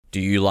Do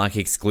you like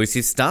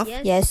exclusive stuff?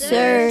 Yes,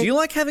 sir. Do you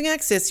like having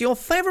access to your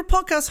favourite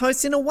podcast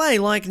hosts in a way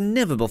like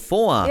never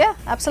before? Yeah,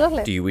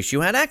 absolutely. Do you wish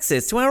you had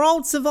access to our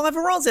old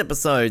Survivor Oz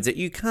episodes that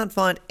you can't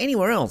find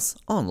anywhere else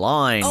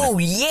online? Oh,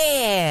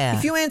 yeah!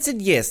 If you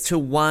answered yes to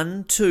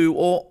one, two,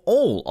 or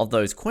all of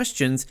those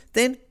questions,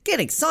 then get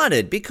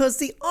excited because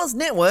the Oz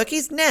Network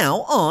is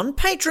now on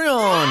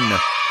Patreon.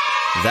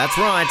 That's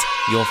right,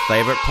 your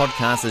favourite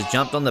podcast has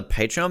jumped on the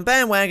Patreon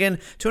bandwagon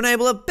to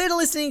enable a better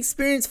listening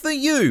experience for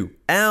you,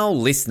 our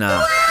listener.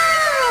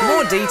 For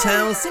more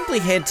details, simply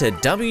head to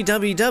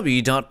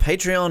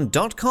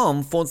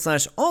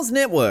www.patreon.com/Oz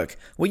Network,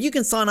 where you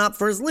can sign up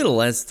for as little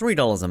as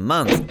 $3 a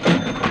month.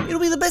 It'll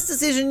be the best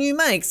decision you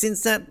make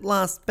since that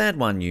last bad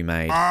one you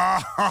made.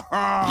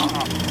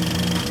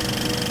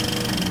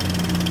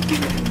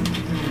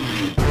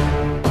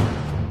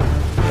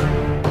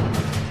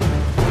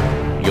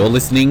 You're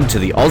listening to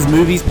the Oz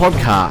Movies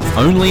Podcast,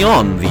 only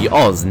on the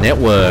Oz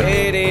Network.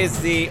 It is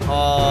the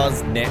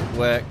Oz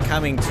Network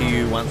coming to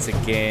you once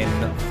again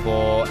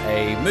for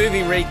a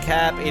movie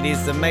recap. It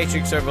is The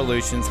Matrix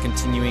Revolutions,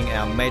 continuing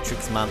our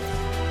Matrix month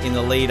in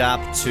the lead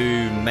up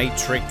to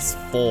Matrix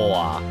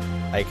 4,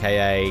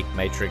 aka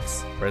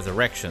Matrix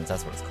Resurrections,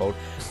 that's what it's called.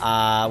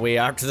 We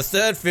are up to the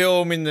third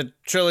film in the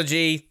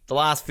trilogy, the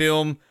last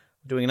film.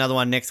 Doing another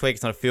one next week.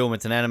 It's not a film,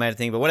 it's an animated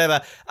thing, but whatever.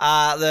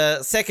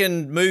 The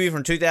second movie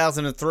from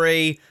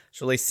 2003,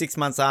 it's released 6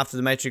 months after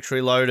The Matrix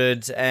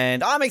Reloaded,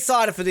 and I'm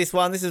excited for this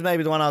one. This is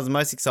maybe the one I was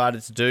most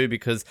excited to do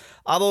because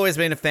I've always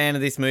been a fan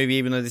of this movie,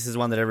 even though this is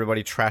one that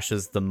everybody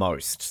trashes the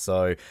most.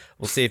 So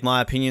we'll see if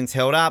my opinion's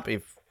held up.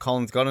 If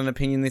Colin's got an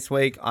opinion this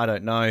week, I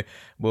don't know.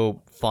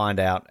 We'll find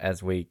out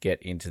as we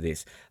get into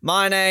this.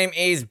 My name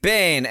is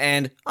Ben,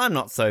 and I'm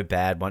not so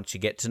bad once you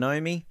get to know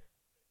me.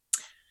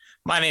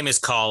 My name is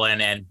Colin,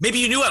 and maybe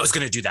you knew I was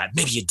going to do that.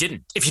 Maybe you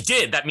didn't. If you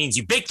did, that means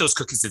you baked those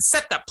cookies and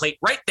set that plate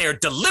right there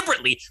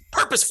deliberately,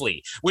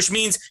 purposefully, which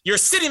means you're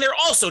sitting there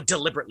also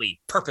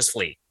deliberately,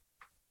 purposefully.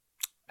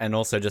 And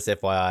also, just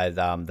FYI,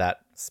 that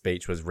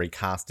speech was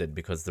recasted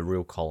because the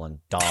real Colin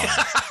died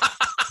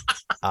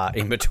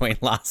in between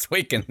last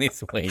week and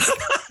this week.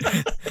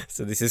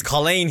 So this is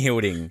Colleen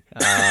Hilding.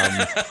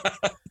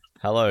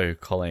 Hello,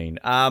 Colleen.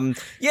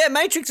 Yeah,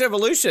 Matrix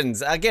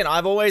Revolutions. Again,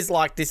 I've always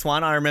liked this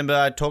one. I remember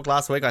I talked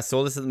last week. I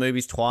saw this at the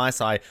movies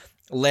twice. I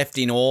left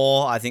in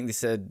awe. I think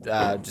this had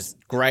just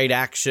great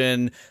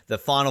action. The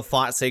final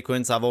fight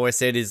sequence, I've always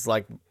said,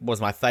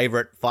 was my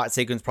favorite fight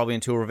sequence probably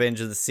until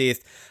Revenge of the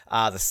Sith.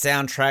 The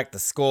soundtrack, the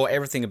score,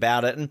 everything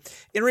about it. And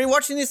in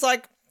rewatching this, I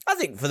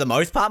think for the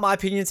most part, my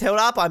opinion's held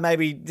up. I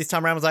maybe this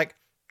time around was like,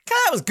 okay,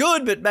 that was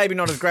good, but maybe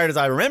not as great as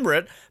I remember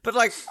it. But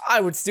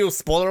I would still,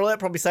 spoiler alert,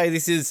 probably say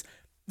this is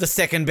the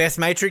second best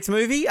Matrix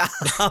movie.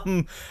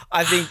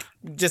 I think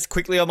just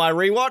quickly on my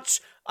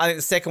rewatch, I think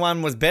the second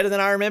one was better than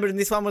I remembered, and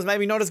this one was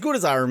maybe not as good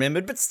as I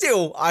remembered, but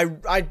still, I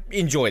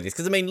enjoy this,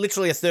 because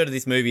literally a third of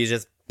this movie is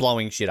just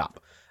blowing shit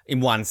up in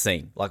one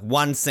scene.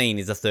 One scene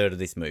is a third of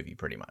this movie,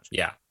 pretty much.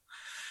 Yeah.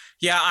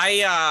 Yeah,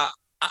 I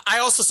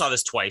also saw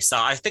this twice.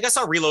 I think I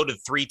saw Reloaded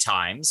 3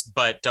 times,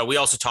 but we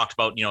also talked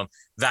about,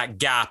 that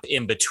gap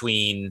in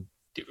between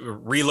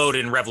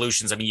Reloaded and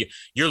Revolutions.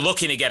 You're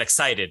looking to get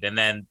excited, and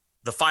then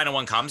the final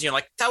one comes, you're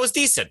like, that was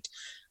decent.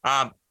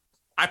 I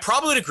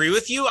probably would agree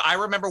with you. I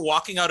remember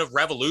walking out of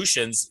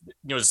Revolutions,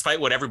 despite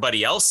what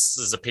everybody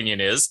else's opinion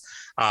is,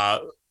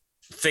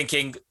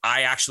 thinking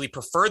I actually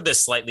preferred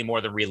this slightly more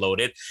than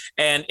Reloaded.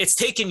 And it's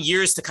taken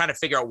years to kind of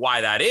figure out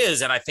why that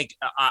is. And I think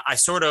I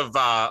sort of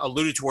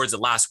alluded towards it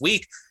last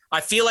week.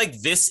 I feel like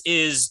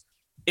it's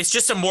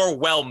just a more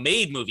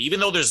well-made movie, even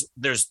though there's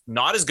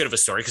not as good of a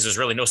story, because there's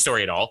really no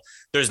story at all.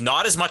 There's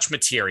not as much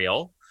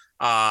material.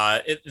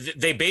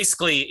 They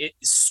basically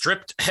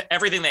stripped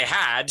everything they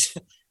had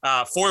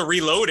for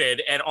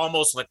Reloaded, and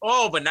almost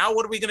but now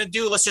what are we going to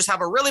do? Let's just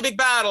have a really big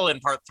battle in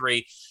part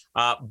 3.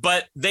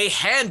 But they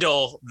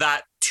handle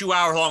that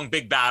 2-hour-long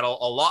big battle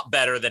a lot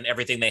better than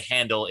everything they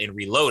handle in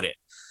Reloaded.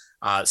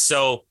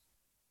 So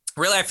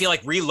really, I feel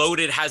like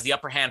Reloaded has the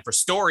upper hand for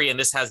story, and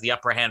this has the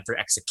upper hand for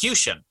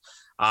execution,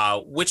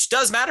 which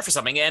does matter for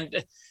something.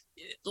 And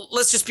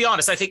let's just be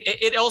honest. I think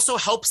it also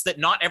helps that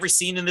not every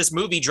scene in this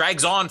movie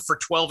drags on for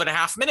 12 and a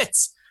half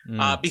minutes,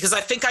 because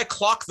I think I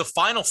clock the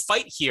final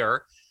fight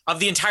here of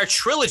the entire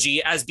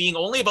trilogy as being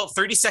only about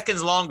 30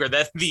 seconds longer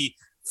than the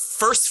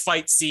first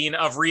fight scene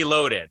of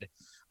Reloaded.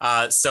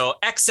 So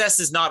excess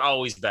is not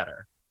always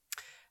better.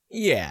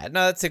 Yeah,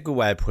 no, that's a good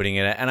way of putting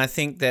it. And I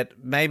think that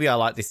maybe I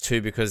like this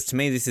too, because to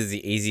me, this is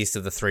the easiest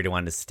of the 3 to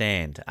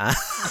understand.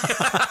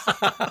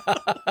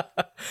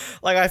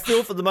 I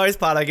feel for the most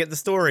part, I get the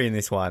story in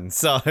this one.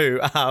 So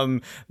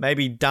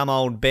maybe dumb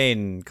old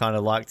Ben kind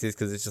of likes this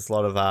because it's just a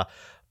lot of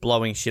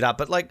blowing shit up.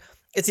 But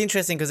it's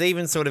interesting because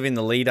even sort of in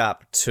the lead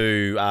up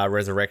to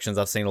Resurrections,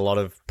 I've seen a lot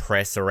of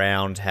press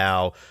around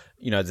how,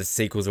 the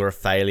sequels were a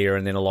failure,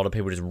 and then a lot of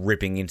people just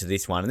ripping into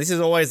this one. And this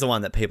is always the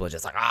one that people are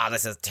just like,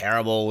 this is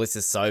terrible. This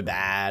is so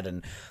bad.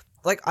 And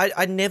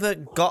I never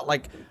got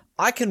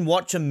I can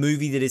watch a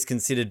movie that is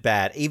considered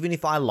bad, even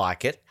if I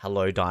like it.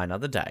 Hello, Die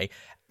Another Day.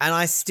 And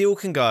I still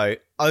can go,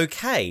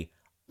 okay,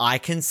 I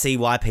can see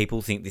why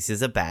people think this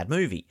is a bad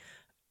movie.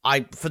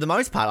 For the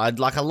most part, I'd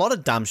like a lot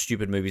of dumb,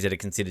 stupid movies that are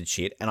considered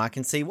shit, and I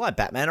can see why.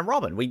 Batman and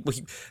Robin. We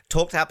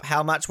talked up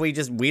how much we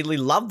just weirdly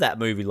loved that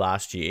movie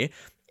last year,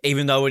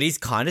 even though it is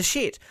kind of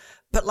shit.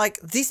 But like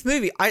this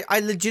movie, I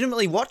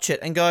legitimately watch it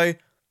and go,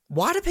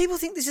 why do people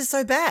think this is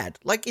so bad?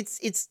 Like it's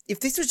if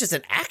this was just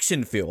an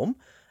action film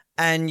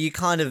and you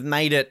kind of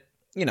made it,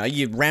 you know,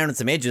 you rounded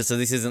some edges so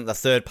this isn't the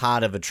third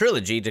part of a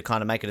trilogy to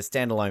kind of make it a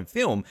standalone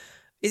film,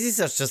 is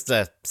this just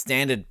a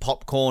standard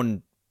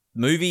popcorn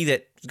movie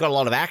that's got a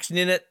lot of action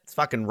in it? It's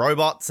fucking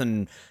robots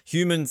and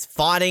humans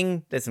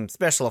fighting. There's some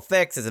special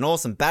effects. There's an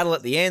awesome battle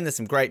at the end. There's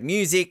some great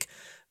music.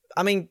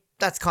 I mean,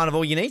 that's kind of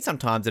all you need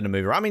sometimes in a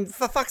movie. I mean,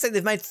 for fuck's sake,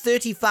 they've made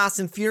 30 Fast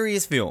and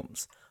Furious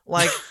films.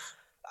 Like,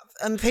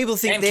 and people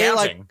think and they're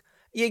counting. like,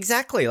 yeah,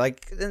 exactly.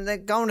 Like, and they're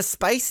going to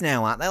space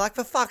now, aren't they? Like,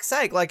 for fuck's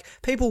sake. Like,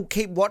 people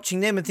keep watching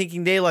them and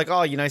thinking they're like,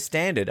 oh, you know,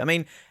 standard. I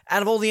mean,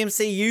 out of all the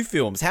MCU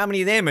films, how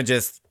many of them are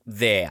just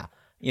there?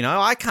 You know,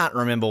 I can't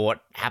remember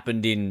what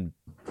happened in,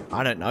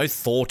 I don't know,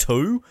 Thor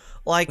 2.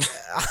 Like,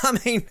 I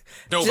mean,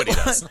 Nobody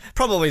does.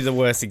 Probably the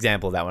worst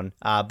example of that one.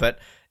 But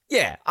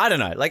yeah, I don't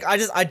know. Like,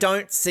 I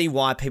don't see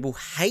why people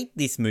hate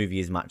this movie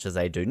as much as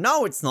they do.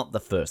 No, it's not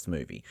the first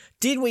movie.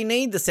 Did we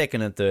need the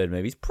second and third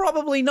movies?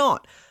 Probably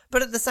not.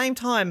 But at the same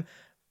time,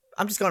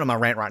 I'm just going on my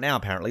rant right now,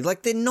 apparently.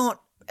 Like, they're not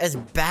as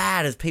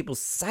bad as people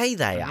say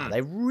they are.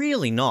 They're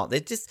really not.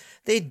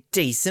 They're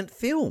decent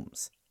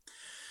films.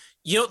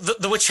 You know,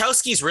 the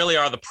Wachowskis really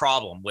are the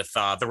problem with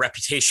the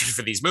reputation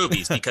for these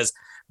movies because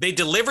they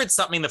delivered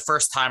something the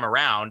first time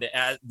around.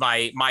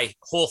 My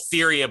whole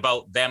theory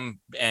about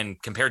them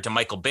and compared to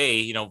Michael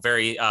Bay, you know,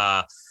 very,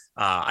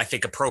 I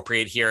think,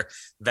 appropriate here,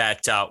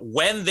 that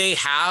when they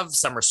have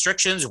some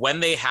restrictions, when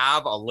they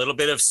have a little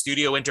bit of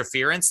studio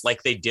interference,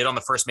 like they did on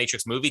the first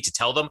Matrix movie, to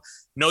tell them,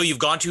 no, you've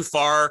gone too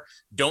far.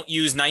 Don't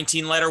use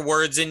 19-letter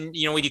words. And,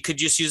 you know, you could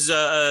just use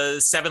a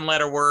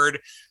 7-letter word.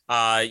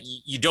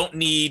 You don't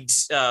need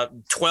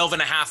 12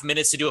 and a half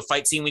minutes to do a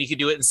fight scene when you could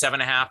do it in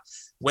 7.5.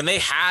 When they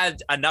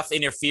had enough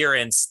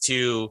interference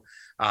to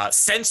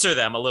censor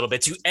them a little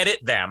bit, to edit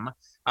them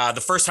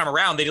the first time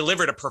around, they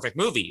delivered a perfect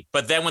movie.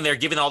 But then when they're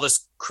given all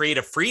this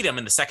creative freedom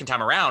in the second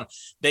time around,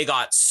 they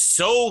got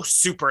so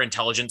super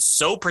intelligent,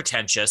 so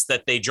pretentious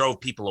that they drove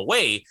people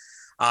away.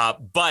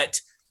 But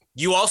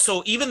you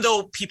also, even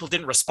though people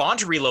didn't respond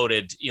to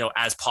Reloaded, you know,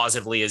 as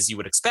positively as you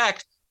would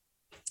expect,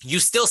 you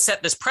still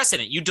set this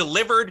precedent. You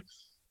delivered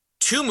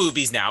 2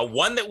 movies now,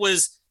 one that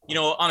was, you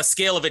know, on a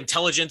scale of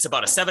intelligence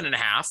about a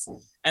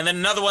 7.5, and then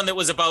another one that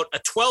was about a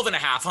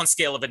 12.5 on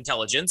scale of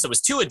intelligence. It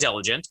was too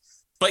intelligent,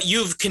 but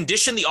you've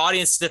conditioned the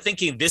audience to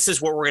thinking this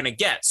is what we're going to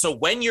get. So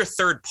when your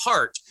third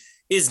part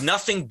is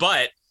nothing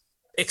but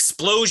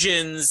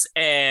explosions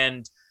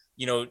and,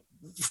 you know,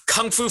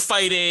 kung fu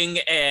fighting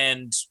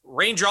and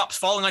raindrops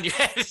falling on your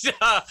head,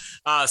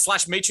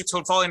 / Matrix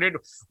code falling on your head,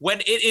 when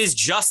it is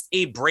just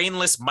a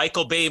brainless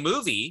Michael Bay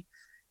movie,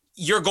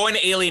 you're going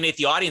to alienate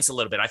the audience a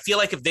little bit. I feel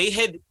like if they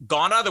had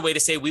gone out of their way to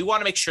say, we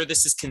want to make sure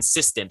this is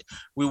consistent,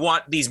 we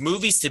want these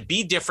movies to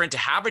be different, to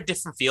have a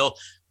different feel.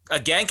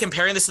 Again,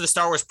 comparing this to the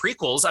Star Wars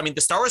prequels, I mean,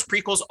 the Star Wars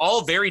prequels,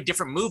 all very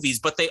different movies,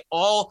 but they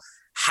all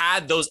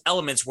had those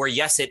elements where,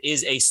 yes, it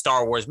is a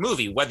Star Wars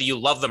movie, whether you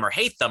love them or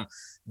hate them.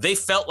 They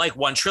felt like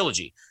one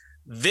trilogy.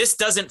 This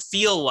doesn't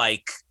feel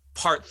like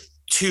part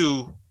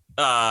 2.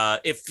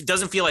 It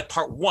doesn't feel like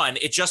part 1.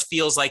 It just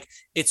feels like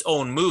its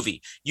own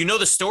movie. You know,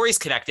 the story's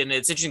connected. And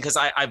it's interesting because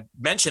I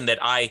mentioned that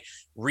I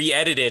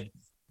re-edited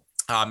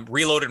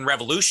Reloaded and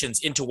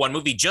Revolutions into one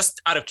movie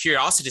just out of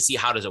curiosity to see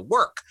how does it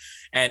work.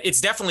 And it's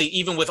definitely,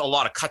 even with a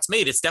lot of cuts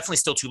made, it's definitely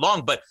still too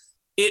long, but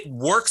it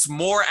works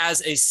more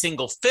as a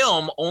single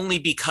film only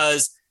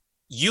because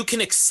you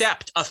can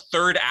accept a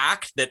third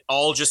act that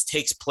all just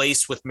takes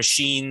place with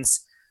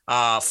machines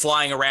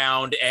flying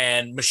around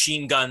and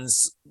machine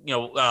guns, you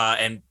know,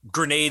 and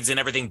grenades and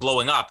everything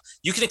blowing up.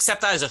 You can accept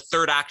that as a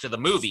third act of the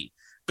movie,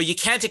 but you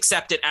can't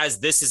accept it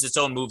as this is its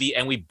own movie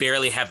and we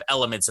barely have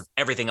elements of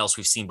everything else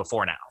we've seen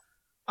before now.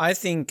 I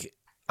think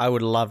I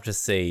would love to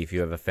see, if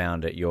you ever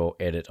found it, your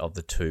edit of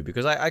the 2,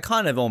 because I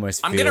kind of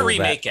almost feel I'm going to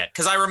remake it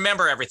because I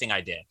remember everything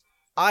I did.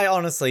 I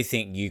honestly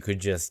think you could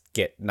just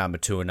get number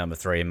 2 and number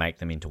 3 and make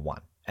them into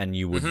one, and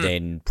you would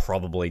then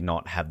probably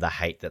not have the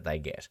hate that they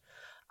get.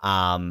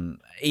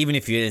 Even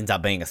if it ends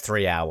up being a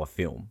 3-hour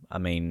film, I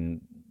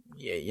mean,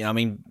 you know, I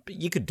mean,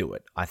 you could do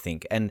it, I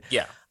think. And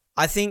yeah,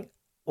 I think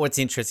what's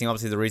interesting,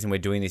 obviously, the reason we're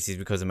doing this is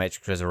because of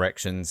Matrix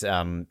Resurrections.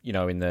 You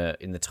know, in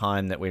the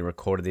time that we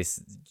recorded this,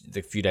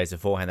 the few days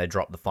beforehand, they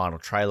dropped the final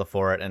trailer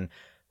for it, and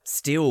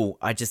still,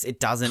 it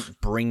doesn't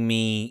bring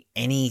me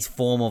any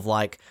form of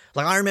like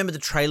I remember the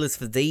trailers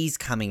for these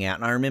coming out,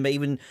 and I remember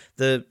even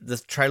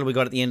the trailer we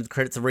got at the end of the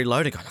credits of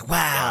Reloaded, going like,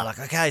 wow, like,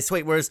 okay,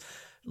 sweet. Whereas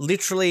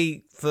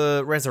literally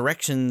for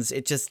Resurrections,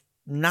 it just,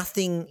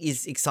 nothing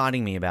is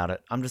exciting me about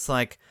it. I'm just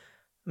like,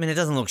 I mean, it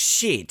doesn't look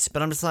shit,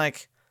 but I'm just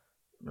like,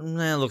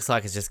 it looks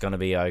like it's just going to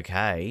be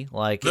okay.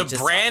 Like the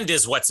brand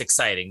is what's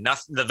exciting.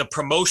 Nothing. The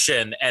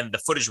promotion and the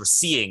footage we're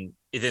seeing,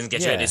 it doesn't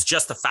get you. It's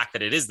just the fact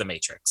that it is the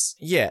Matrix.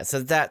 Yeah.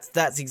 So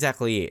that's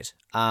exactly it.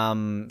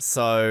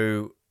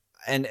 So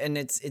and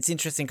it's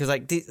interesting because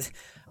like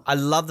I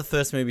love the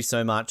first movie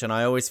so much, and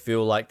I always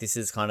feel like this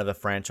is kind of a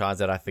franchise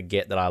that I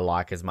forget that I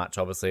like as much.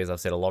 Obviously, as I've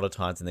said a lot of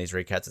times in these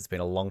recaps, it's been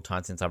a long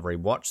time since I've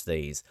rewatched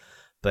these.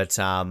 But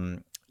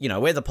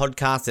we're the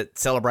podcast that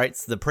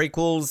celebrates the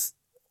prequels.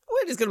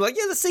 We're just gonna be like,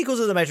 the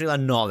sequels of the Matrix are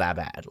not that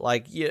bad.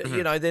 Like,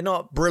 you know, they're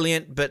not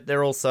brilliant, but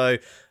they're also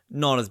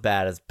not as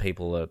bad as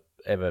people have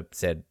ever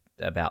said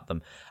about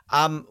them.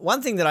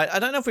 One thing that I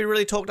don't know if we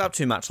really talked up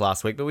too much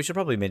last week, but we should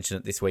probably mention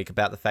it this week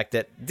about the fact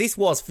that this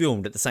was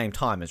filmed at the same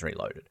time as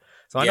Reloaded.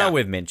 So I know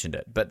we've mentioned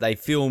it, but they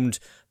filmed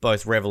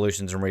both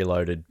Revolutions and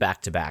Reloaded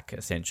back to back,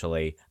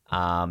 essentially.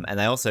 And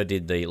they also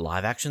did the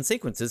live action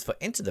sequences for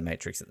Enter the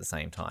Matrix at the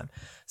same time.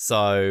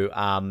 So,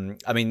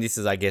 I mean, this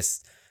is, I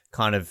guess,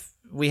 kind of,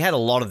 we had a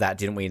lot of that,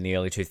 didn't we, in the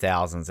early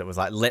 2000s? It was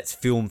like, let's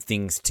film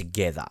things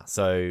together.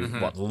 So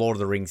the Lord of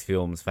the Rings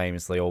films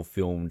famously all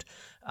filmed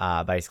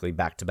basically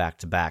back to back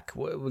to back.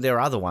 There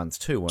are other ones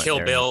too, weren't there?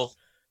 Kill Bill.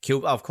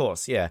 Of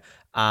course, yeah.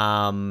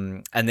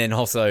 And then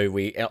also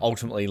we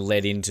ultimately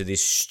led into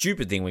this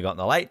stupid thing we got in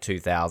the late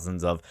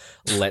 2000s of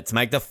let's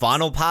make the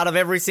final part of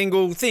every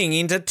single thing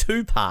into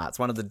 2 parts.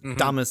 One of the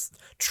dumbest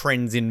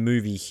trends in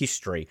movie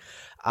history.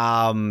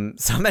 So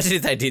imagine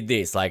if they did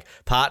this, like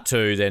part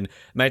 2, then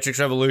Matrix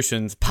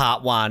Revolutions,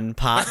 part 1,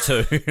 part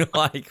 2,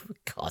 like, for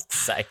God's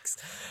sakes.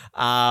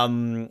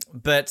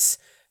 But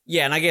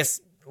yeah, and I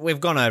guess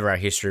we've gone over our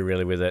history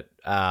really with it.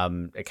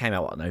 It came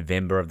out,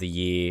 November of the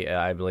year,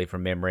 I believe,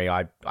 from memory.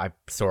 I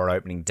saw it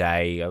opening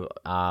day,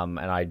 and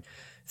I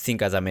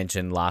think, as I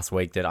mentioned last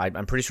week, that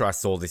I'm pretty sure I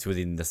saw this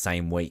within the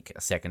same week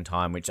a second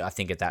time, which I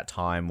think at that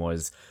time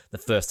was the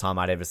first time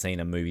I'd ever seen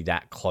a movie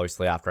that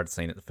closely after I'd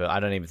seen it the first. I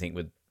don't even think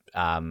with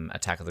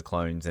Attack of the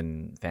Clones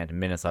and Phantom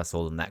Menace I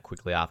saw them that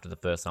quickly after the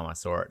first time I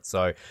saw it.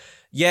 So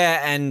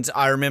yeah, and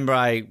I remember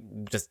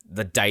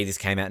the day this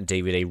came out in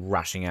DVD,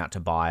 rushing out to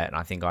buy it, and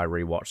I think I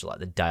rewatched it like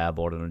the day I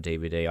bought it on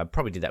DVD. I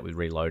probably did that with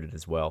Reloaded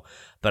as well.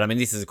 But I mean,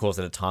 this is of course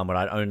at a time when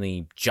I'd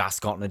only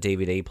just gotten a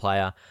DVD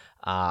player.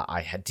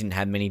 Didn't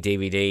have many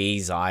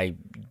DVDs. I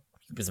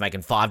was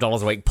making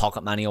 $5 a week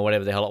pocket money or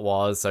whatever the hell it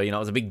was. So, it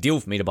was a big deal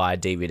for me to buy a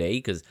DVD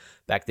because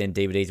back then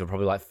DVDs were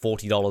probably like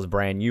 $40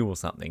 brand new or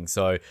something.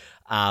 So,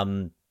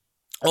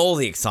 all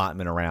the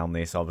excitement around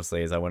this,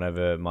 obviously, as I went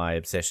over my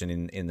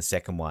obsession in the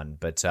second one.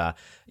 But,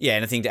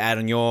 anything to add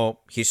on your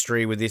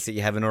history with this that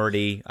you haven't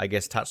already, I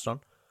guess, touched on?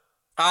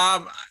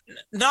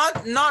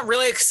 Not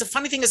really. Because the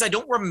funny thing is, I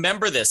don't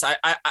remember this.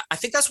 I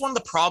think that's one of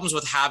the problems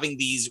with having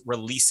these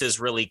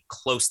releases really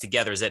close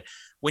together is that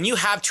when you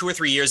have 2 or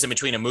 3 years in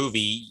between a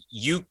movie,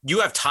 you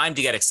have time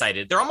to get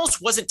excited. There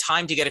almost wasn't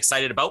time to get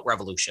excited about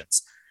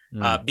Revolutions.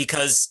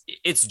 Because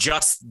it's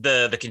just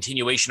the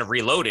continuation of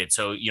Reloaded.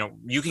 So,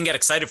 you can get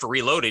excited for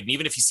Reloaded. And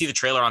even if you see the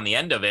trailer on the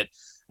end of it,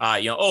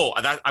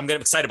 I'm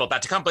excited about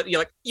that to come. But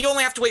you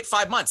only have to wait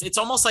 5 months. It's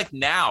almost like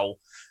now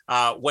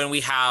when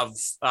we have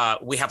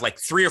like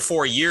 3 or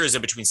 4 years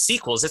in between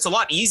sequels, it's a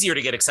lot easier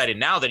to get excited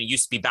now than it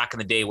used to be back in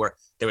the day where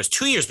there was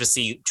 2 years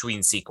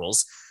between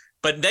sequels.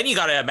 But then you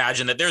got to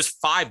imagine that there's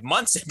 5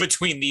 months in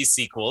between these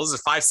sequels,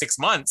 5-6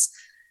 months.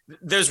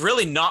 There's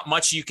really not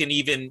much you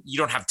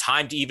don't have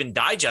time to even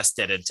digest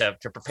it and to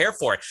prepare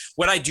for it.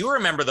 What I do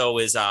remember though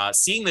is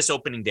seeing this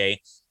opening day,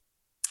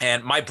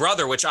 and my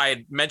brother, which I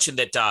had mentioned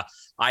that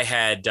I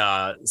had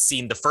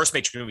seen the first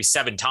Matrix movie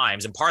 7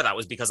 times. And part of that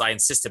was because I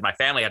insisted my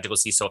family had to go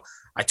see. So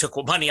I took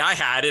what money I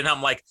had and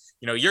I'm like,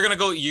 you're going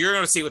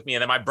to see it with me.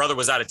 And then my brother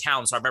was out of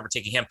town. So I remember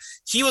taking him.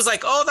 He was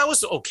like, oh, that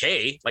was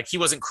okay. Like he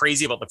wasn't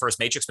crazy about the first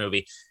Matrix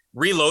movie.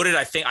 Reloaded,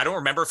 I don't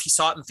remember if he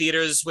saw it in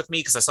theaters with me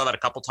because I saw that a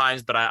couple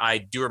times, but I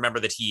do remember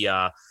that he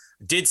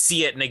did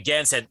see it and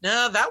again said,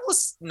 no, that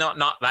was not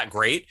that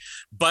great.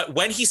 But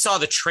when he saw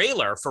the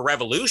trailer for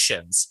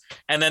Revolutions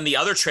and then the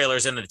other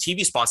trailers and the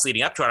TV spots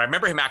leading up to it, I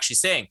remember him actually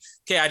saying,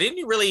 okay, I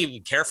didn't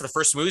really care for the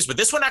first movies, but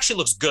this one actually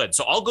looks good.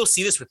 So I'll go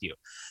see this with you.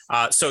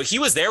 So he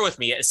was there with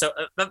me. So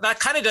that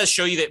kind of does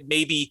show you that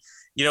maybe,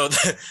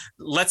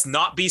 let's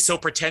not be so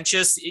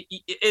pretentious.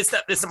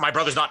 It's my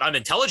brother's not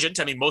unintelligent.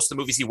 I mean, most of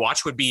the movies he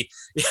watched would be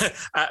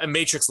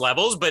Matrix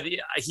levels, but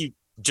he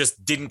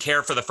just didn't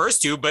care for the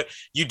first 2, but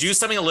you do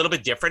something a little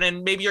bit different.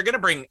 And maybe you're going to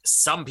bring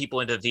some people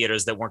into the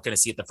theaters that weren't going to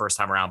see it the first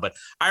time around. But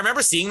I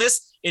remember seeing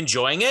this,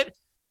 enjoying it,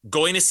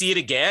 going to see it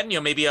again,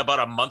 maybe about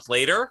a month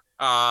later.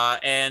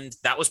 And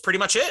that was pretty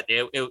much it.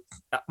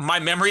 My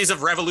memories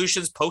of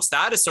Revolutions post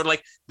that is sort of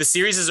like the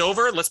series is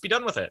over. Let's be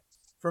done with it.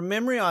 From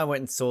memory, I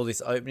went and saw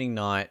this opening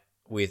night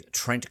with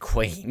Trent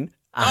Queen.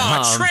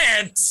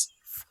 Trent!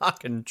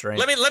 fucking dream.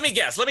 Let me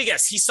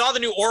guess. He saw the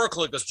new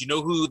Oracle and goes, "Do you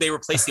know who they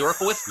replaced the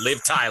Oracle with?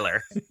 Liv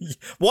Tyler."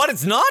 What?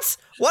 It's not?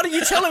 What are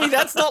you telling me?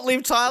 That's not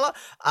Liv Tyler?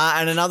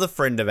 And another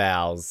friend of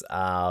ours.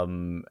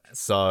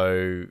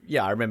 So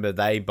yeah, I remember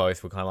they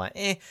both were kind of like,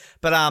 eh.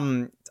 But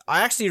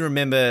I actually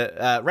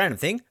remember, random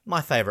thing,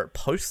 my favorite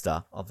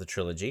poster of the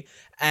trilogy.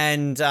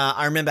 And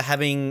I remember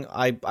having,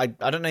 I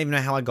don't even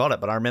know how I got it,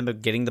 but I remember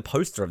getting the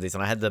poster of this.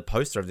 And I had the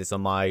poster of this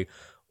on my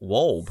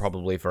wall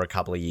probably for a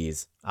couple of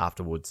years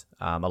afterwards,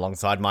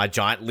 alongside my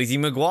giant Lizzie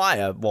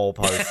McGuire wall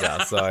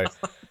poster. So,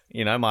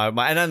 you know, I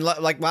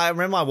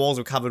remember my walls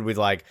were covered with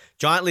like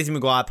giant Lizzie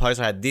McGuire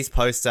poster. I had this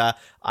poster.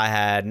 I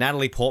had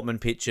Natalie Portman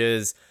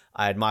pictures.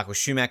 I had Michael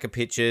Schumacher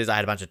pictures. I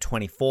had a bunch of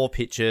 24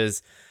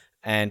 pictures.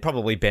 And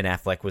probably Ben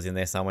Affleck was in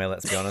there somewhere,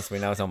 let's be honest. We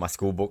know it's on my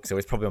school book, so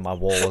it's probably on my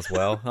wall as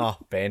well. Oh,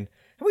 Ben.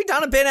 Have we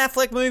done a Ben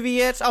Affleck movie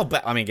yet? Oh,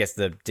 but I mean, I guess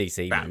the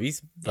DC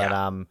movies. But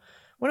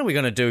when are we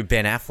going to do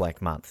Ben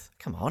Affleck month?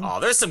 Come on. Oh,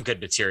 there's some good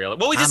material.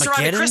 Well, we did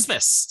Surviving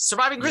Christmas.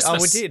 Oh,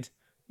 we did.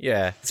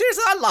 Yeah.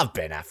 Seriously, I love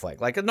Ben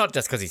Affleck. Like, not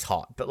just because he's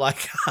hot, but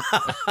like...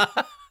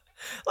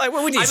 Like,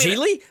 well, we did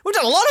Healy. We've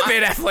done a lot of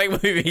Ben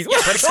Affleck movies.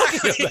 What are we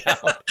talking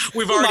about?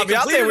 We've already be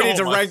up there. We need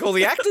to month. rank all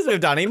the actors we've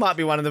done. He might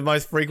be one of the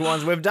most frequent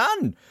ones we've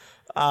done.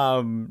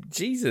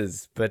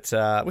 Jesus. But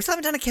we still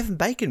haven't done a Kevin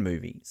Bacon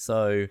movie.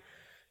 So,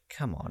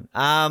 come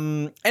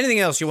on. Anything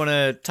else you want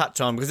to touch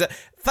on? Because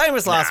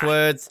famous last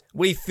words,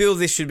 we feel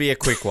this should be a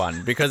quick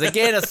one. Because,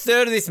 again, a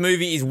third of this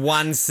movie is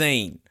one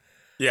scene.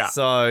 Yeah.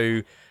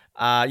 So...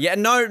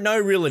 no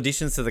real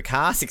additions to the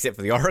cast except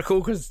for the Oracle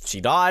because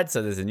she died,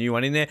 so there's a new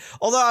one in there.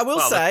 Although I will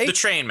say... The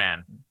Train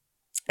Man.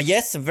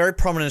 Yes, a very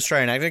prominent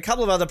Australian actor. A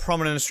couple of other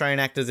prominent Australian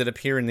actors that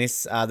appear in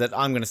this that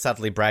I'm going to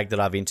subtly brag that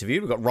I've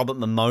interviewed. We've got Robert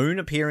Mamone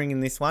appearing in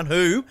this one,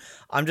 who,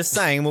 I'm just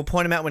saying, we'll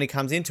point him out when he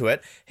comes into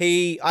it.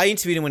 I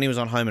interviewed him when he was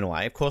on Home and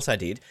Away. Of course I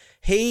did.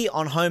 He,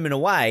 on Home and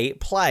Away,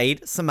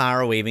 played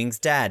Samara Weaving's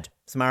dad.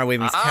 Samara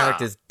Weaving's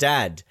character's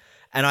dad.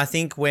 And I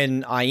think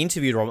when I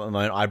interviewed Robert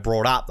Mamone, I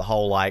brought up the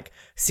whole,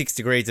 6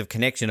 degrees of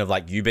connection of,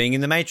 you being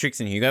in The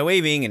Matrix and Hugo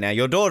Weaving, and now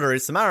your daughter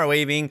is Samara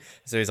Weaving.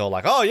 So he's all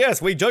like, oh,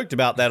 yes, we joked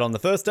about that on the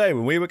first day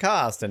when we were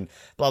cast, and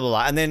blah, blah,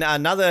 blah. And then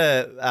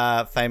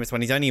another famous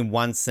one, he's only in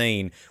one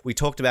scene. We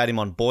talked about him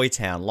on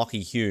Boytown,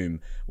 Lockie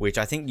Hume, which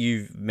I think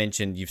you've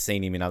mentioned you've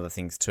seen him in other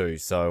things too.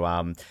 So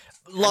How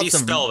do you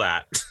spell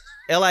that?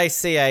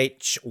 Lachy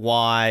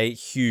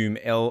Hume,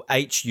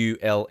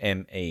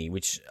 Hulme,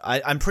 which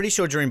I'm pretty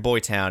sure during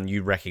Boytown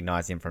you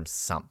recognise him from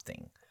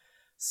something.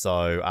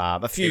 So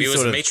a few Maybe it was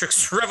sort of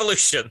Matrix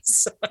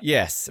Revolutions.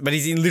 Yes, but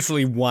he's in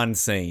literally one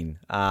scene.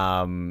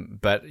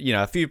 But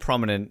a few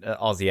prominent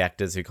Aussie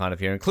actors who kind of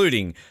here,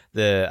 including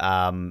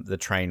the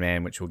Train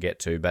Man, which we'll get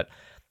to. But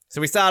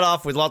so we start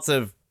off with lots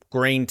of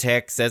green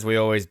text as we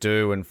always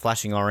do, and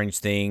flashing orange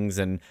things,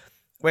 and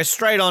we're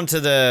straight onto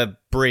the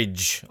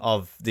bridge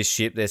of this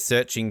ship. They're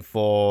searching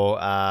for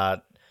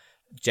Jada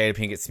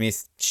Pinkett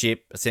Smith's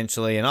ship,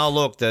 essentially. And, oh,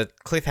 look, the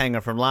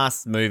cliffhanger from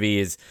last movie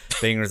is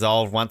being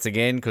resolved once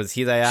again because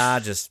here they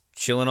are just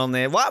chilling on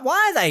there. Why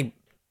are they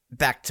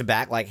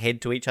back-to-back,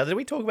 head to each other? Did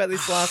we talk about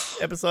this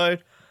last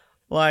episode?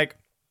 I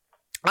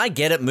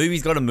get it.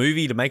 Movie's got a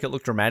movie to make it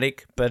look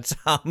dramatic. But,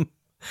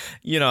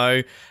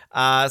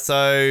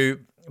 so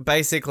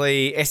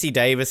basically Essie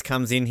Davis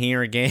comes in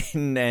here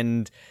again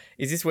and...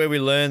 Is this where we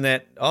learn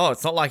that,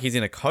 it's not like he's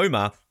in a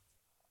coma,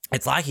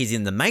 it's like he's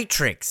in the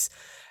Matrix.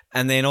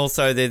 And then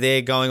also they're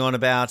there going on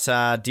about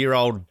dear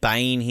old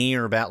Bane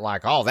here about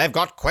they've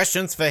got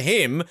questions for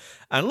him.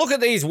 And look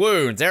at these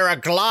wounds. They're a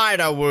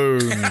glider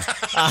wound.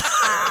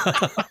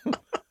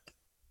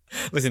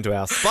 Listen to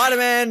our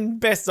Spider-Man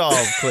best of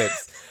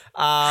clips.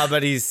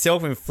 But his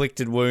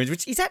self-inflicted wounds,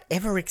 which, is that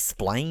ever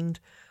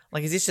explained?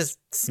 Is this just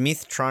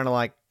Smith trying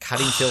to, cut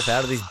himself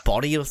out of his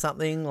body or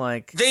something?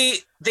 They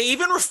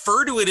even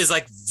refer to it as,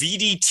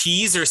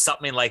 VDTs or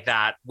something like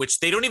that,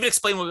 which they don't even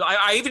explain.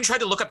 I even tried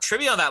to look up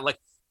trivia on that.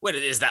 What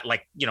is that,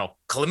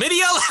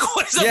 chlamydia?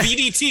 What is a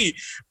VDT?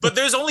 But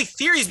there's only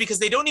theories because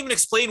they don't even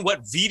explain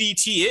what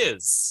VDT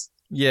is.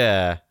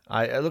 Yeah.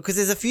 Look, because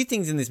there's a few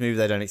things in this movie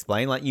they don't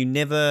explain. You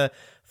never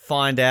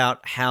find out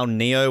how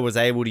Neo was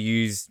able to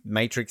use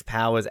Matrix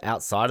powers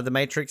outside of the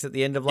Matrix at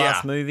the end of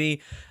last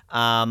movie.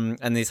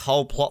 And this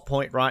whole plot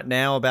point right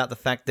now about the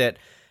fact that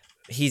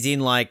he's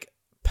in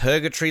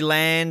Purgatory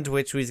Land,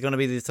 which was going to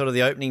be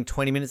the opening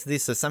 20 minutes of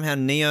this. So somehow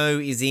Neo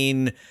is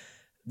in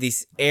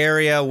this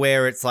area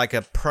where it's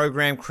a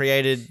program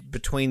created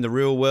between the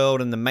real world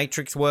and the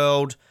Matrix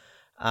world,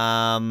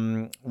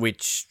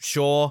 which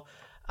sure.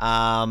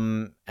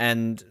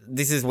 And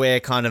this is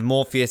where kind of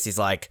Morpheus is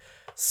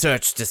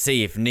search to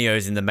see if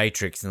Neo's in the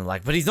Matrix, and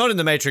but he's not in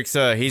the Matrix,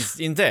 sir. He's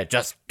in there.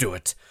 Just do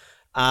it.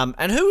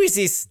 And who is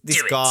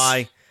this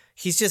guy?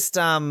 He's just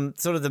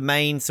sort of the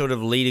main sort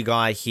of leader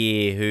guy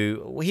here.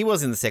 He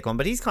was in the second one,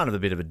 but he's kind of a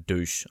bit of a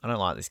douche. I don't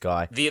like this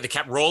guy. The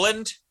Cap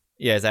Roland.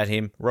 Yeah, is that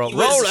him? Roland.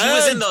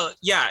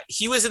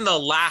 He was in the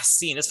last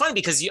scene. It's funny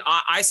because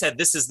I said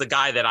this is the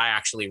guy that I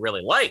actually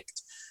really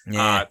liked.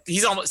 Yeah.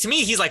 He's almost, to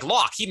me, he's like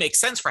Locke. He makes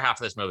sense for half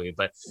of this movie,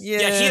 but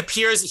Yeah. he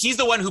appears. He's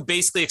the one who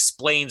basically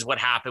explains what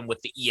happened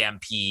with the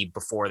EMP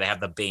before they have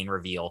the Bane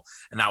reveal,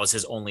 and that was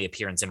his only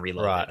appearance in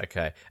Reloaded. Right.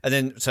 Okay. And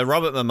then so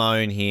Robert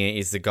Mamone here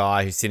is the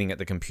guy who's sitting at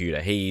the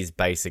computer. He's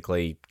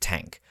basically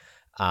Tank.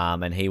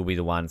 And he will be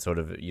the one sort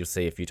of you'll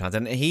see a few times.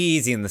 And he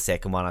is in the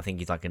second one. I think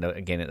he's like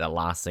again at that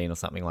last scene or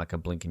something, like a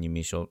blink and you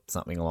miss or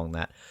something along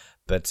that.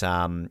 But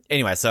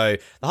anyway, so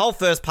the whole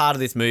first part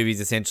of this movie is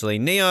essentially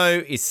Neo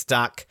is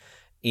stuck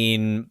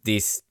in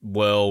this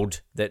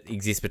world that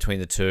exists between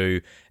the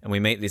two. And we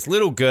meet this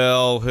little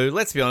girl who,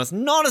 let's be honest,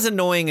 not as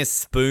annoying as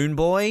Spoon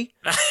Boy.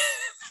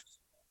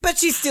 But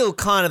she's still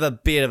kind of a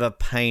bit of a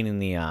pain in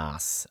the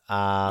ass.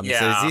 So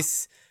is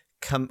this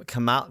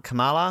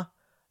Kamala?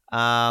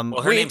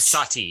 Well, her name's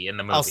Sati in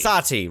the movie. Oh,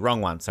 Sati. Wrong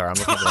one. Sorry, I'm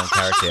looking at the wrong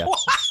character.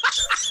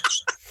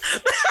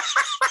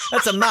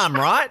 That's a mum,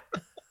 right?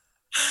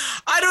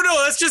 I don't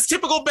know. That's just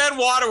typical Ben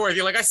Waterworth.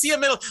 You're like, I see a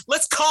middle.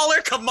 Let's call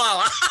her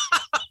Kamala.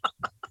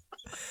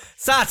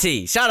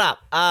 Sati, shut up.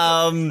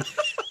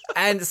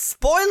 And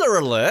spoiler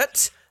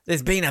alert,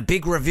 there's been a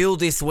big reveal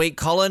this week,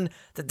 Colin,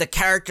 that the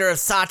character of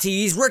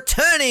Sati is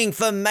returning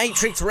for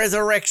Matrix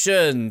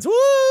Resurrections.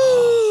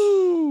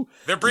 Woo!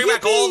 They're bringing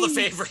back all the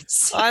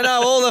favorites. I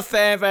know, all the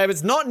fan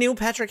favorites. Not Neil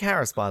Patrick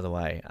Harris, by the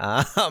way.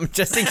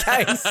 Just in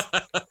case.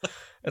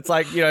 It's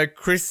like,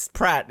 Chris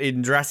Pratt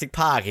in Jurassic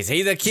Park. Is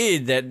he the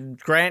kid that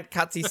Grant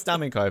cuts his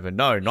stomach open?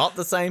 No, not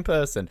the same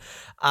person.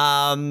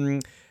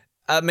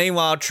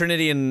 Meanwhile,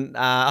 Trinity and,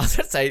 I was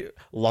going to say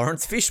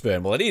Lawrence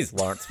Fishburne. Well, it is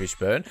Lawrence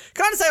Fishburne.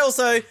 Can I say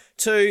also,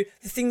 too,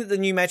 the thing that the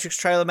new Matrix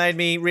trailer made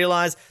me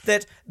realise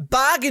that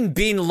bargain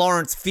bin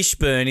Lawrence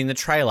Fishburne in the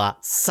trailer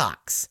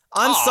sucks.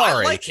 I'm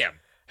sorry. I like him.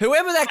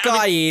 Whoever that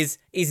guy is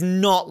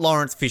not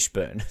Lawrence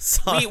Fishburne.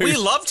 So we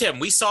loved him.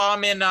 We saw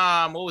him in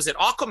what was it?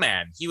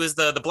 Aquaman. He was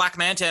the Black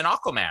Manta in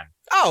Aquaman.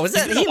 Oh, is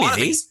that him? Is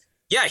he?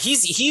 Yeah,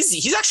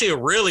 he's actually a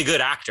really good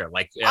actor.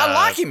 Like I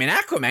like him in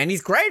Aquaman.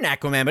 He's great in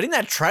Aquaman, but in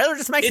that trailer, it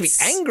just makes me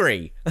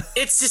angry.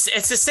 It's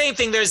the same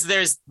thing. There's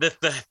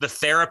the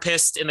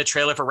therapist in the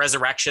trailer for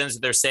Resurrections.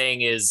 They're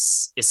saying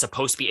is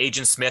supposed to be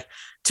Agent Smith.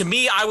 To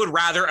me, I would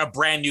rather a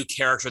brand new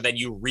character than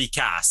you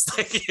recast.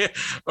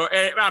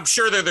 I'm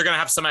sure they're going to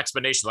have some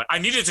explanation. Like, I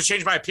needed to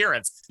change my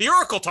appearance. The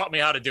Oracle taught me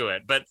how to do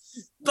it, but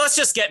let's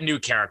just get new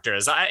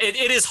characters.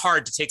 It is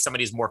hard to take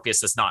somebody who's Morpheus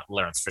that's not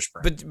Lawrence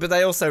Fishburne. But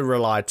they also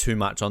rely too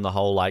much on the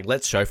whole,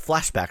 let's show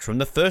flashbacks from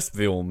the first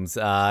films.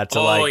 That's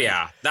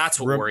what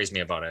worries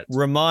me about it.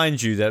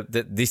 Remind you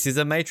that this is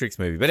a Matrix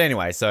movie. But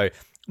anyway, so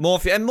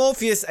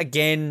Morpheus,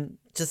 again,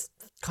 just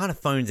kind of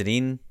phones it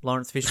in,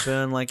 Lawrence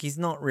Fishburne. He's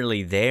not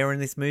really there in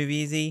this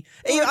movie, is he?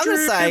 I'm going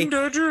to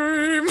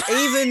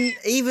say,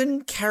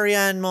 even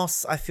Carrie-Anne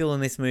Moss, I feel,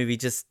 in this movie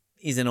just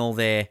isn't all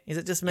there. Is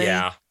it just me?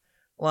 Yeah.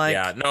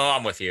 No,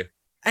 I'm with you.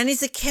 And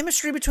is the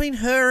chemistry between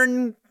her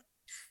and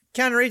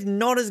Keanu Reeves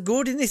not as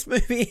good in this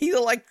movie either?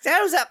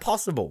 How is that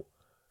possible?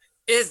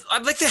 They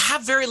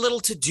have very little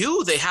to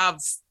do. They have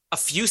a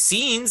few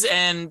scenes,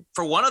 and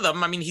for one of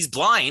them, I mean, he's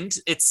blind.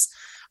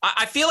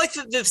 I feel like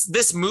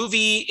this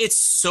movie, it's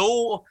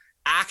so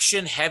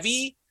action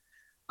heavy,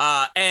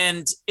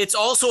 and it's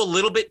also a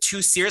little bit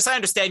too serious. I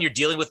understand you're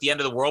dealing with the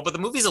end of the world, but the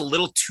movie's a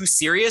little too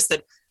serious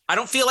that I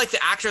don't feel like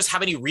the actors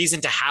have any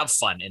reason to have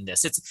fun in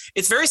this.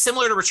 It's very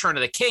similar to Return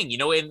of the King. In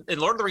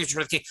Lord of the Rings,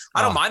 Return of the King,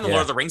 I don't mind the Lord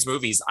of the Rings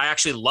movies. I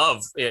actually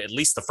love at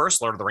least the first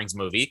Lord of the Rings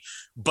movie,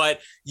 but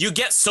you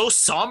get so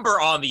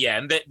somber on the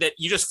end that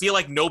you just feel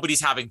like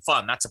nobody's having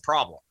fun. That's a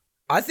problem.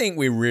 I think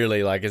we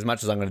really, as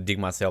much as I'm going to dig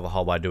myself a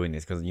hole by doing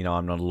this, because,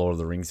 I'm not a Lord of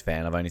the Rings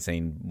fan. I've only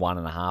seen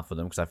 1.5 of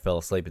them because I fell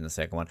asleep in the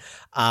second one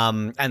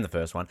and the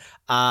first one.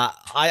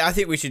 I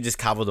think we should just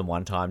cover them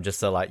one time just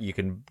so, you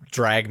can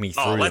drag me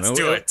through them. Let's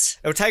do it.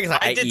 It'll take us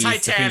 8 years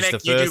Titanic, to finish the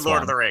first one. you do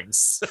Lord of the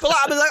Rings. But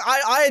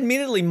I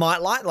admittedly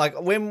might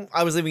when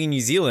I was living in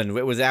New Zealand,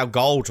 it was our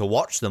goal to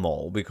watch them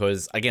all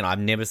because, again, I've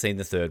never seen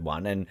the third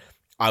one and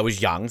I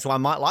was young, so I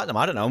might like them.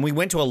 I don't know. And we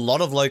went to a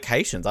lot of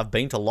locations. I've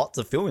been to lots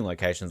of filming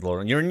locations,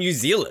 Lauren. You're in New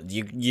Zealand.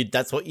 You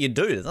that's what you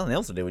do. There's nothing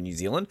else to do in New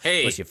Zealand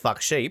unless you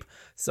fuck sheep.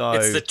 So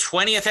it's the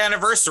 20th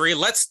anniversary.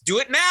 Let's do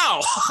it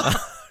now.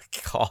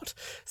 God.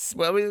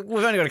 Well, we've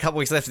only got a couple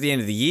weeks left at the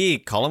end of the year,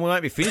 Colin. We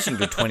won't be finishing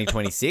until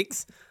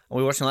 2026.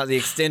 We're watching the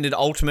extended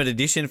Ultimate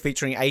Edition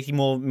featuring 80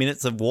 more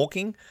minutes of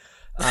walking.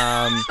 See,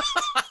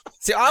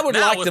 I would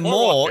like them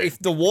more if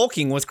the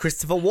walking was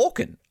Christopher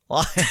Walken.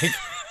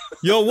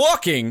 You're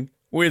walking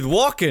with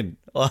Walken.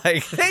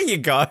 There you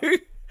go.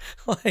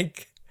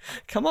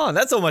 Come on,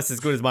 that's almost as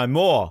good as my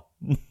more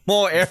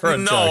era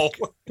joke.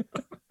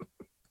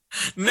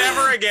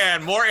 Never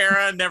again. More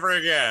era, never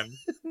again.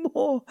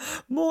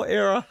 More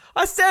era.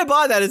 I stand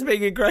by that as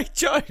being a great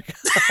joke.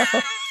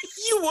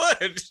 You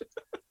would.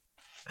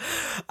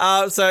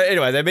 So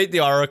anyway, they meet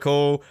the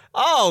Oracle.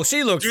 Oh,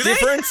 she looks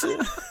different.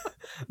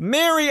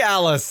 Mary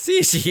Alice.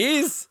 Here she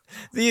is.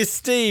 The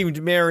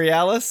esteemed Mary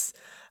Alice.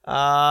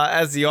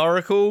 As the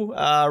Oracle.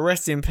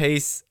 Rest in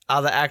peace,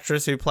 other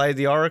actress who played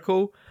the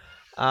Oracle.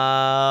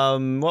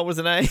 What was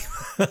the name?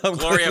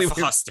 Gloria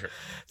Foster.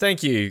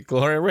 Thank you,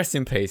 Gloria. Rest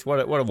in peace. What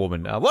a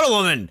woman. What a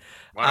woman.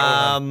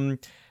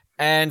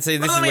 And so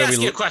this is let me where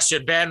ask you a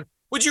question, Ben.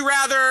 Would you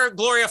rather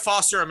Gloria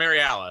Foster or Mary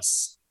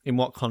Alice? In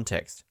what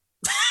context?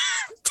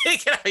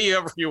 Take it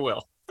however you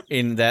will.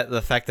 In that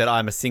the fact that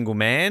I'm a single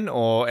man,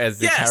 or as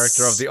the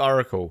character of the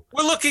Oracle?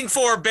 We're looking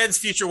for Ben's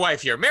future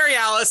wife here. Mary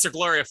Alice or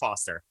Gloria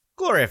Foster?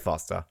 Gloria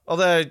Foster.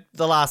 Although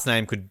the last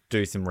name could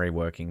do some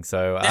reworking,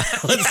 so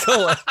let's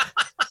call it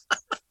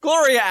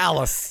Gloria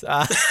Alice.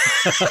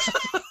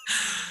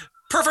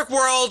 Perfect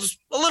world,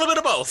 a little bit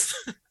of both.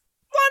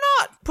 Why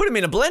not? Put him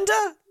in a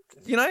blender,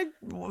 you know,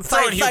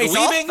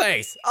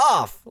 face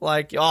off.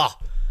 Like,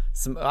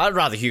 I'd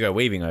rather Hugo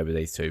Weaving over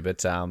these two,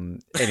 but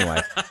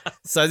anyway.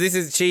 So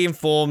she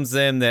informs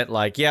them that,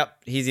 like, yep,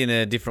 he's in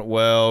a different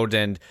world,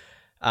 and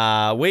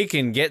we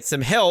can get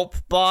some help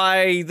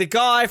by the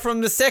guy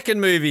from the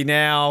second movie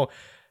now.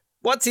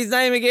 What's his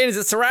name again? Is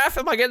it Seraph?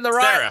 Am I getting the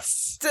right?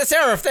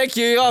 Seraph, thank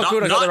you. Oh,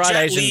 good, I got the right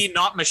Jet Asian. Li,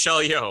 not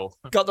Michelle Yeoh.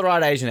 Got the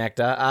right Asian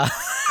actor.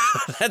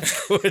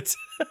 That's good.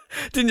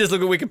 Didn't just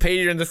look at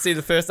Wikipedia and see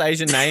the first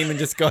Asian name and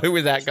just go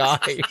with that guy.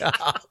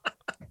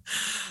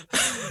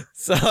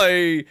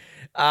 So,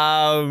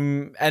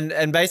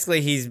 and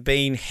basically he's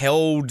been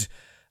held,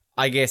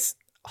 I guess,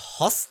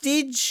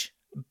 hostage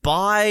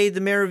by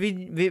the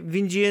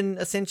Merovingian,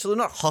 essentially.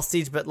 Not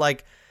hostage, but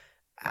like,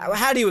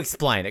 how do you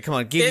explain it? Come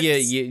on, give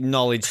your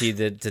knowledge here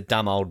to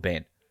dumb old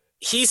Ben.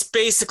 He's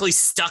basically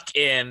stuck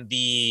in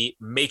the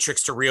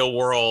Matrix to real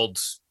world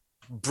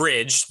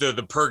bridge,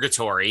 the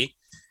purgatory,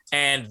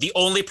 and the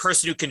only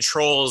person who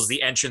controls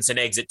the entrance and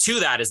exit to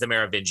that is the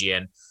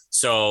Merovingian.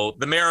 So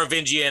the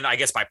Merovingian, I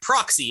guess by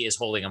proxy, is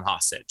holding him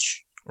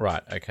hostage.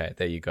 Right, okay,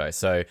 there you go.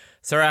 So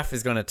Seraph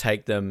is going to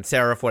take them,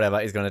 Seraph, whatever,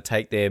 is going to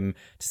take them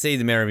to see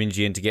the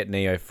Merovingian to get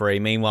Neo free.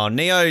 Meanwhile,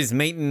 Neo's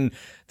meeting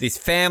this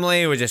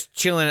family. We're just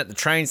chilling at the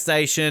train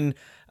station.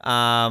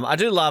 I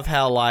do love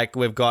how, like,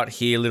 we've got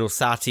here little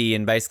Sati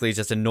and basically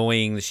just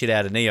annoying the shit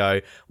out of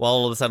Neo, while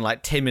all of a sudden,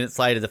 like, 10 minutes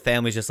later, the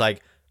family's just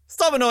like,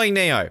 stop annoying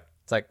Neo.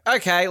 It's like,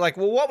 okay, like,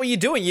 well, what were you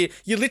doing?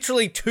 You're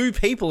literally two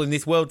people in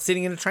this world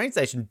sitting in a train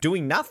station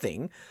doing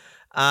nothing.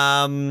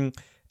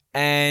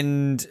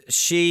 And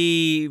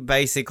she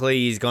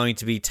basically is going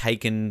to be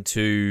taken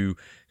to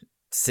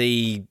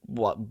see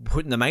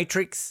put in the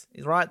Matrix,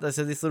 right?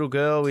 So this little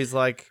girl is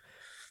like...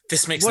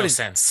 This makes no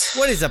sense.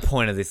 What is the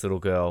point of this little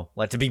girl?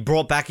 Like, to be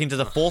brought back into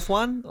the fourth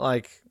one?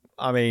 Like,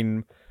 I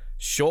mean,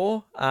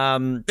 sure.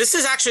 This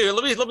is actually,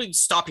 let me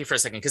stop you for a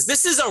second, because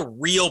this is a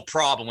real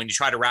problem when you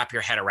try to wrap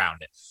your head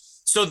around it.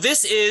 So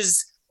this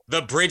is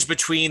the bridge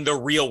between the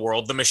real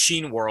world, the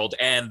machine world,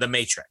 and the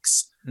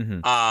Matrix.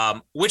 Mm-hmm.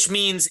 Which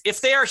means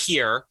if they are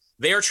here,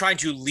 they are trying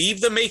to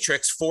leave the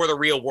Matrix for the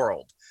real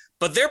world.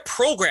 But they're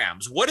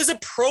programs. What is a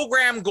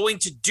program going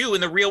to do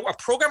in the real? A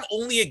program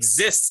only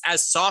exists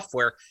as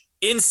software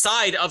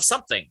inside of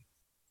something.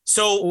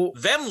 So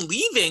them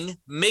leaving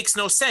makes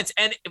no sense.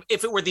 And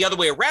if it were the other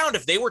way around,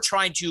 if they were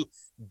trying to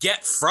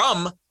get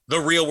from the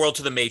real world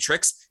to the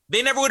Matrix,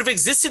 they never would have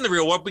existed in the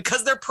real world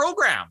because they're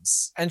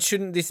programs. And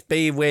shouldn't this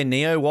be where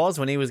Neo was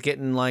when he was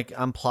getting, like,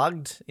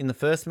 unplugged in the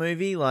first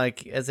movie?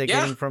 Like, as they're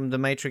getting from the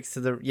Matrix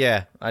to the...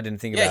 Yeah, I didn't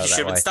think about it that way. Yeah, he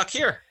should have been stuck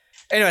here.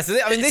 Anyway, so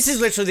this is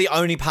literally the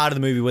only part of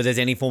the movie where there's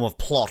any form of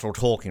plot or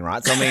talking,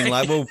 right? So, I mean,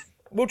 like,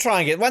 we'll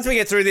try and once we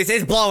get through this,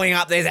 there's blowing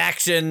up, there's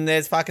action,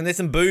 there's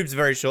some boobs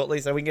very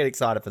shortly, so we can get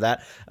excited for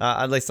that.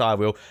 At least I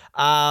will.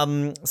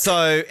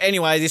 So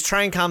anyway, this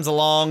train comes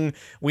along.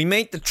 We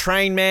meet the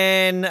train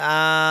man,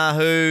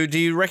 do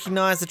you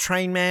recognize the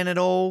train man at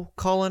all,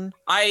 Colin?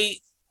 I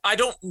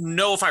don't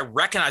know if I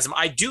recognize him.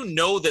 I do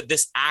know that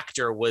this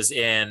actor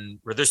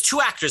there's two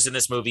actors in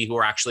this movie who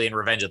are actually in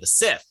Revenge of the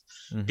Sith,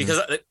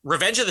 because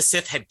Revenge of the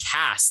Sith had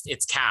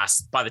its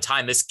cast by the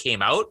time this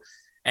came out.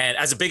 And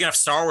as a big enough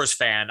Star Wars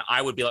fan, I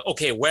would be like,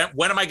 okay, when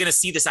am I going to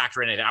see this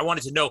actor in it? I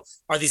wanted to know,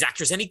 are these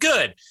actors any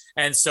good?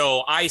 And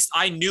so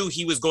I knew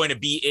he was going to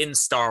be in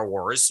Star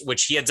Wars,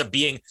 which he ends up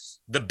being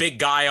the big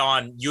guy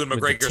on Ewan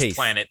McGregor's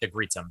planet that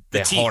greets him.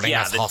 They're holding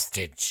us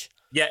hostage.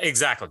 Yeah,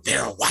 exactly.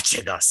 They're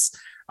watching us.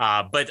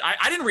 But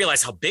I didn't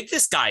realize how big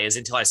this guy is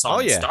until I saw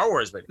him in Star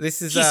Wars. But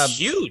he's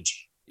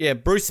huge. Yeah,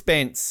 Bruce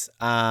Spence,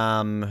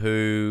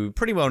 who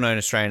pretty well-known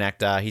Australian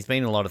actor. He's been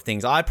in a lot of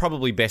things. I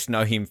probably best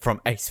know him from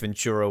Ace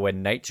Ventura: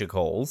 When Nature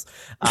Calls.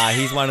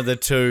 He's one of the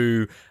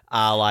two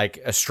like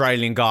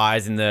Australian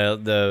guys in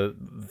the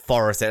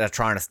forest that are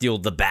trying to steal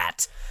the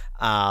bat.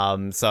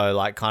 So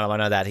like kind of I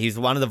know that. He's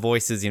one of the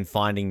voices in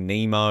Finding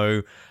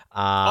Nemo.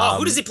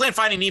 Who does he play in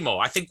Finding Nemo?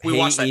 I think we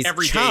watch that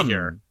every day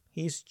here.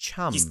 He's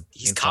Chum.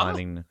 He's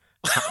Chum?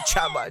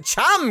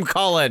 Chum,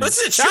 Colin.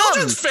 It's a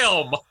children's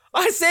film.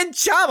 I said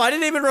Chum. I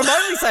didn't even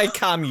remotely say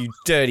cum, you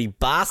dirty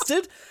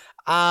bastard.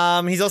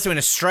 He's also in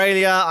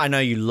Australia. I know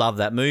you love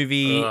that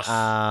movie.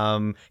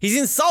 He's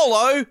in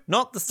Solo,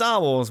 not the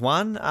Star Wars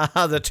one,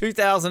 the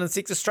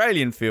 2006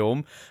 Australian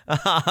film.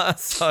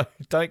 So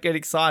don't get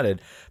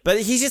excited.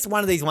 But he's just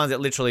one of these ones that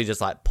literally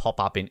just like pop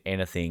up in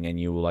anything and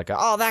you will like,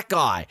 oh, that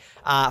guy.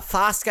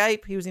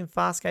 Farscape, he was in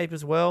Farscape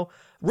as well.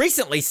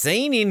 Recently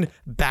seen in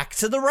Back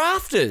to the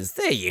Rafters.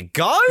 There you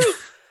go.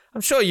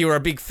 I'm sure you were a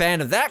big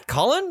fan of that,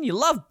 Colin. You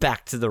love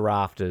Back to the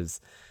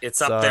Rafters.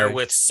 It's up there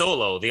with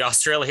Solo, the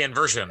Australian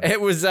version.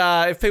 It was,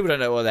 if people don't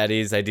know what that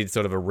is, they did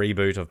sort of a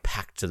reboot of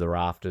Back to the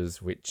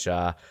Rafters, which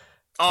I'm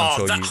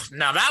sure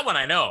now that one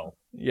I know.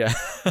 Yeah,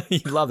 you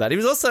love that. He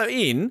was also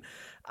in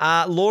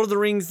Lord of the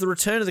Rings, The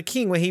Return of the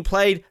King, where he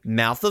played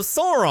Mouth of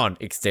Sauron,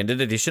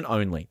 extended edition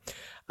only.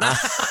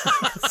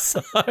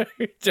 So,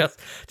 just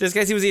in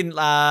case he was in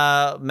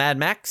Mad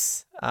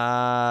Max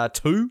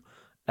 2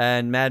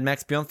 and Mad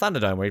Max Beyond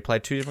Thunderdome, where he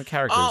played two different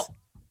characters. Oh.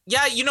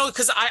 Yeah,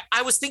 because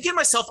I was thinking to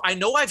myself, I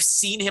know I've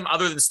seen him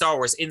other than Star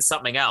Wars in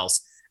something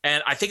else.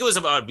 And I think it was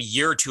about a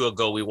year or two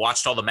ago, we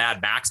watched all the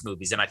Mad Max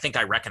movies, and I think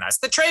I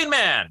recognized the Train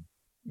Man.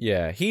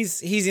 Yeah,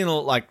 he's in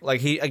like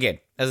he, again,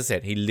 as I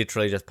said, he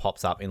literally just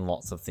pops up in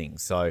lots of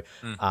things. So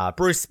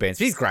Bruce Spence,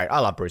 he's great. I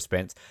love Bruce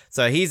Spence.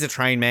 So he's a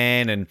Train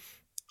Man, and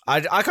I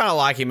kind of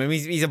like him. I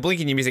mean, he's a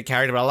blink in your music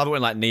character, but I love it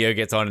when like Neo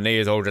gets on and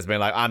Neo's all just been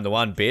like, I'm the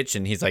one, bitch.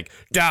 And he's like,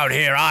 down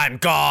here, I'm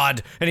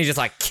God. And he just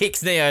like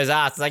kicks Neo's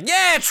ass. It's like,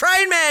 yeah,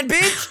 Train Man,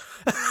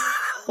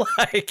 bitch.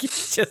 Like,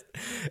 it's just,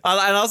 and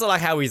I also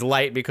like how he's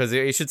late because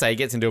you should say he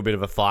gets into a bit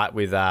of a fight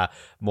with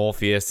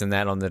Morpheus and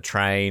that on the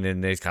train.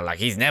 And he's kind of like,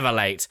 he's never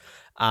late.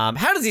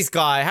 How does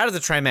the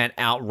Train Man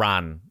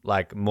outrun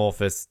like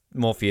Morpheus,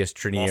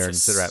 Trinia, and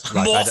etc.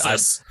 Like,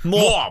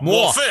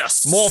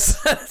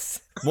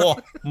 Morpheus.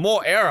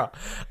 More error.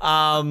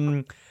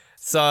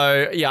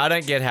 So yeah, I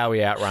don't get how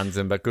he outruns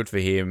him, but good for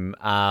him.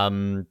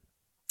 So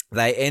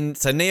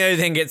Neo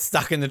then gets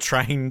stuck in the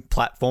train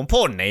platform.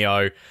 Poor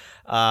Neo,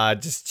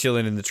 just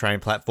chilling in the train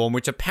platform,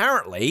 which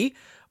apparently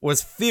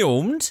was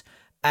filmed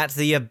at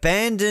the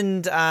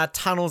abandoned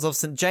tunnels of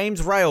St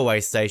James Railway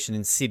Station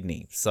in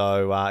Sydney.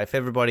 So if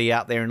everybody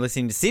out there and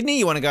listening to Sydney,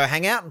 you want to go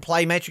hang out and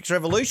play Matrix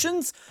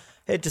Revolutions,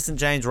 head to St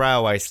James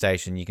Railway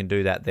Station. You can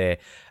do that there.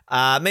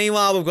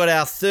 Meanwhile, we've got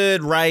our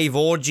third rave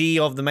orgy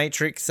of the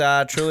Matrix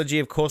trilogy.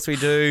 Of course we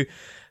do,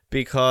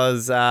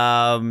 because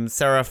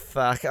Seraph,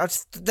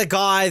 the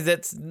guy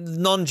that's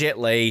non-Jet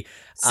Li.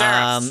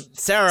 Seraph.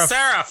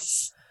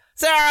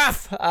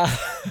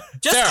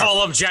 Just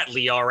call him Jet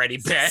Li already,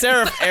 Ben.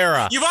 Seraph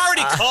Era. You've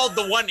already called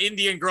the one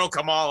Indian girl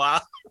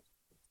Kamala.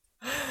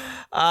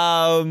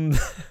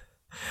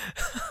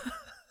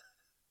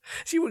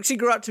 She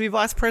grew up to be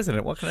vice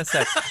president. What can I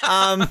say?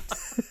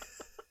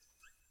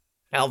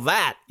 Now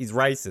that is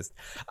racist.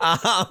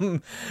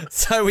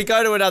 So we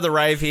go to another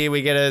rave here.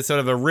 We get a sort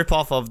of a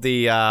rip-off of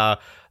the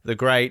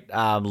great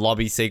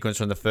lobby sequence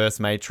from the first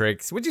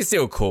Matrix, which is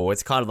still cool.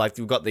 It's kind of like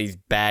we've got these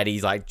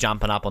baddies like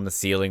jumping up on the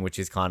ceiling, which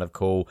is kind of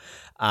cool.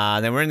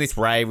 Then we're in this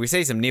rave. We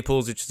see some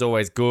nipples, which is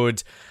always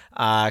good.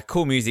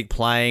 Cool music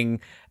playing.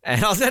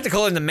 And I was about to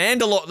call him the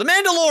Mandalorian. The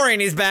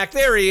Mandalorian is back.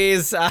 There he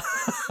is.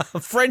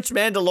 French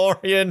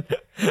Mandalorian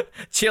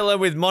chilling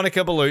with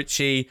Monica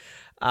Bellucci.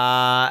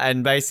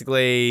 And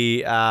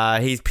basically,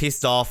 he's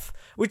pissed off.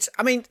 Which,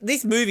 I mean,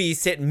 this movie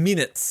is set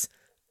minutes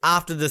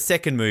after the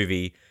second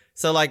movie.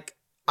 So, like,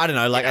 I don't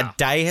know, like a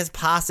day has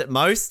passed at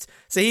most.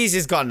 So he's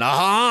just gone,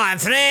 I'm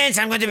French,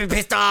 I'm going to be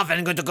pissed off, and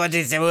I'm going to go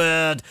to the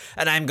world,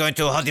 and I'm going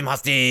to hold him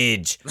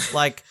hostage.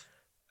 Like,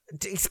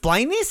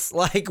 explain this?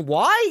 Like,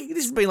 why?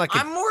 This has been like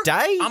a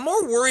day? I'm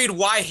more worried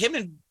why him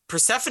and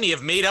Persephone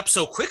have made up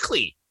so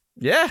quickly.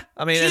 Yeah,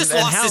 I mean, he just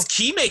lost his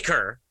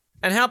keymaker.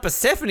 And how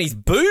Persephone's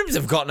boobs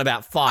have gotten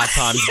about 5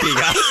 times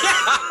bigger.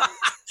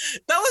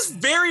 That was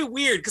very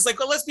weird because, like,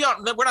 let's be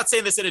honest, we're not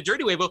saying this in a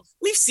dirty way, but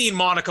we've seen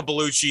Monica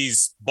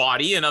Bellucci's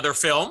body in other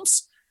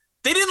films.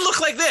 They didn't look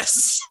like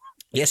this.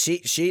 Yeah,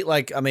 she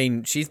like, I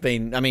mean, he's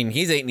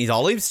eating his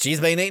olives. She's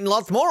been eating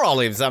lots more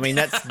olives. I mean,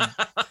 that's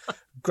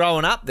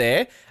growing up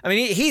there. I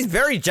mean, he's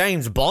very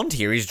James Bond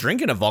here. He's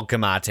drinking a vodka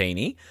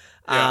martini.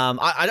 Yeah.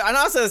 I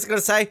also was going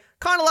to say,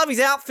 kind of love his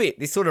outfit.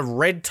 This sort of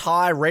red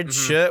tie, red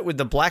shirt with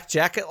the black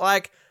jacket.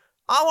 Like,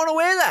 I want to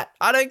wear that.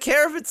 I don't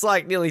care if it's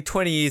like nearly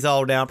 20 years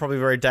old now, probably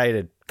very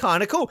dated.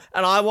 Kind of cool.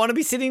 And I want to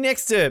be sitting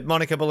next to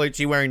Monica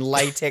Bellucci wearing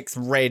latex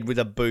red with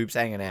her boobs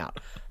hanging out.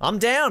 I'm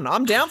down.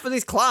 I'm down for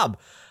this club.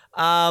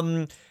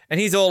 And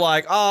he's all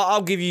like, oh,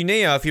 I'll give you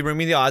Neo if you bring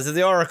me the Eyes of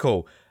the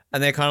Oracle.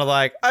 And they're kind of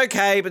like,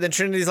 okay. But then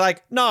Trinity's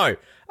like, no.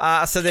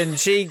 So then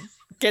she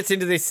gets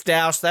into this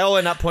stoush. They all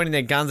end up pointing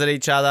their guns at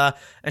each other.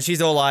 And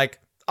she's all like,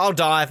 I'll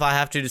die if I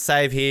have to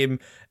save him.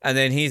 And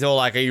then he's all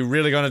like, are you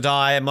really going to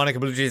die? And Monica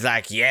Bellucci's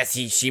like, yes,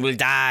 she will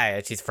die.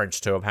 She's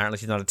French too, apparently.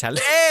 She's not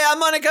Italian. Hey, I'm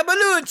Monica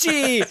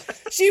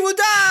Bellucci. She will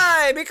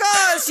die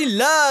because she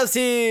loves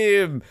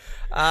him.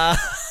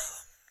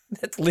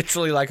 That's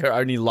literally like her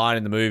only line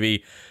in the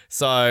movie.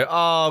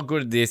 So,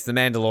 good at this. The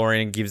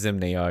Mandalorian gives them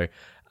Neo.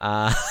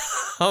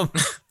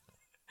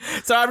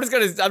 So I'm just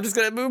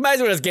gonna, we may as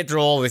well just get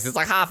through all this. It's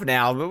like half an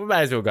hour, but we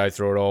may as well go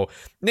through it all.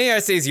 Neo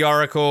sees the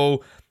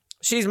Oracle.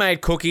 She's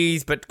made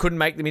cookies, but couldn't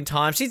make them in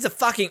time. She's a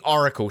fucking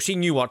Oracle. She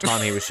knew what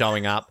time he was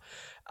showing up.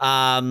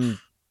 And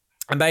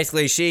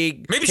basically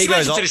maybe she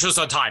managed to finish this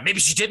on time. Maybe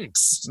she didn't.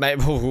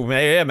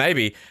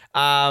 Maybe.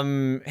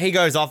 He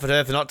goes off at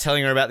her for not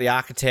telling her about the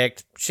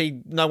architect.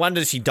 No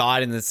wonder she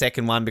died in the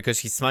second one because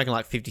she's smoking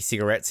like 50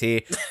 cigarettes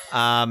here.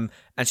 And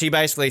she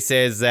basically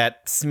says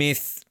that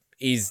Smith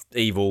is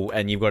evil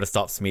and you've got to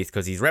stop Smith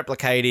because he's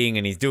replicating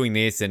and he's doing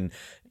this and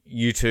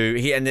you two.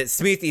 And that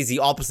Smith is the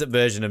opposite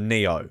version of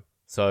Neo.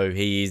 So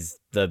he is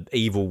the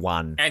evil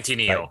one.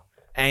 Anti-Neo.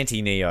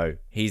 Anti-Neo.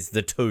 He's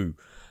the two.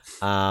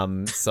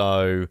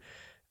 So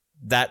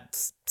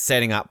that's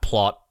setting up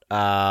plot.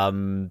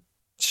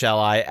 Shall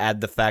I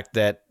add the fact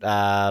that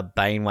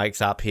Bane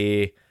wakes up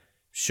here?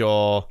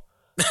 Sure.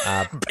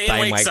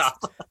 Bane wakes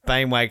up.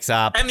 Bane wakes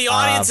up. And the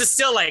audience is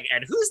still like,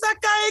 and who's that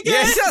guy again?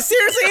 Yeah,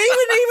 seriously. Even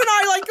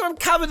I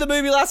covered the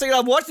movie last week and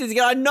I've watched it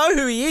again. I know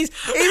who he is.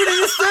 Even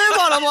in the third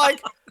one, I'm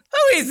like,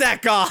 who is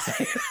that guy?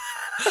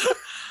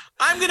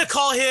 I'm going to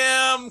call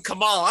him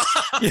Kamala.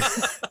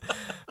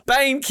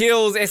 Bane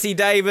kills Essie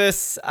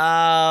Davis.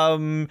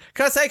 Can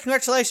I say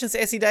congratulations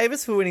to Essie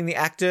Davis for winning the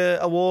ACTA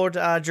award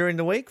during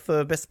the week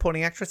for Best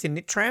Supporting Actress in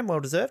Nit Tram. Well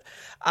deserved.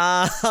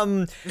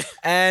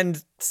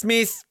 And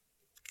Smith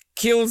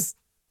kills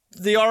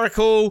the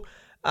Oracle.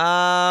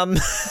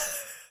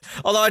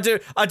 Although I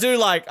do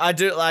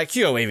like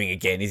Hugo Weaving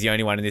again. He's the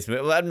only one in this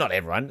movie. Well, not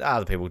everyone.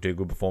 Other people do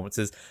good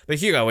performances, but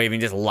Hugo Weaving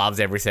just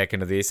loves every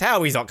second of this.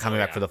 How he's not coming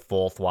back for the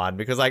fourth one?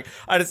 Because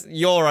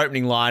your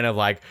opening line of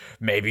like,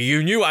 maybe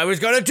you knew I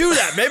was going to do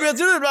that. Maybe I'll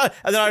do it.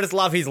 And then I just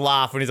love his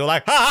laugh when he's all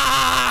like, ha ha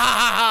ha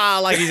ha ha,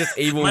 like he's just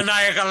evil.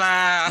 Maniacal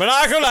laugh.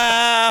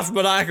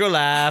 Maniacal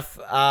laugh.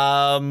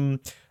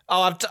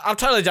 I've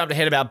totally jumped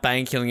ahead about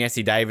Bane killing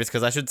Essie Davis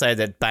because I should say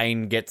that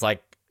Bane gets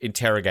like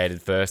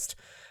interrogated first.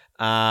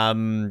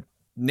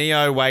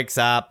 Neo wakes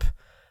up.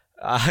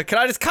 Can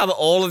I just cover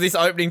all of this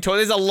opening tour?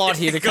 There's a lot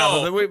here to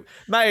cover, but we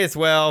may as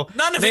well.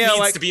 None of it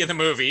needs to be in the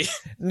movie.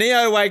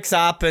 Neo wakes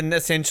up and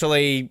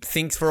essentially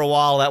thinks for a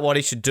while about what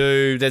he should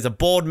do. There's a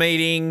board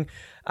meeting.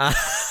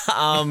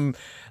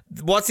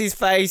 What's his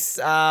face?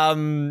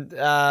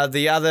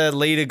 The other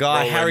leader guy,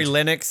 Roland. Harry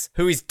Lennox,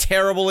 who is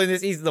terrible in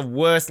this. He's the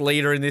worst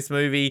leader in this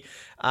movie.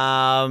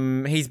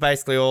 He's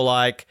basically all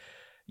like,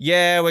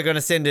 yeah, we're going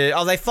to send it.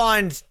 Oh, they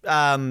find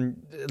Jada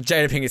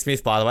Pinkett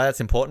Smith, by the way. That's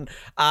important.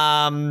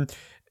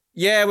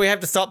 Yeah, we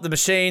have to stop the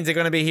machines. They're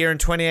going to be here in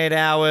 28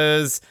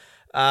 hours.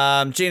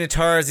 Gina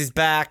Torres is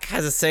back,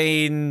 has a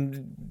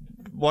scene.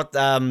 Walt's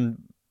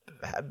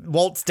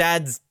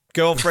dad's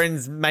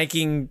girlfriend's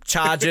making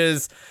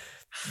charges.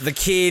 The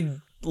kid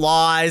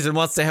lies and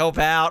wants to help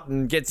out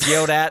and gets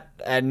yelled at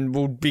and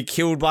will be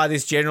killed by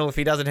this general if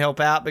he doesn't help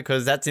out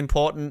because that's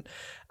important.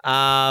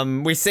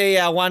 We see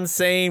our one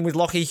scene with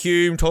Lockie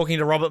Hume talking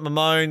to Robert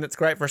Mamone. That's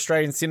great for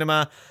Australian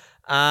cinema.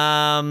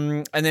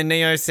 And then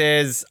Neo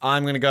says,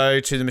 I'm going to go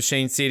to the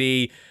Machine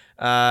City.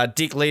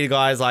 Dick Leader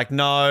guy is like,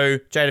 no.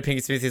 Jada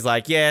Pinkett Smith is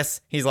like,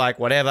 yes. He's like,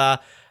 whatever.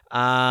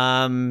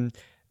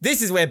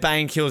 This is where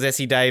Bane kills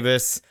Essie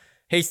Davis.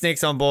 He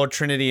sneaks on board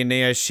Trinity and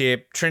Neo's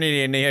ship.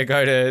 Trinity and Neo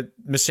go to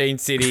Machine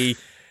City.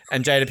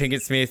 And Jada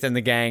Pinkett Smith and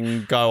the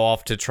gang go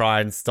off to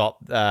try and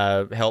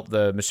help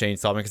the machine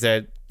stop because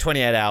they're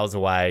 28 hours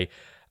away.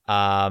 Do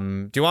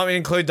you want me to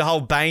include the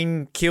whole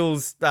Bane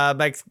kills,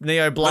 makes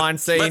Neo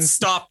blind scene? Let's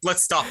stop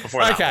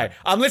before that. Okay,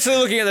 I'm literally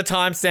looking at the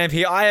timestamp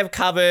here. I have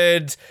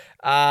covered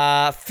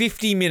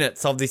 50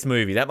 minutes of this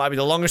movie. That might be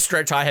the longest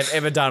stretch I have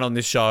ever done on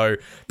this show.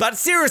 But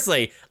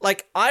seriously,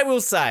 like I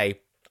will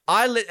say,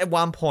 at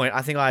one point,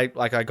 I think I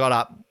got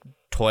up,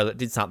 toilet,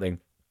 did something.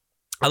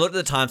 I looked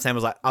at the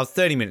timestamp, I was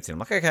 30 minutes in. I'm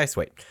like, okay,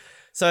 sweet.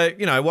 So,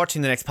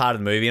 watching the next part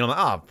of the movie, and I'm like,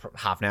 oh,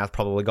 half an hour's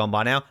probably gone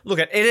by now. Look,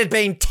 it had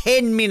been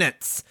 10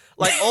 minutes.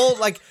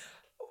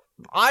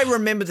 I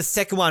remember the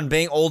second one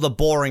being all the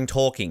boring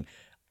talking.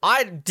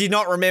 I did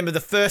not remember the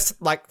first,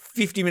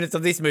 50 minutes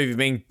of this movie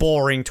being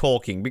boring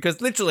talking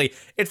because literally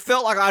it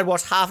felt like I'd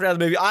watched half an hour of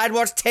the movie. I'd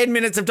watched 10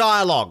 minutes of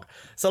dialogue.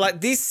 So,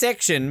 this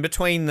section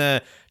between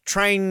the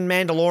train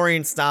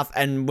Mandalorian stuff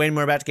and when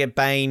we're about to get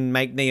Bane,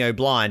 make Neo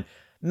blind,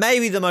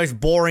 maybe the most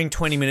boring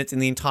 20 minutes in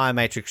the entire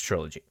Matrix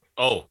trilogy.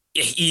 Oh,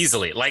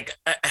 easily.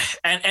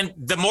 And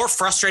the more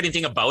frustrating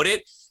thing about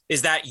it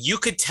is that you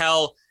could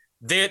tell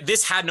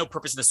this had no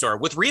purpose in the story.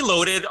 With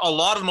Reloaded, a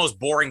lot of the most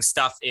boring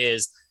stuff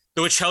is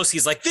the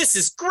Wachowski's like, this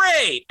is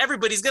great.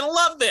 Everybody's going to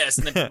love this.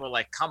 And then people are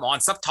like, come on,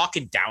 stop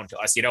talking down to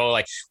us.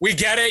 We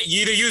get it.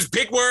 You use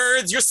big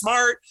words. You're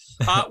smart.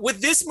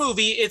 With this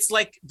movie, it's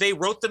like they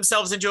wrote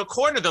themselves into a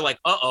corner. They're like,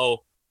 uh-oh.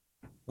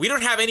 We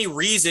don't have any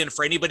reason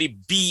for anybody to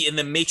be in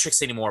the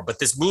Matrix anymore, but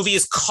this movie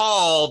is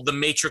called The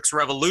Matrix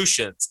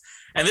Revolutions.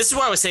 And this is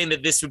why I was saying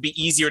that this would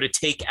be easier to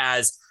take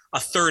as a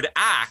third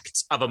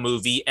act of a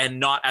movie and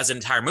not as an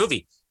entire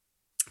movie.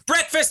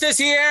 Breakfast is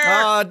here!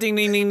 Oh, ding,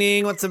 ding, ding,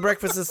 ding. What's the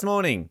breakfast this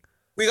morning?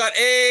 We got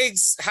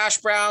eggs, hash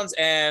browns,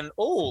 and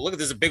look at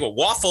this, a big one,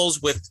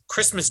 waffles with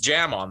Christmas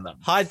jam on them.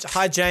 Hi,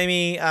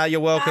 Jamie. You're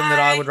welcome. That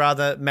I would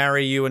rather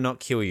marry you and not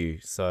kill you.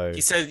 So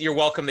he said you're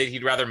welcome that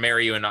he'd rather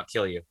marry you and not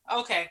kill you.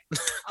 Okay.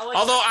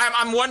 Although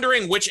I'm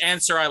wondering which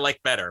answer I like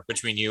better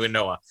between you and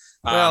Noah.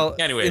 Well,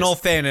 anyways, in all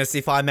fairness,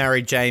 if I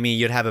married Jamie,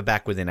 you'd have her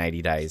back within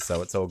 80 days,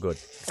 so it's all good.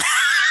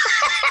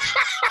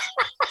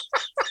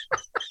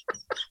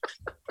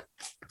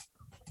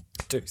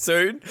 Too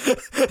soon.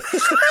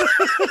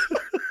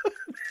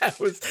 That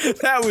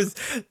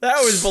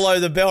was below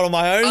the belt of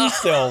my own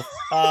self.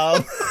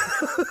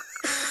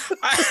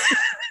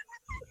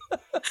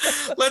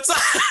 Let's.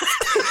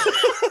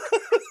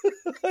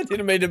 I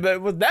didn't mean to.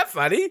 Was that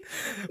funny?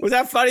 Was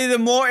that funnier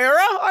than more error?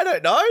 I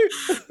don't know.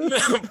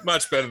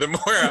 Much better than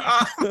more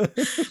error.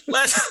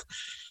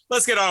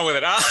 Let's get on with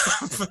it.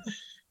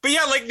 But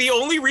yeah, like the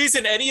only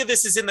reason any of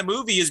this is in the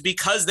movie is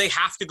because they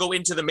have to go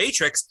into the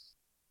Matrix,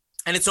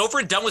 and it's over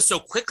and done with so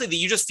quickly that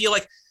you just feel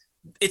like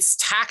it's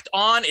tacked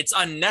on. It's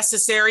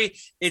unnecessary.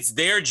 It's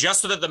there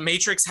just so that the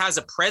Matrix has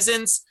a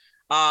presence.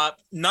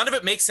 None of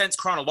it makes sense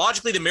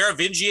chronologically. The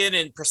Merovingian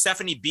and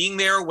Persephone being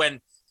there when,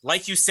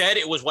 like you said,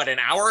 it was an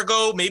hour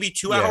ago, maybe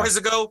 2 hours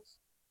ago.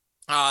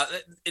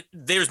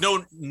 There's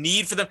no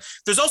need for them.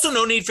 There's also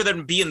no need for them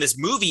to be in this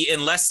movie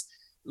unless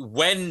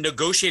when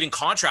negotiating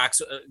contracts,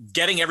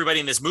 getting everybody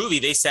in this movie,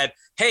 they said,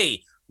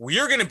 hey,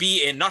 we're going to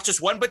be in not just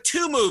one, but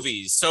 2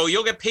 movies. So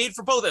you'll get paid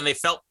for both. And they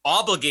felt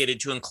obligated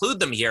to include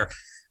them here.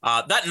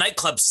 That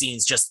nightclub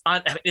scene's just,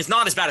 it's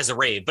not as bad as a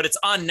rave, but it's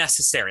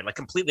unnecessary, like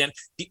completely.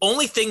 The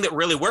only thing that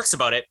really works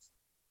about it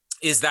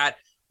is that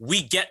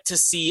we get to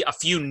see a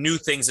few new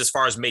things as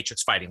far as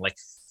Matrix fighting. Like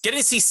getting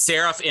to see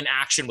Seraph in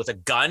action with a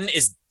gun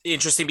is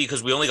interesting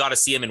because we only got to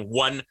see him in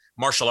one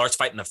martial arts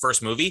fight in the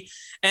first movie.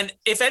 And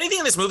if anything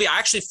in this movie, I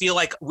actually feel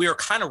like we were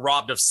kind of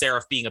robbed of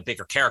Seraph being a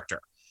bigger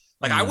character.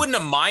 Like I wouldn't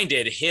have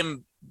minded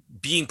him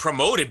being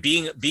promoted,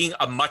 being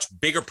a much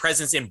bigger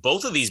presence in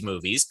both of these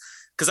movies.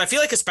 Because I feel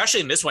like, especially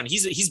in this one,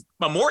 he's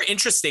a more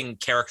interesting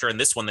character in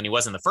this one than he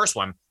was in the first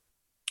one,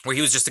 where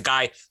he was just a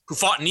guy who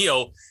fought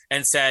Neo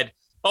and said,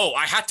 oh,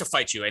 I had to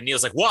fight you. And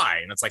Neo's like, why?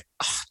 And it's like,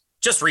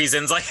 just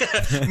reasons, like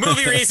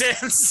movie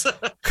reasons.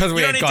 Because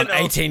we had gone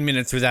 18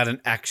 minutes without an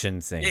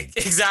action scene.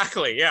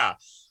 Exactly, yeah.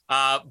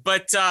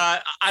 But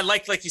I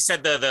like you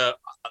said, the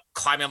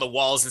climbing on the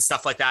walls and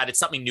stuff like that. It's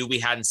something new we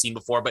hadn't seen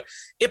before, but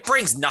it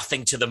brings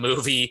nothing to the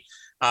movie.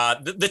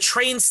 The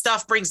train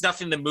stuff brings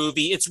nothing to the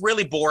movie. It's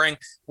really boring.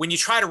 When you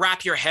try to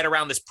wrap your head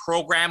around this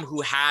program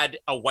who had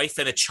a wife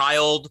and a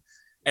child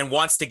and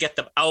wants to get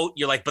them out,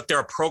 you're like, but they're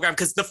a program.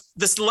 Because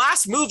this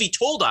last movie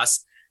told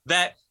us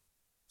that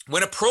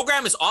when a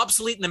program is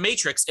obsolete in the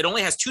Matrix, it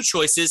only has 2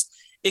 choices.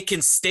 It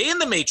can stay in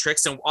the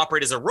Matrix and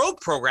operate as a rogue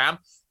program,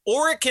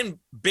 or it can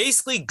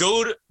basically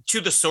go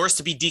to the source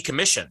to be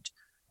decommissioned.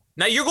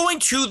 Now you're going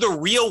to the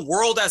real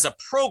world as a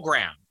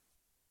program.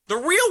 The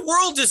real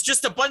world is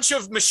just a bunch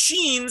of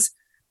machines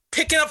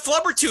picking up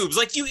flubber tubes.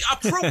 Like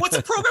what's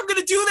a program going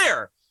to do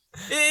there?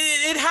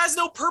 It has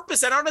no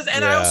purpose. I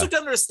also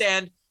don't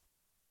understand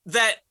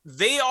that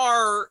they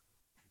are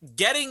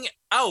getting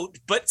out,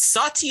 but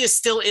Sati is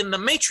still in the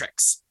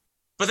Matrix.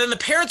 But then the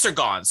parents are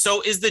gone.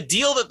 So is the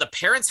deal that the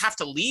parents have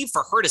to leave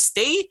for her to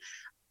stay?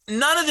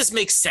 None of this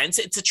makes sense.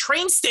 It's a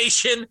train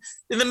station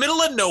in the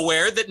middle of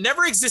nowhere that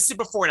never existed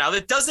before now,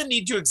 that doesn't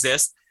need to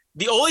exist.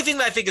 The only thing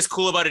that I think is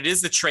cool about it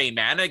is the train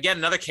man. And again,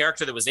 another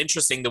character that was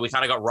interesting that we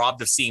kind of got robbed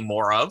of seeing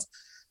more of.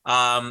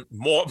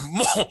 More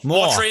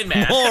train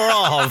man. More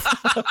of.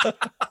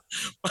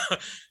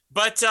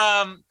 But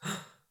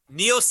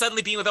Neo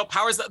suddenly being without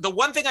powers. The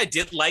one thing I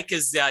did like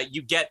is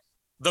you get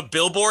the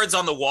billboards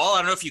on the wall. I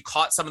don't know if you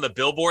caught some of the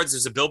billboards.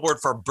 There's a billboard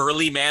for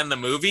Burly Man the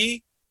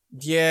movie.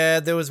 Yeah,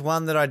 there was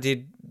one that I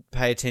did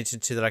pay attention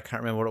to that I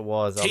can't remember what it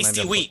was.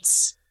 Tasty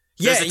Wheats.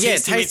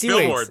 Tasty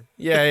Wheats.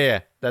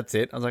 Yeah, that's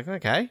it. I was like,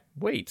 okay,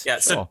 wheat. Yeah,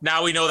 sure. So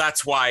now we know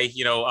that's why,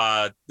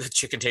 the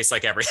chicken tastes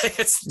like everything.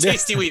 It's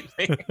Tasty Wheat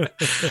thing.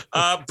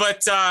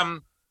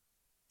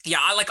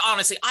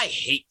 Honestly, I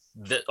hate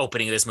the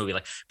opening of this movie.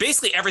 Like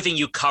basically everything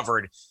you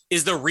covered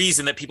is the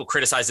reason that people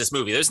criticize this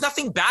movie. There's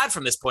nothing bad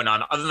from this point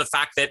on other than the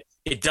fact that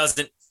it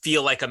doesn't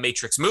feel like a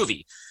Matrix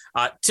movie.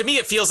 To me,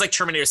 it feels like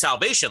Terminator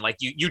Salvation. Like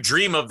you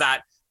dream of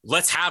that,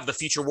 let's have the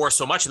future war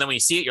so much. And then when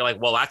you see it, you're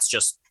like, well, that's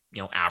just,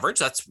 average.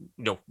 That's,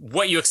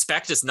 what you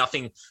expect is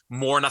nothing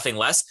more, nothing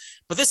less.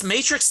 But this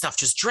Matrix stuff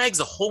just drags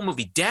the whole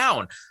movie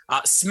down.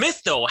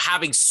 Smith, though,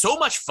 having so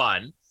much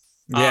fun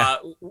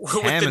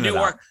with the new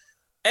Oracle.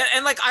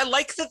 And I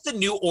like that the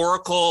new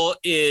Oracle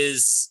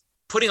is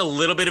putting a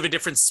little bit of a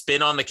different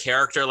spin on the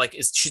character. Like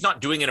she's not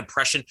doing an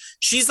impression.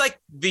 She's like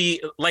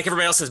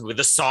everybody else's movie,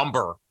 the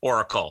somber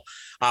Oracle.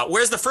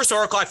 Whereas the first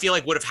Oracle, I feel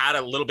like would have had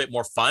a little bit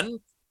more fun.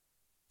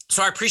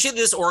 So I appreciate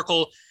this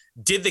Oracle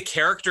did the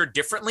character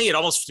differently. It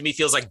almost to me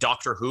feels like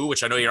Doctor Who,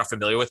 which I know you're not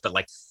familiar with, but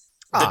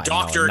the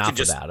Doctor can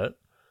just about it.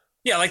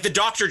 Yeah, like the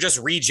Doctor just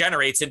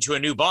regenerates into a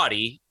new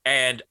body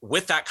And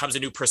with that comes a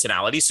new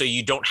personality. So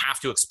you don't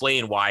have to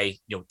explain why,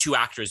 two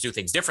actors do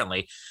things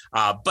differently.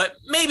 But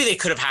maybe they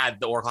could have had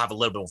the Oracle have a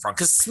little bit more fun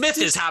because Smith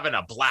is having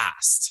a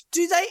blast.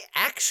 Do they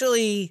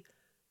actually,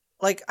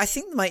 like, I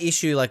think my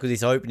issue, like, with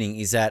this opening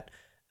is that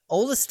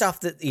all the stuff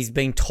that is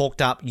being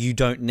talked up, you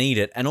don't need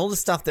it. And all the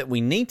stuff that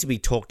we need to be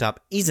talked up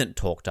isn't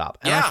talked up.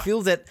 And I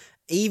feel that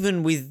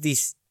even with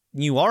this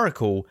new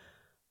Oracle,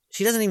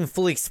 she doesn't even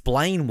fully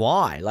explain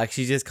why. Like,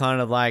 she's just kind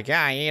of like, you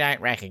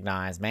don't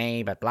recognize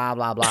me, but blah,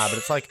 blah, blah. But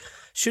it's like,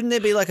 shouldn't there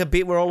be like a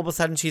bit where all of a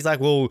sudden she's like,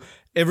 well,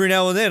 every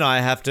now and then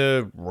I have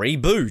to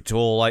reboot,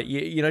 or like,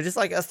 just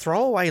like a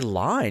throwaway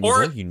line is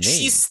all you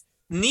need.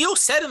 Neo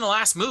said in the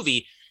last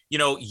movie,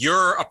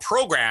 you're a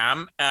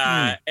program.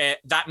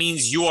 That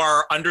means you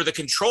are under the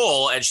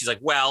control. And she's like,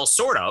 well,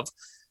 sort of.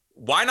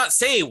 Why not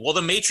say, well,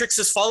 the Matrix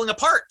is falling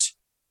apart?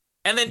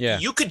 And then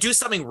you could do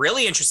something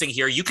really interesting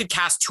here. You could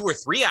cast 2 or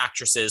 3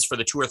 actresses for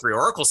the 2 or 3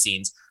 Oracle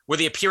scenes where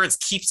the appearance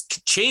keeps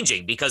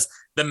changing because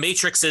the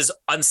Matrix is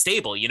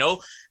unstable.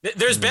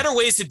 There's better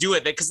ways to do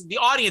it because the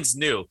audience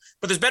knew,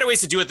 but there's better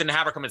ways to do it than to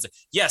have her come and say,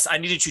 yes, I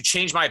needed to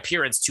change my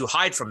appearance to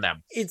hide from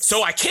them.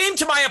 So I came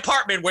to my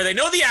apartment where they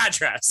know the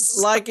address.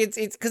 Like it's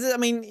because, I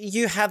mean,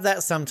 you have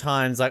that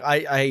sometimes. Like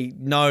I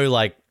know,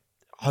 like,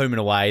 Home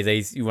and Away,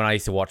 when I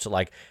used to watch it,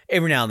 like,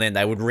 every now and then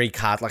they would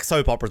recast, like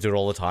soap operas do it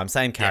all the time,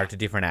 same character,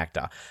 different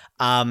actor.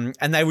 And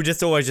they would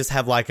just always just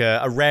have like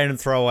a random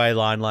throwaway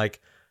line like,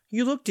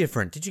 you look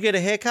different. Did you get a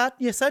haircut?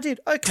 Yes, I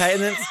did. Okay.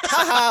 And then,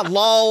 haha,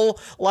 lol.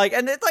 Like,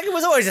 and it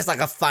was always just like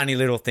a funny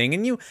little thing.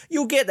 And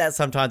you'll get that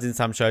sometimes in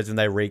some shows when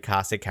they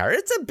recast a character.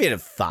 It's a bit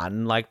of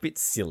fun, like, a bit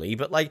silly,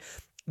 but like,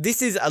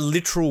 this is a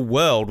literal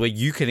world where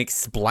you can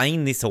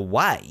explain this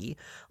away,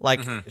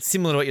 like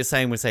similar to what you're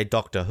saying with, say,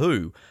 Doctor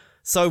Who.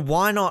 So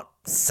why not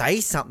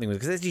say something with it?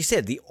 Because as you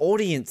said, the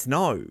audience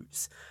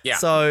knows. Yeah.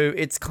 So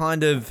it's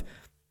kind of,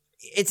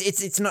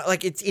 it's not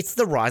like, it's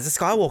the Rise of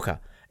Skywalker.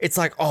 It's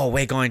like, oh,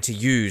 we're going to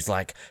use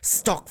like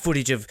stock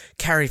footage of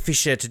Carrie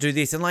Fisher to do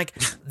this. And like,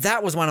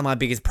 that was one of my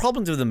biggest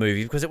problems with the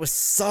movie because it was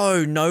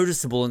so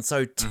noticeable and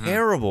so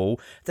terrible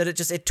that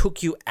it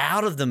took you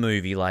out of the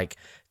movie. Like,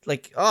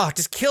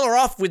 just kill her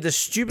off with the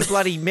stupid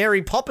bloody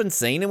Mary Poppins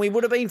scene and we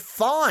would have been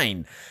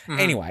fine.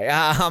 Anyway,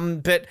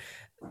 but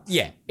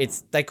yeah,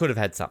 they could have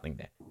had something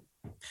there.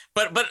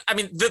 But I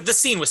mean, the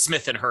scene with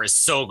Smith and her is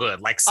so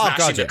good, like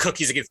smashing the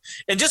cookies against,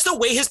 and just the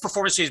way his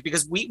performance changes,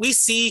 because we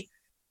see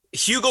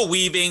Hugo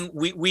Weaving,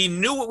 we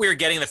knew what we were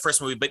getting in the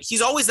first movie, but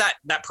he's always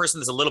that person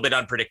that's a little bit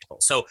unpredictable.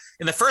 So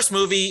in the first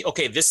movie,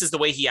 okay, this is the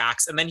way he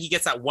acts, and then he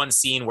gets that one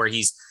scene where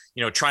he's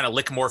trying to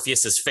lick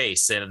Morpheus's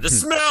face and the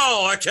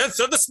smell, I can't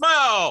stand the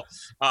smell.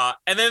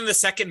 And then in the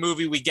second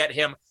movie, we get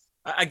him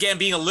again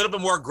being a little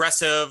bit more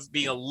aggressive,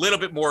 being a little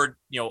bit more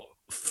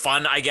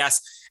fun, I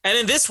guess. And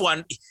in this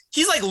one,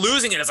 he's like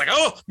losing it. It's like,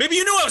 oh, maybe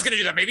you knew I was going to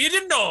do that. Maybe you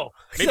didn't know.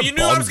 Maybe you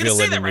knew I was going to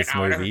say that right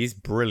now. Movie. He's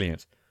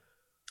brilliant.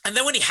 And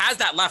then when he has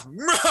that laugh,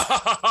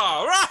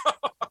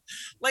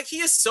 like he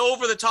is so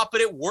over the top,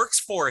 but it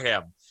works for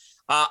him.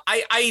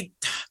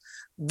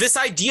 This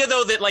idea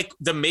though that like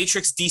the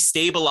Matrix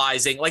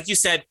destabilizing, like you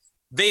said,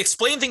 they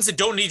explain things that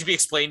don't need to be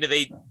explained.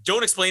 They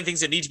don't explain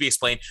things that need to be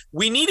explained.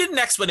 We needed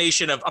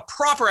a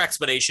proper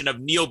explanation of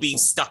Neo being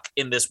stuck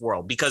in this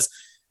world because,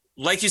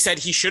 like you said,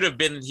 he should have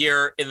been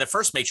here in the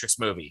first Matrix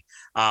movie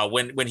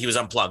when he was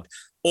unplugged.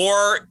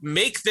 Or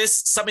make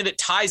this something that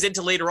ties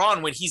into later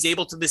on when he's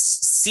able to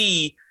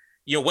see,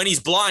 when he's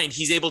blind,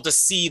 he's able to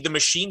see the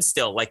machine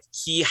still. Like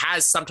he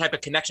has some type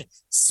of connection.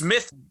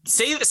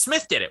 Say that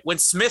Smith did it. When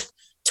Smith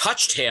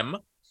touched him,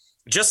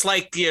 just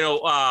like,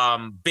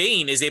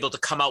 Bane is able to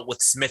come out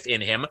with Smith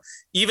in him,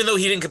 even though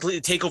he didn't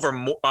completely take over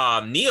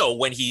Neo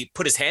when he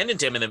put his hand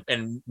into him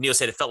and Neo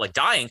said it felt like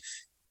dying.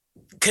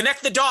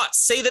 Connect the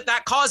dots, say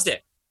that caused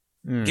it.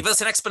 Give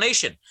us an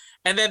explanation.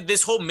 And then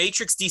this whole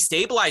Matrix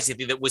destabilizing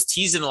thing that was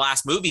teased in the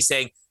last movie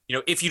saying,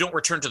 if you don't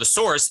return to the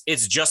source,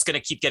 it's just going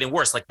to keep getting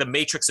worse. Like the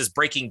Matrix is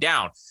breaking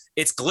down.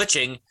 It's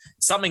glitching.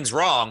 Something's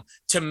wrong.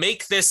 To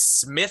make this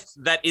Smith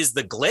that is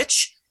the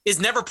glitch is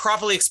never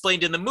properly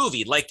explained in the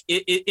movie. Like,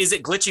 is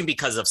it glitching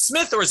because of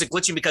Smith or is it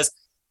glitching because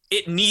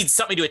it needs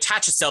something to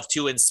attach itself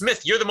to? And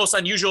Smith, you're the most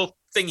unusual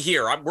thing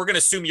here. We're going to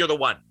assume you're the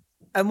one.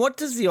 And what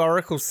does the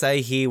Oracle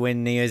say here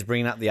when Neo's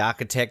bringing up the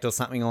architect or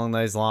something along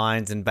those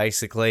lines? And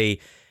basically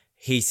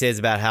he says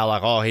about how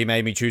like, oh, he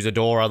made me choose a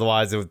door,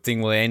 otherwise the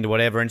thing will end or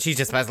whatever. And she's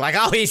just like,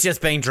 oh, he's just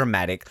being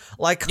dramatic.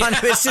 Like kind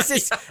of, it's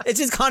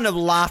just kind of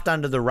laughed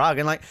under the rug.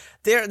 And like,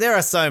 there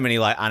are so many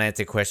like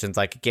unanswered questions.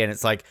 Like, again,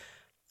 it's like,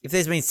 if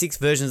there's been 6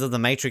 versions of the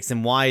Matrix,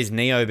 then why is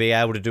Neo be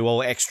able to do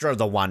all extra of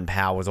the one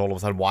powers all of a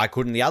sudden? Why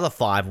couldn't the other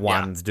 5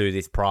 ones do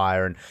this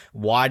prior? And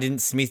why didn't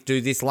Smith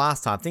do this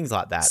last time? Things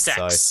like that.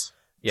 Sex. So,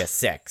 yeah,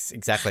 sex.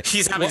 Exactly.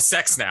 He's having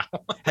sex now.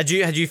 Had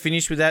you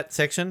finished with that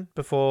section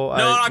before?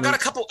 No, I got a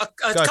couple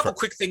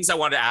quick things I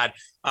wanted to add.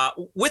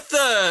 With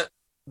the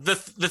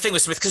thing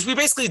with Smith, because we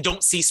basically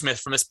don't see Smith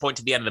from this point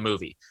to the end of the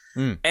movie.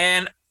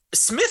 And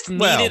Smith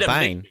needed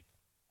Bane.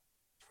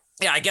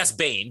 Yeah, I guess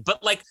Bane.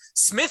 But like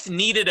Smith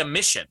needed a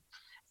mission.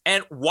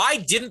 And why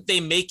didn't they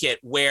make it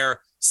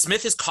where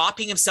Smith is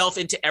copying himself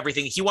into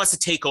everything? He wants to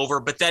take over,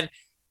 but then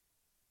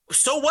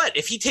so what?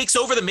 If he takes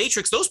over the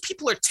Matrix, those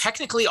people are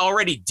technically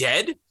already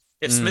dead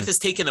if Smith has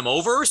taken them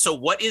over. So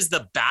what is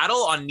the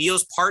battle on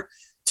Neo's part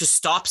to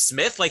stop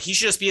Smith? Like, he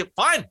should just be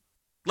fine.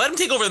 Let him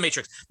take over the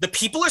Matrix. The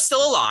people are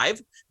still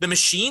alive. The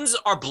machines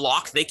are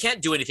blocked. They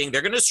can't do anything.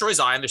 They're going to destroy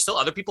Zion. There's still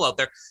other people out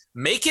there.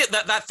 Make it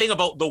that thing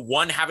about the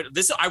one having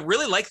this. I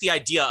really like the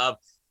idea of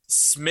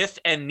Smith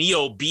and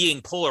Neo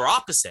being polar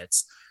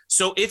opposites.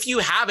 So if you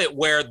have it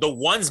where the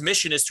one's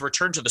mission is to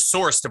return to the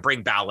source to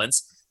bring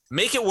balance,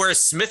 make it where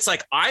Smith's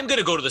like, I'm going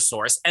to go to the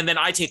source and then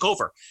I take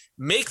over.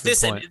 Make this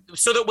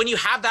so that when you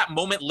have that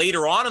moment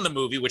later on in the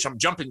movie, which I'm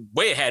jumping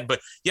way ahead, but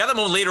you have that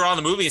moment later on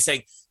in the movie and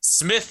saying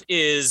Smith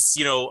is,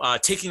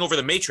 taking over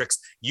the Matrix.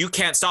 You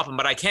can't stop him,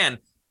 but I can.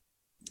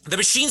 The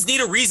machines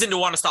need a reason to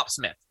want to stop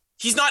Smith.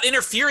 He's not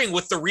interfering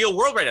with the real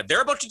world right now.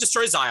 They're about to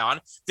destroy Zion.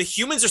 The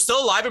humans are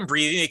still alive and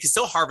breathing. They can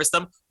still harvest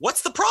them.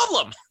 What's the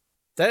problem?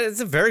 That is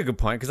a very good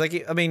point.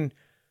 Because,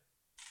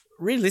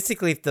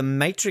 realistically, if the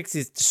Matrix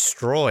is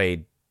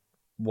destroyed,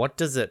 what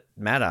does it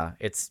matter?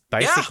 It's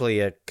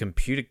basically a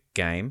computer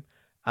game.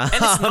 And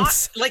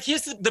it's not,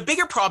 here's the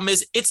bigger problem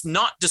is it's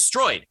not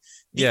destroyed.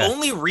 The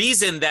only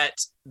reason that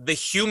the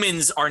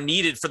humans are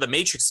needed for the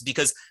Matrix is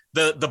because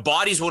the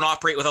bodies won't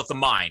operate without the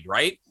mind,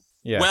 right?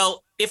 Yeah.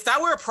 Well, if that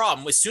were a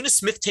problem, as soon as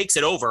Smith takes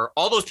it over,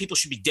 all those people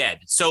should be dead.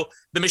 So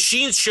the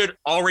machines should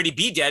already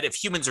be dead if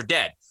humans are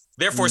dead.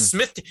 Therefore,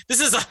 Smith,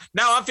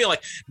 now I'm feeling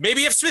like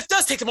maybe if Smith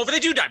does take them over, they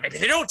do die. Maybe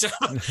they don't.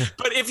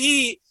 But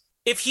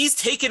if he's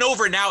taken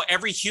over now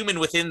every human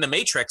within the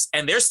Matrix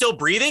and they're still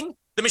breathing,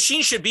 the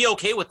machine should be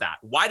okay with that.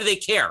 Why do they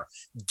care?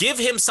 Give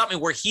him something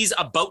where he's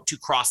about to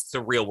cross the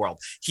real world.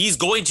 He's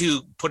going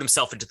to put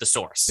himself into the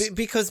source.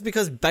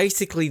 Because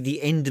basically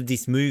the end of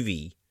this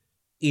movie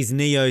is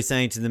Neo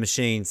saying to the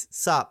machines,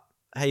 "Sup,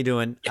 how you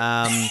doing?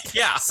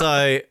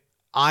 So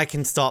I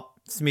can stop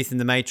Smith in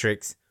the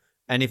Matrix,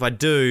 and if I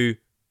do,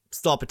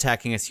 stop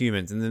attacking us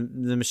humans." And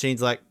the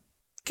machine's like,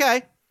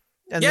 "Okay,"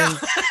 and then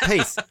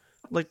peace.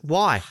 Like,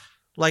 why?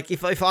 Like,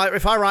 if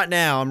I right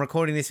now I'm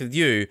recording this with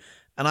you,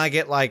 and I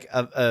get like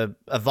a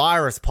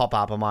virus pop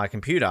up on my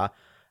computer,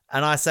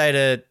 and I say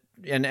to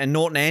and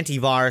Norton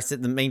Antivirus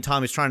at the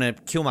meantime is trying to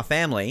kill my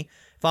family.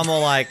 If I'm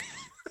all like,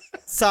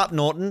 "Sup,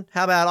 Norton,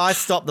 how about I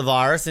stop the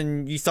virus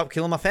and you stop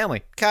killing my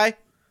family?" Okay.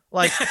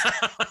 Like,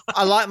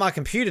 I like my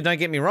computer, don't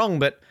get me wrong,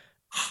 but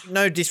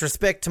no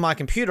disrespect to my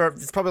computer.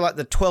 It's probably like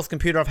the 12th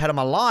computer I've had in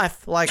my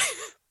life. Like,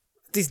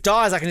 if this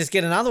dies, I can just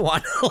get another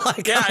one.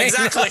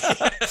 Exactly.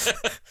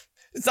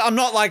 So I'm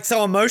not like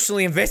so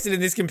emotionally invested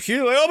in this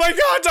computer. Like, oh my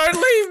God, don't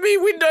leave me,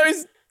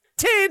 Windows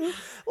 10.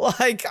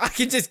 Like, I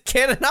can just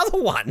get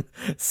another one.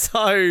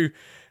 So,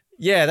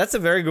 yeah, that's a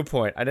very good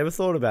point. I never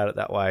thought about it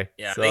that way.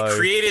 Yeah, they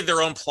created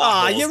their own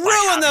plot. You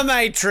ruined the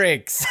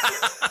Matrix.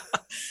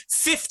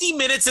 50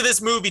 minutes of this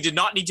movie did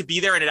not need to be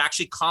there, and it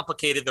actually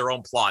complicated their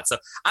own plot. So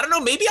I don't know.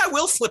 Maybe I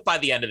will flip by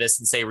the end of this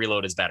and say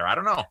Reload is better. I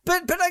don't know.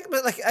 But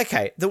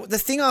okay. The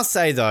thing I'll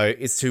say though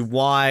is to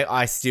why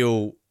I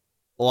still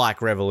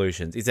like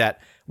Revolutions is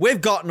that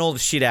we've gotten all the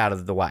shit out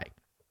of the way.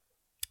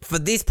 For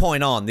this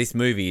point on, this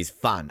movie is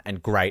fun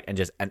and great and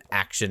just an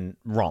action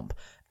romp.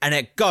 And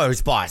it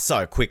goes by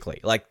so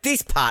quickly. Like,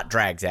 this part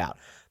drags out.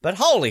 But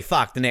holy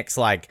fuck, the next,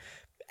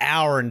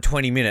 hour and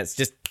 20 minutes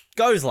just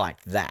goes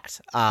like that.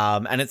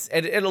 And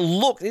it'll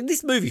look...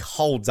 This movie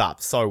holds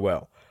up so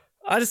well.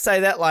 I just say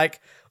that,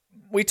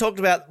 we talked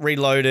about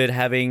Reloaded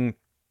having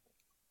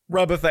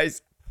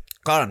Rubberface...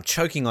 God, I'm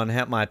choking on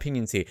my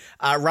opinions here.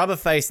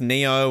 Rubberface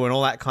Neo and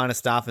all that kind of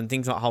stuff and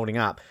things not holding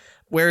up.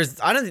 Whereas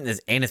I don't think there's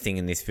anything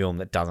in this film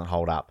that doesn't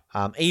hold up.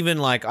 Even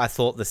I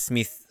thought the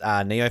Smith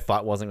Neo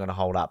fight wasn't going to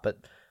hold up, but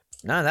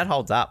no, that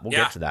holds up. We'll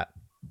get to that.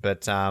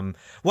 But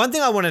one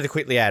thing I wanted to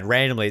quickly add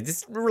randomly,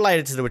 this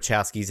related to the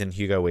Wachowskis and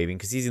Hugo Weaving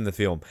because he's in the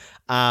film.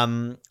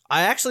 I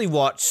actually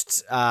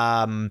watched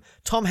Tom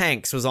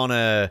Hanks was on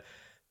a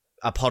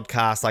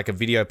podcast, like a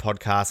video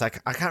podcast. I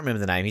can't remember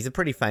the name. He's a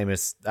pretty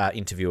famous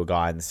interviewer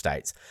guy in the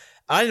States.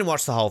 I didn't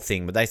watch the whole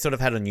thing, but they sort of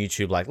had on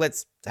YouTube,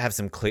 let's have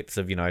some clips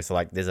of,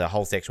 so there's a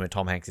whole section where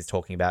Tom Hanks is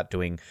talking about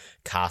doing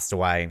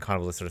Castaway and kind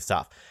of all this sort of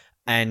stuff.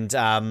 And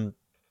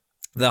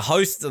the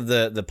host of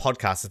the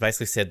podcast has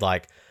basically said,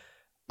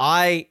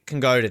 I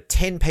can go to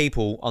 10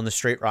 people on the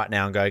street right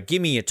now and go,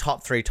 give me your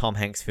top 3 Tom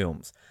Hanks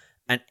films.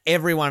 And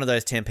every one of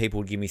those 10 people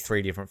would give me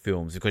 3 different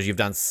films because you've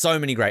done so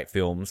many great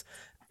films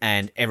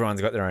and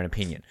everyone's got their own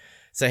opinion.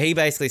 So he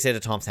basically said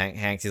to Tom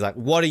Hanks, he's like,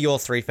 what are your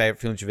 3 favorite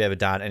films you've ever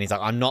done? And he's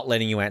like, I'm not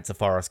letting you answer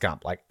Forrest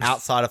Gump.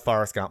 Outside of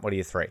Forrest Gump, what are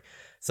your 3?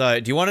 So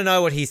do you want to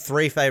know what his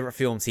 3 favorite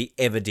films he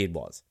ever did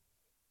was?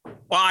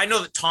 Well, I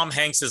know that Tom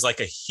Hanks is a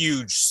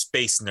huge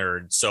space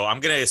nerd, so I'm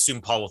going to assume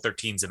Apollo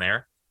 13's in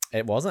there.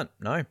 It wasn't,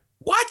 no.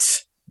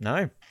 What?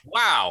 No.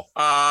 Wow.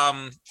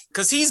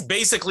 Because he's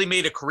basically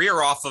made a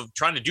career off of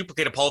trying to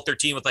duplicate Apollo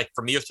 13 with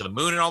From the Earth to the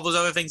Moon and all those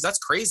other things. That's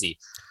crazy.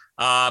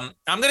 I'm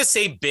going to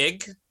say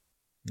Big.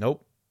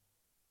 Nope.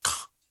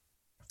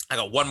 I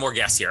got one more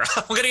guess here.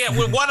 I'm going to get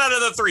 1 out of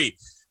the 3.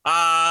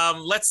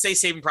 Let's say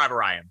Saving Private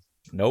Ryan.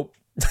 Nope.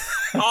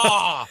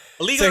 Oh,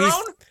 A League of Their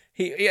Own?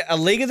 A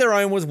League of Their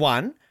Own was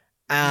one.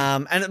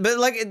 But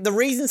like the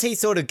reasons he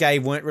sort of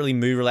gave weren't really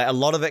movie related. A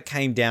lot of it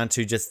came down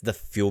to just the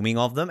filming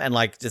of them and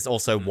like just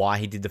also why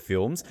he did the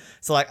films.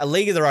 So like A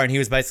League of Their Own, he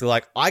was basically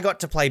like, I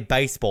got to play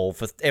baseball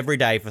for every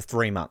day for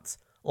 3 months.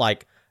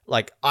 Like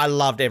I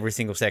loved every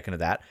single second of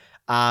that.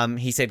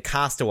 He said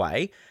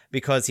Castaway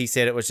because he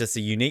said it was just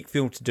a unique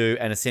film to do,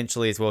 and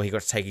essentially as well he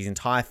got to take his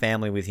entire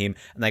family with him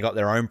and they got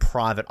their own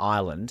private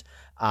island.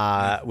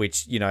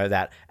 Which, you know,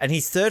 that. And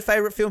his third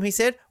favorite film, he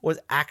said, was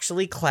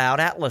actually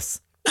Cloud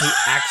Atlas. He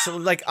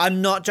actually, like,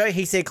 I'm not joking.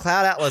 He said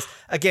Cloud Atlas.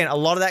 Again, a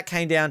lot of that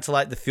came down to,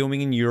 like, the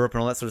filming in Europe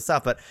and all that sort of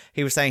stuff. But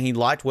he was saying he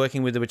liked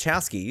working with the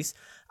Wachowskis.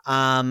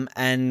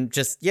 And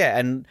just,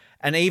 yeah.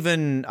 And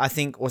even, I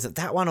think, was it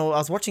that one? Or I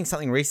was watching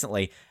something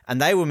recently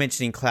and they were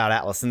mentioning Cloud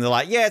Atlas and they're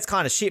like, yeah, it's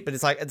kind of shit. But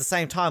it's like, at the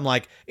same time,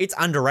 like, it's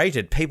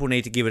underrated. People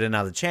need to give it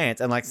another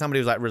chance. And, like, somebody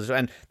was like, really,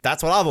 and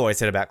that's what I've always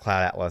said about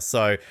Cloud Atlas.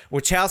 So,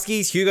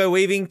 Wachowskis, Hugo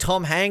Weaving,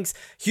 Tom Hanks,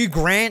 Hugh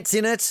Grant's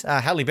in it.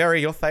 Halle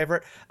Berry, your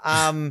favorite.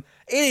 It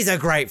is a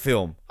great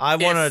film. I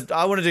want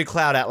to do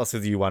Cloud Atlas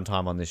with you one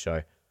time on this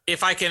show.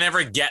 If I can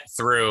ever get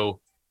through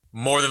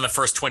more than the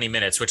first 20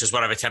 minutes, which is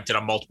what I've attempted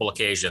on multiple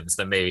occasions,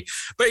 then maybe.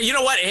 But you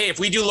know what? Hey, if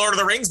we do Lord of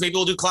the Rings, maybe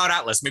we'll do Cloud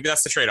Atlas. Maybe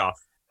that's the trade-off.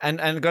 And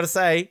got to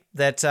say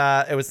that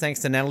it was thanks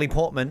to Natalie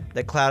Portman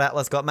that Cloud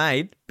Atlas got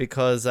made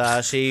because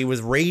she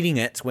was reading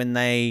it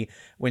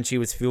when she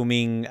was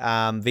filming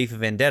V for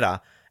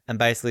Vendetta and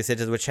basically said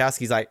to the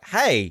Wachowskis like,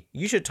 hey,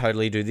 you should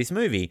totally do this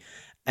movie.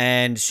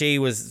 And she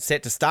was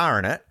set to star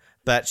in it,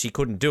 but she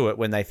couldn't do it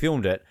when they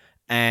filmed it.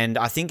 And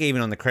I think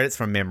even on the credits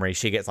from memory,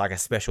 she gets like a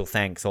special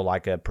thanks or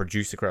like a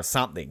producer or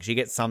something. She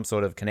gets some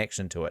sort of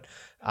connection to it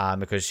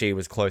because she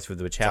was close with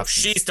the Wachowskis.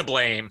 So she's to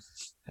blame.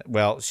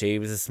 Well, she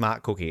was a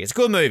smart cookie. It's a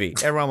good movie.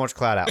 Everyone watch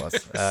Cloud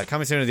Atlas.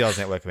 Coming soon to the Oz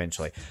Network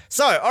eventually.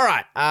 So, all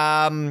right.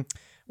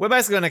 We're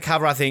basically going to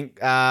cover, I think,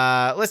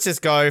 let's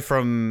just go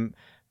from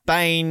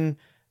Bane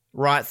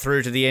right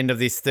through to the end of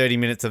this 30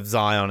 minutes of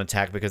Zion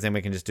attack because then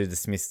we can just do the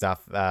Smith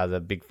stuff,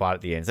 the big fight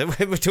at the end. So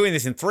we're doing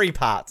this in 3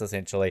 parts,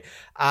 essentially.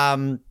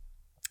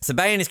 So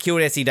Bane has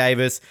killed Essie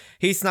Davis.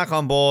 He snuck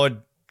on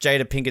board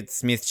Jada Pinkett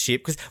Smith's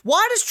ship. Because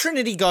why does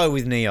Trinity go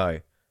with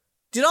Neo?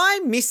 Did I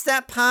miss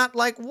that part?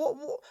 Like, what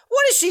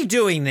is she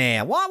doing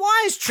there?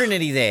 Why is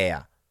Trinity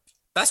there?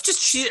 That's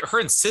just her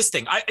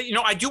insisting.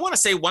 I do want to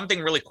say one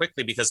thing really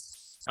quickly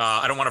because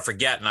I don't want to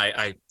forget, and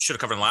I should have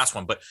covered in the last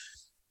one, but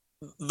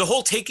the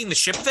whole taking the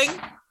ship thing,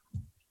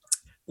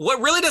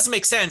 what really doesn't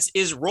make sense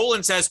is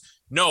Roland says,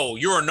 no,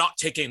 you're not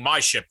taking my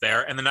ship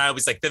there. And then I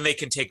was like, then they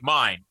can take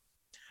mine.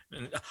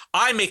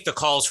 I make the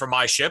calls for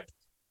my ship.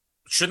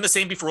 Shouldn't the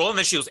same be for Roland? And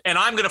then she goes, and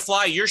I'm going to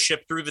fly your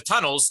ship through the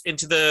tunnels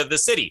into the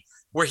city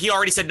where he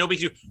already said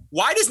nobody could do.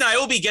 Why does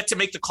Niobe get to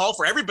make the call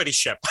for everybody's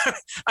ship?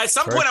 At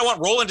some point, I want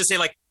Roland to say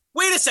like,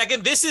 wait a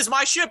second, this is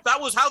my ship. That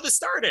was how this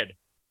started.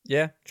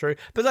 Yeah, true.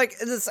 But like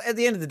at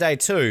the end of the day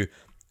too,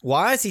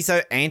 why is he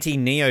so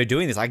anti-Neo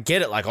doing this? I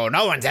get it. Like, oh,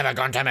 no one's ever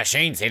gone to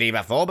Machine City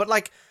before. But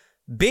like,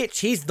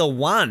 bitch, he's the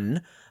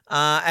one.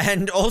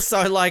 And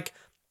also like,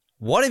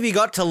 what have you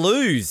got to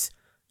lose?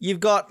 You've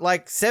got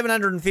like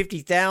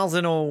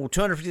 750,000 or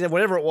 250,000,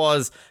 whatever it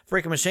was,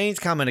 freaking machines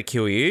coming to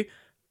kill you.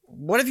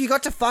 What have you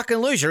got to fucking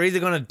lose? You're either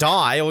going to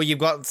die or you've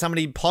got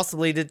somebody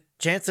possibly the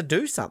chance to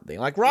do something.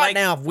 Like right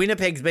now, if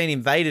Winnipeg's been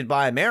invaded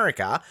by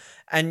America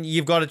and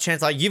you've got a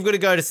chance, like you've got to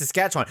go to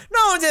Saskatchewan. No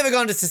one's ever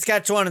gone to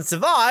Saskatchewan and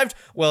survived.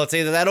 Well, it's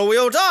either that or we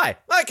all die.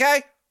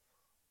 Okay.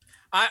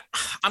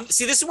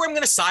 See, this is where I'm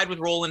going to side with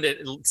Roland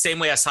the same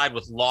way I side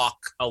with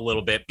Locke a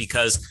little bit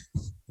because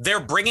they're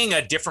bringing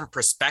a different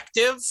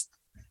perspective.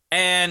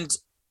 And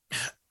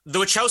the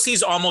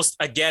Wachowskis almost,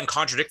 again,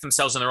 contradict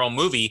themselves in their own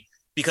movie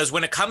because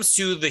when it comes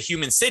to the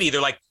human city, they're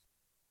like,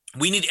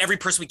 we need every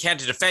person we can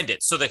to defend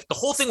it. So the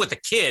whole thing with the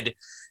kid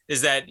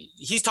is that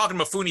he's talking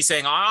to Mifune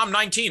saying, I'm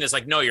 19. It's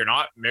like, no, you're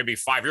not. Maybe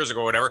 5 years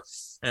ago or whatever.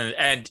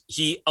 And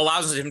he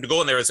allows him to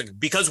go in there. It's like,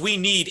 because we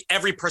need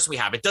every person we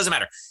have. It doesn't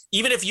matter.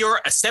 Even if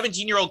you're a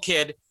 17-year-old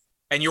kid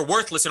and you're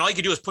worthless and all you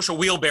can do is push a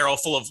wheelbarrow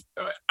full of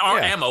our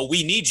ammo,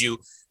 we need you.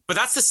 But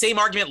that's the same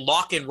argument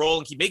Locke and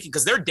Roland keep making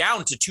because they're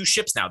down to 2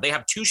 ships now. They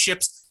have 2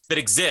 ships that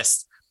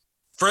exist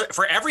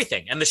for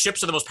everything. And the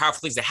ships are the most powerful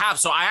things they have.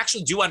 So I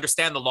actually do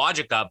understand the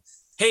logic of,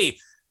 hey,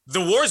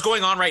 the war is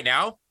going on right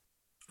now.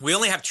 We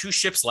only have 2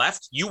 ships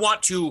left. You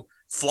want to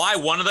fly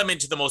one of them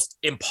into the most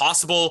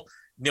impossible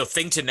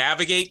thing to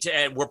navigate.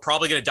 And we're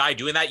probably going to die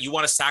doing that. You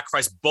want to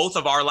sacrifice both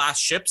of our last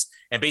ships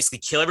and basically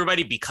kill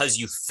everybody because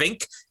you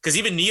think, because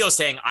even Neo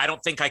saying, I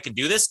don't think I can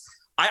do this.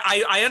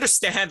 I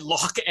understand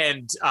Locke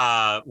and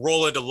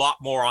Roland a lot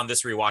more on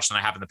this rewatch than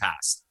I have in the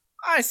past.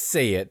 I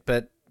see it,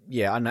 but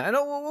yeah, I know.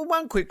 And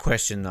one quick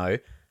question though: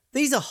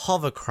 these are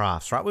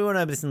hovercrafts, right? We went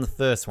over this in the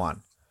first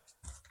one.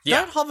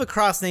 Yeah. Don't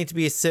hovercrafts need to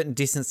be a certain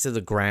distance to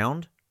the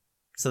ground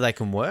so they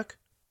can work?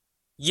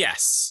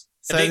 Yes.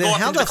 So then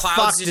how the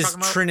fuck does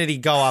Trinity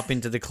go up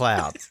into the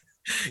clouds?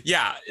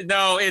 Yeah,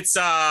 no, it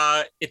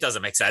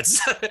doesn't make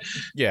sense.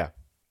 Yeah.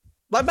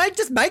 Like,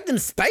 just make them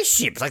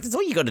spaceships. Like, that's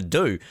all you got to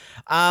do.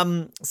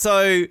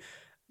 So,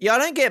 yeah, I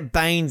don't get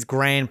Bane's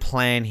grand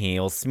plan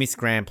here, or Smith's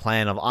grand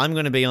plan of I'm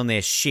going to be on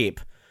their ship,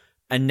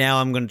 and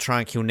now I'm going to try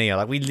and kill Neo.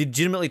 Like, we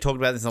legitimately talked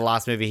about this in the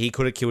last movie. He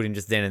could have killed him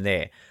just then and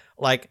there.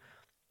 Like,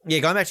 yeah,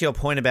 going back to your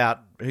point about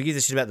who gives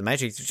a shit about the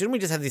Matrix, shouldn't we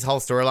just have this whole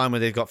storyline where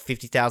they've got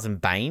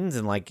 50,000 Banes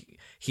and, like,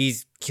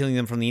 he's killing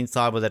them from the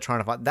inside where they're trying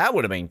to fight? That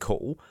would have been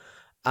cool.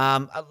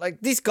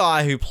 Like, this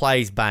guy who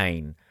plays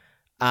Bane,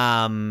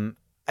 again,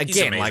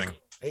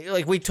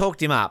 like we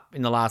talked him up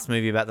in the last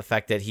movie about the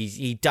fact that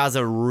he does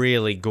a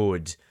really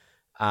good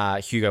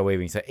Hugo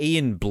Weaving. So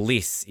Ian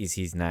Bliss is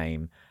his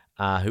name,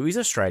 who is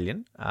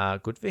Australian.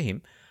 Good for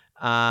him.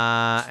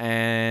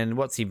 And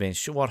what's he been?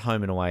 What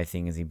Home and Away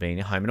thing has he been?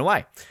 Home and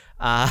Away.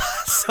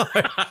 So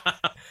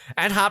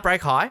and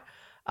Heartbreak High,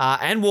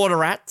 and Water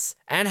Rats,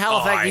 and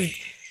Halifax.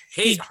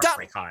 He's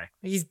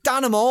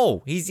done them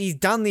all. He's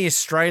done the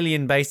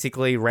Australian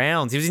basically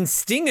rounds. He was in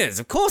Stingers,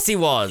 of course he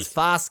was.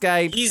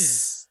 Farscape.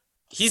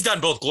 He's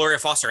done both Gloria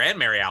Foster and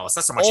Mary Alice.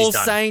 That's how much he's done.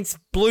 All Saints,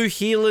 Blue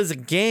Healers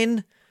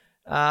again.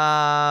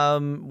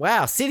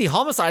 Wow, City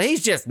Homicide.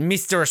 He's just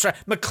Mr. Australia.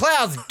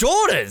 McLeod's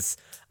Daughters.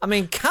 I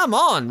mean, come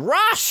on,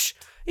 Rush.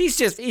 He's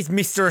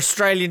Mr.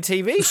 Australian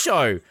TV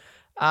show.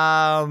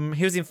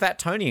 He was in Fat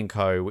Tony and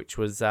Co., which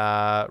was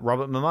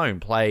Robert Mamone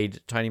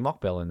played Tony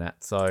Mockbell in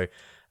that. So,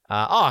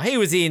 he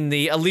was in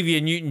the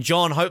Olivia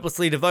Newton-John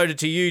Hopelessly Devoted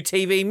to You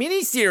TV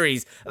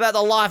miniseries about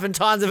the life and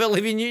times of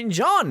Olivia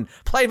Newton-John,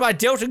 played by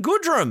Delta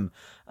Goodrem.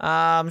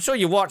 I'm sure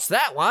you watched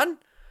that one.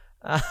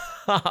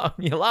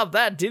 You loved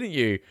that, didn't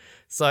you?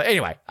 So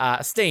anyway,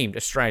 esteemed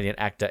Australian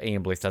actor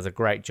Ian Bliss does a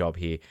great job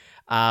here.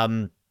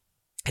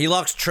 He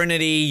locks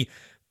Trinity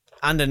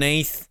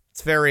underneath.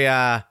 It's very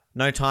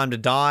No Time to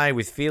Die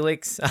with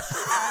Felix.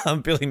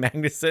 Billy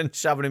Magnuson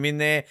shoving him in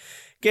there.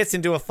 Gets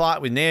into a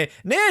fight with Neo.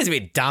 Neo's a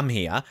bit dumb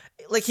here.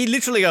 Like, he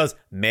literally goes,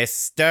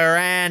 Mr.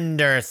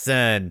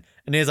 Anderson.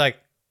 And he's like,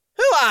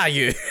 who are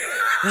you?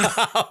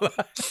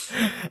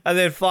 And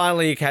then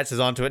finally he catches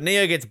onto it.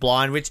 Neo gets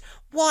blind, which,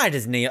 why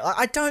does Neo...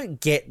 I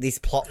don't get this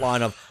plot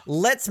line of,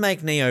 let's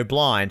make Neo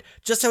blind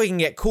just so he can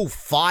get cool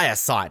fire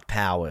sight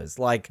powers.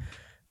 Like,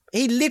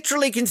 he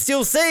literally can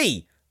still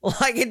see.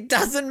 Like, it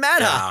doesn't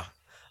matter. Yeah.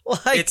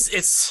 Like,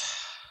 it's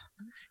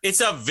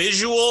a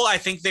visual I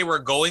think they were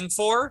going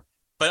for,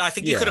 but I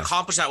think you could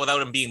accomplish that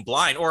without him being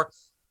blind. Or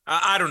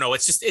I don't know.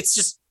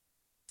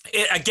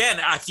 Again,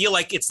 I feel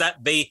like it's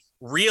that they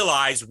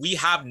realize we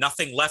have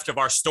nothing left of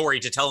our story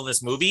to tell in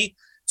this movie,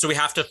 so we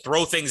have to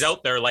throw things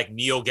out there like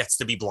Neo gets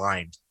to be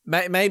blind.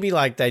 Maybe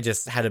like they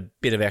just had a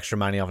bit of extra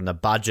money off in the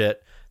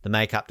budget. The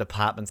makeup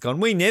department's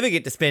gone, we never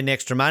get to spend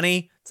extra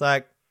money. It's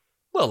like,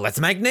 well, let's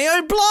make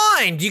Neo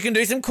blind. You can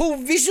do some cool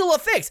visual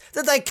effects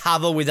that they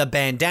cover with a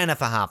bandana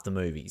for half the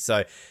movie.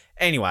 So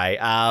anyway,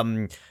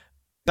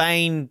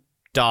 Bane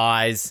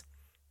dies.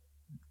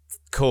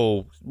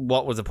 Cool.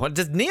 What was the point?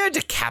 Does Neo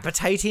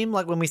decapitate him?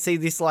 Like when we see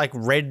this like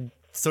red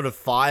sort of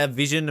fire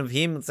vision of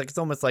him, it's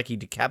almost like he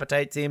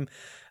decapitates him.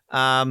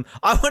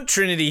 I want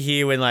Trinity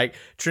here when like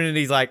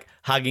Trinity's like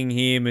hugging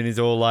him and is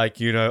all like,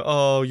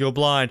 oh, you're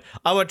blind.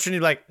 I want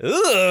Trinity like,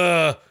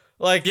 ugh.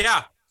 Like,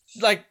 yeah.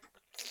 Like,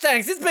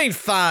 thanks, it's been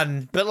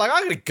fun, but like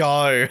I gotta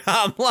go.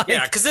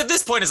 Yeah, because at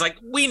this point it's like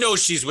we know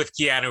she's with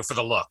Keanu for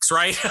the looks,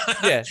 right?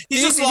 Yeah,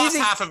 he's just lost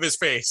half of his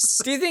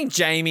face. Do you think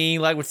Jamie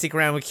like would stick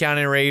around with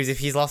Keanu Reeves if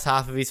he's lost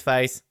half of his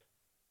face?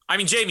 I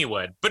mean, Jamie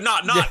would, but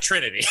not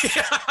Trinity.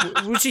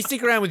 Would she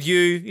stick around with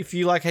you if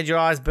you like had your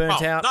eyes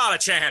burnt out? Not a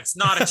chance.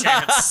 Not a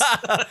chance.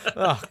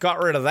 Oh,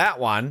 got rid of that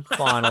one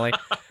finally.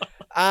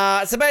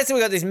 So basically,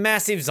 we got this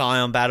massive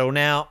Zion battle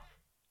now.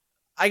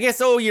 I guess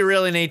all you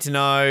really need to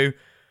know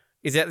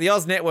is that the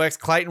Oz Network's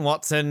Clayton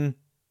Watson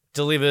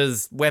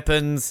delivers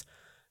weapons.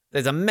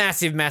 There's a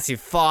massive,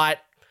 massive fight.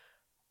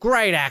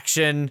 Great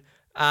action.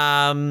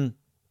 Walt's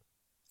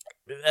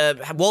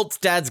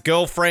dad's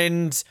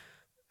girlfriend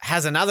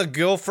has another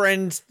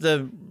girlfriend,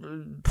 the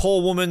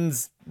poor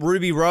woman's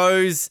Ruby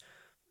Rose.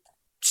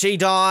 She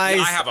dies.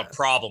 Yeah, I have a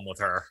problem with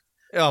her.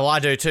 Oh, I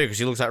do too, because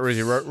she looks like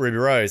Ruby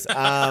Rose.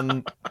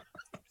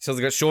 She's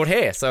also got short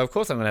hair, so of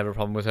course I'm going to have a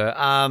problem with her.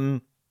 I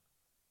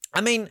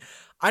mean,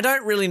 I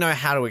don't really know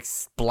how to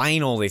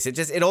explain all this.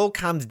 It all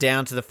comes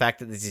down to the fact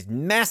that there's this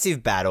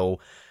massive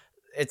battle.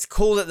 It's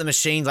cool that the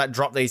machines like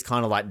drop these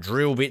kind of like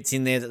drill bits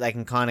in there that they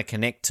can kind of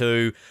connect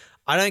to.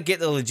 I don't get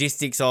the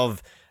logistics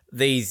of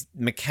these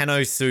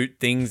mechano suit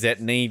things that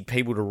need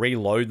people to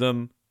reload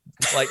them.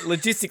 Like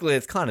logistically,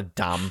 it's kind of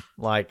dumb.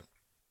 Like,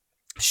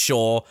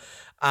 sure.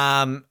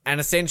 And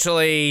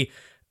essentially,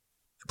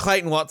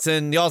 Clayton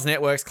Watson, the Oz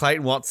Network's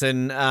Clayton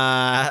Watson,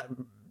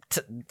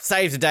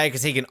 saves the day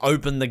because he can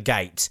open the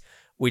gate,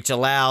 which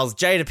allows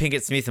Jada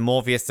Pinkett Smith and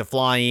Morpheus to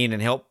fly in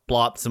and help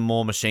blow up some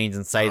more machines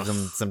and save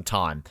them some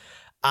time.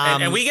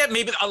 And we get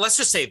maybe, let's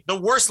just say, the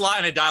worst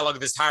line of dialogue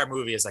of this entire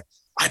movie is like,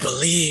 I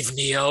believe,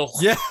 Neo.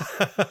 Yeah.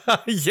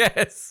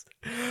 Yes.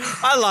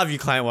 I love you,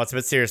 Clayton Watson,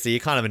 but seriously, you're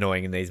kind of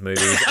annoying in these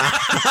movies.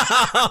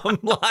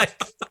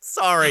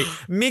 Sorry.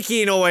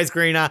 Mickey in Always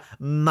Greener,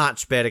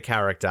 much better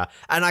character.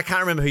 And I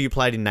can't remember who you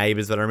played in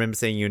Neighbours, but I remember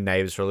seeing you in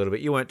Neighbours for a little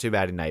bit. You weren't too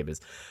bad in Neighbours.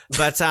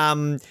 But,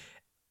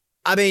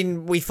 I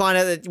mean, we find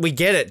out that we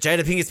get it.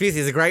 Jada Pinkett Smith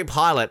is a great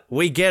pilot.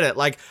 We get it.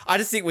 Like, I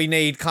just think we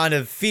need kind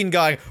of Finn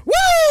going,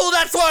 woo,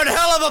 that's one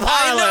hell of a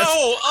pilot.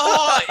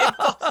 I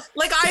know.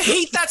 Like, I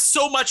hate that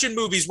so much in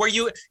movies where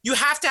you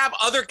have to have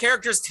other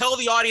characters tell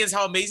the audience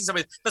how amazing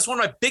something is. That's one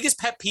of my biggest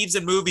pet peeves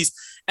in movies.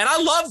 And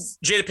I love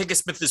Jada Pinkett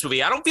Smith in this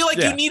movie. I don't feel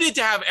like you needed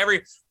to have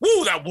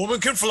woo, that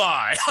woman can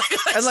fly.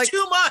 That's like,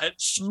 too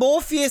much.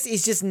 Morpheus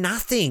is just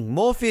nothing.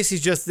 Morpheus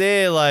is just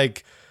there,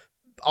 like,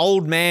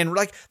 old man.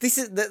 Like, this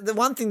is the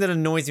one thing that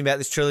annoys me about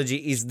this trilogy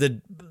is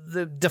the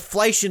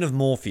deflation of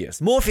Morpheus.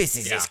 Morpheus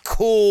is this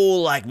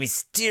cool, like,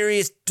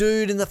 mysterious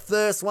dude in the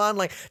first one.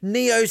 Like,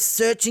 Neo's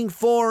searching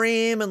for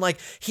him, and like,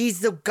 he's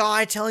the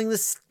guy telling the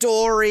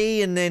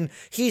story, and then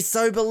he's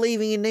so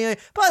believing in Neo.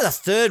 By the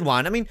third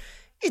one, I mean,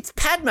 it's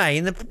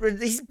Padme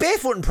he's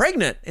barefoot and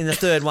pregnant in the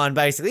third one,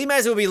 basically. He may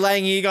as well be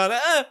laying here going,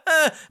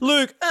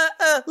 Luke,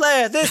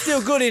 Leia, they're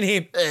still good in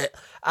him.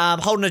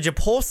 Holding a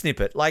Japor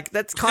snippet. Like,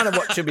 that's kind of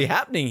what should be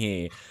happening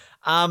here.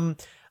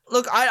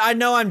 Look, I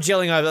know I'm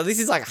gelling over. This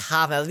is like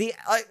half hour.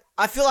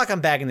 I feel like I'm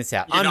bagging this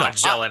out. I'm not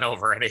gelling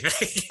over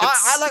anything.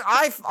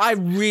 I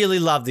really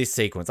love this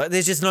sequence. Like,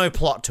 there's just no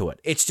plot to it.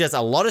 It's just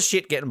a lot of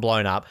shit getting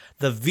blown up.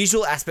 The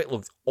visual aspect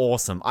looks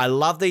awesome. I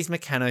love these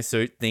mechano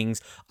suit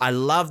things. I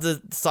love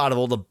the sight of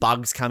all the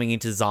bugs coming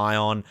into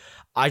Zion.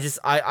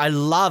 I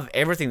love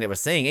everything that we're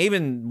seeing.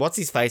 Even what's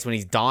his face when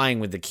he's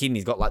dying with the kid and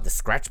he's got like the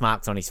scratch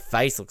marks on his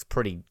face looks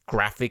pretty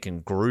graphic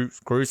and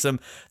gruesome.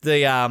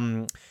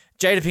 The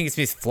Jada Pinkett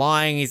Smith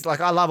flying. He's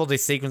like, I love all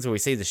this sequence where we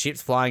see the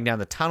ships flying down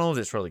the tunnels.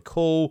 It's really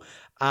cool.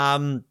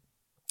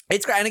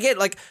 It's great. And again,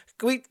 like,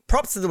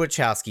 props to the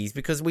Wachowskis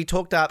because we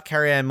talked up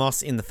Carrie-Anne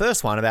Moss in the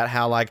first one about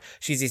how, like,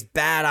 she's this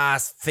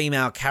badass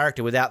female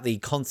character without the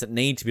constant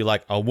need to be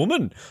like a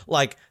woman.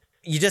 Like,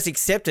 you just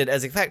accept it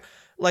as a fact.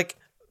 Like,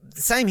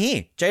 same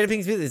here. Jada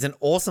Pinkett Smith is an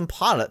awesome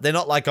pilot. They're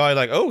not like going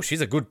like, oh,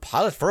 she's a good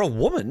pilot for a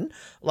woman.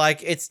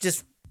 Like, it's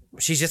just,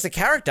 she's just a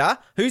character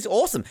who's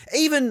awesome.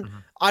 Even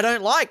I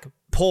don't like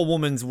poor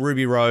woman's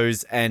Ruby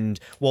Rose and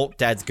Walt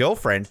Dad's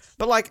girlfriend.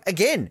 But like,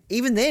 again,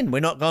 even then, we're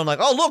not going like,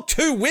 oh, look,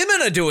 two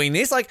women are doing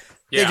this. Like,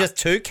 they're just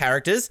two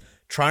characters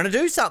trying to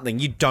do something.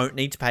 You don't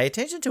need to pay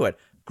attention to it.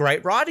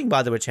 Great writing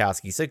by the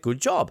Wachowskis. So good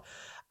job.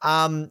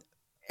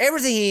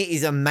 Everything here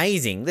is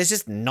amazing. There's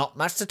just not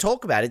much to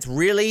talk about. It's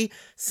really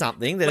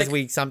something that, as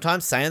we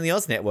sometimes say on the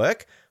Oz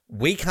Network,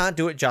 we can't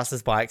do it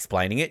justice by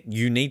explaining it.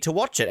 You need to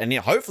watch it. And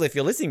hopefully if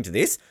you're listening to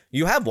this,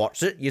 you have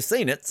watched it, you've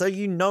seen it, so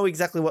you know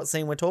exactly what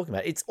scene we're talking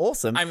about. It's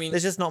awesome. I mean,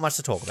 there's just not much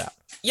to talk about.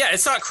 Yeah,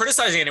 it's not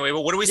criticizing anyway,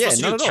 but what are we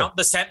supposed to do? Count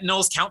the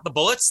Sentinels, count the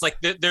bullets? Like,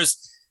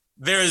 there's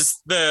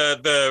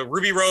the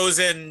Ruby Rose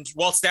and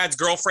Walt's dad's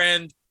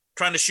girlfriend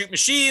trying to shoot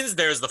machines.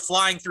 There's the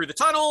flying through the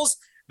tunnels.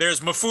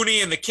 There's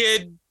Mifune and the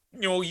kid,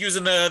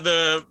 using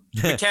the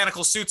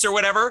mechanical suits or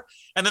whatever.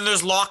 And then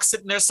there's Locke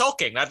sitting there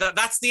sulking.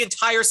 That's the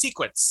entire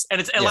sequence. And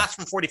it lasts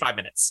for 45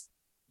 minutes.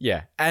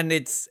 Yeah. And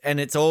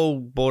it's all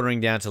bordering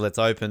down to let's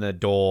open a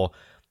door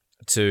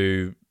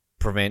to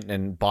prevent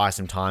and buy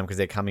some time because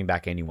they're coming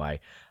back anyway.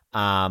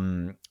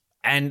 And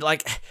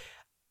like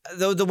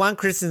the one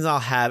criticism I'll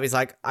have is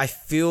like, I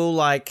feel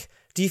like,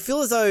 do you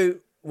feel as though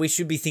we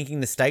should be thinking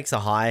the stakes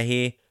are higher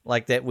here?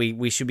 Like that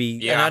we should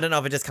be, and I don't know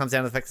if it just comes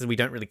down to the fact that we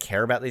don't really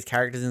care about these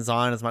characters in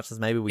Zion as much as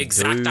maybe we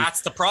do.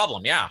 That's the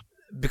problem, yeah.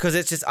 Because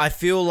it's just, I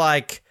feel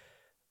like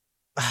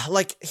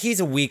here's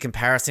a weird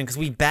comparison because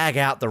we bag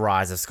out the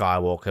Rise of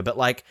Skywalker, but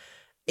like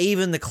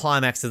even the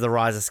climax of the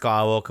Rise of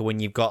Skywalker when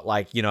you've got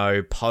like,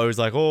 Poe's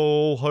like,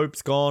 oh,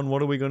 hope's gone,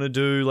 what are we going to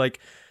do? Like,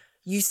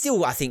 you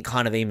still, I think,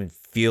 kind of even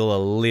feel a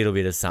little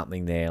bit of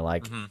something there.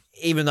 Like,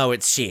 even though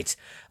it's shit,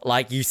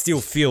 like, you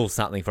still feel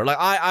something for it. Like,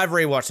 I've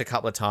rewatched a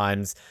couple of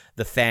times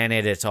the fan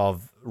edit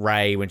of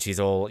Rey when she's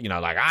all,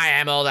 like, I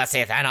am all the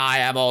Sith and I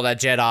am all the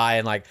Jedi,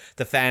 and like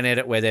the fan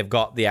edit where they've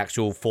got the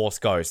actual Force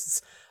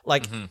ghosts.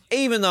 Like,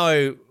 even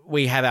though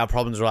we have our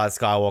problems with Rise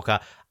of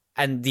Skywalker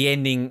and the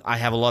ending I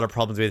have a lot of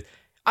problems with,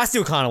 I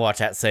still kind of watch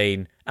that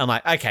scene. I'm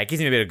like, okay, it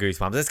gives me a bit of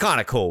goosebumps. It's kind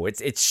of cool.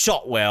 It's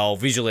shot well.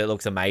 Visually, it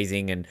looks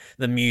amazing. And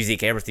the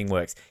music, everything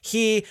works.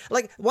 Here,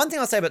 like, one thing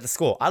I'll say about the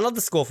score. I love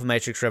the score for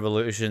Matrix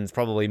Revolutions,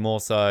 probably more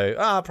so.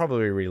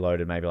 Probably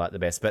Reloaded, maybe like the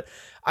best. But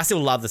I still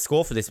love the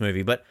score for this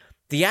movie. But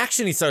the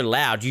action is so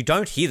loud, you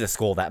don't hear the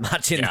score that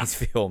much in this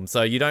film.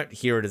 So you don't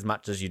hear it as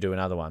much as you do in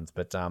other ones.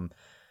 But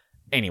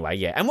anyway,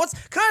 yeah. And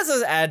can I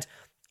just add,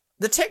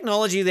 the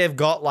technology they've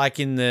got, like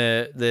in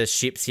the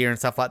ships here and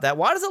stuff like that,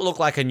 why does it look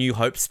like a New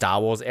Hope Star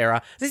Wars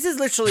era? This is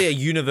literally a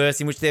universe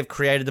in which they've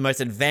created the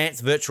most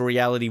advanced virtual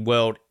reality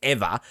world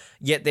ever,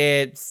 yet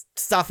their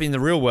stuff in the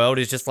real world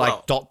is just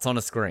like dots on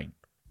a screen.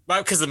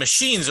 Well, because the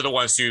machines are the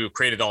ones who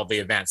created all the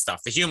advanced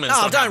stuff. The humans.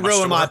 Oh, don't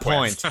ruin my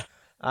point.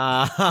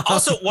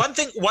 Also, one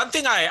thing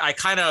I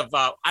kind of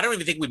I don't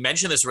even think we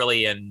mentioned this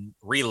really in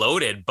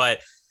Reloaded,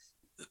 but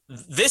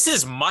this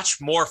is much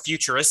more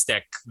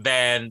futuristic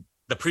than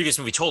the previous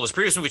movie told us.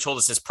 Previous movie told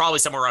us is probably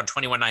somewhere around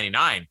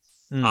 2199.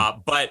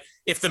 But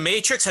if The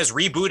Matrix has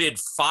rebooted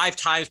 5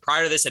 times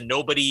prior to this and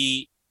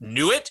nobody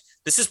knew it,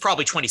 this is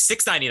probably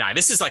 2699.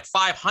 This is like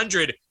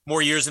 500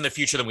 more years in the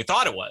future than we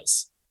thought it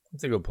was.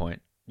 That's a good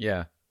point.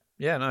 Yeah.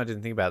 Yeah, no, I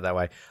didn't think about it that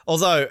way.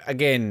 Although,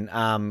 again,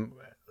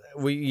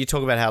 you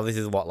talk about how this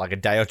is like a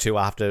day or two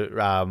after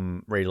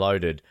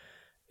Reloaded.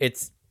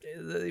 It's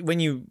when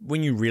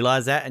you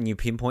realize that and you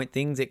pinpoint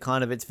things,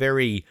 it's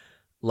very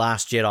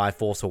Last Jedi,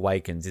 Force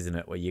Awakens, isn't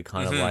it? Where you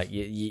kind of like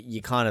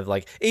you kind of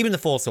like, even The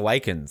Force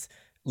Awakens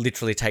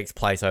literally takes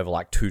place over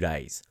like 2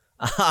 days.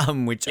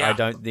 Which I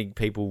don't think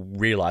people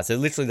realize. So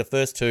literally the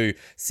first 2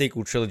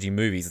 sequel trilogy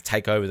movies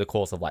take over the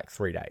course of like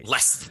 3 days.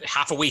 Less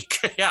half a week.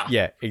 Yeah.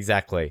 Yeah,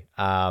 exactly.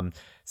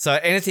 So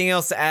anything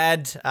else to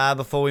add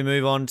before we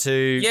move on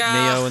to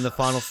Neo and the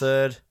final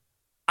third?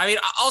 I mean,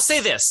 I'll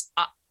say this.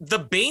 The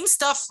Bane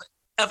stuff,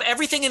 of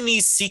everything in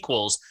these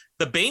sequels,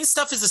 the Bane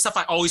stuff is the stuff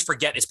I always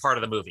forget is part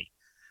of the movie.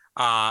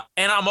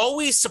 And I'm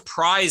always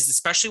surprised,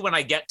 especially when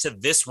I get to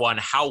this one,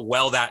 how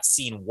well that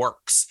scene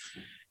works.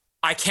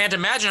 I can't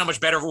imagine how much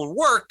better it would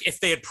work if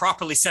they had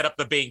properly set up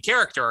the Bane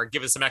character or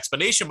given some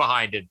explanation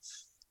behind it.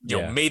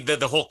 You know, made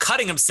the whole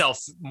cutting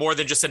himself more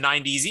than just a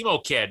 90s emo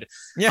kid.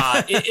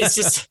 Yeah. It's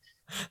just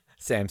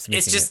Sam Smith.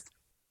 It's just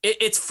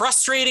it's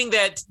frustrating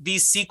that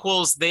these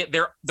sequels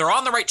they're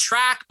on the right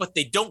track, but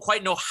they don't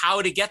quite know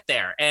how to get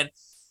there. And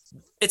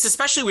it's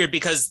especially weird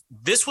because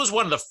this was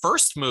one of the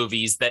first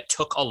movies that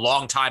took a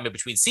long time in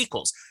between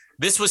sequels.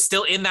 This was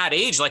still in that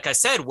age, like I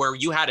said, where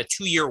you had a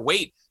 2-year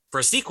wait for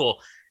a sequel.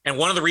 And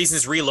one of the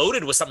reasons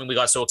Reloaded was something we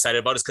got so excited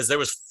about is because there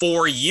was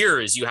 4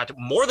 years.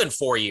 More than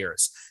 4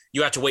 years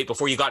you had to wait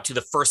before you got to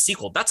the first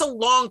sequel. That's a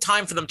long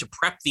time for them to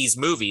prep these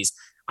movies.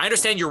 I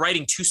understand you're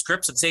writing 2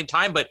 scripts at the same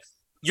time, but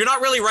you're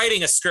not really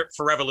writing a script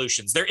for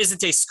Revolutions. There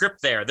isn't a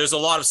script there. There's a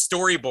lot of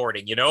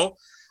storyboarding, you know?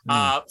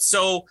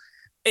 So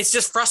it's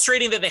just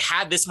frustrating that they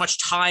had this much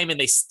time and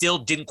they still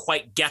didn't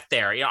quite get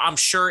there. You know, I'm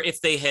sure if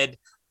they had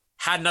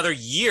another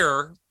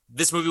year,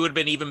 this movie would have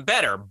been even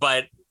better,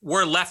 but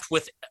we're left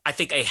with, I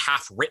think, a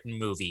half-written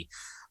movie.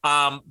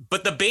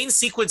 But the Bane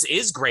sequence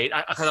is great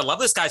because I love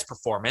this guy's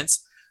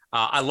performance.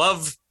 I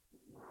love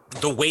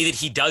the way that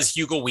he does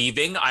Hugo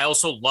Weaving. I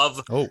also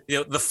love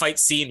the fight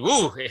scene.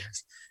 Ooh,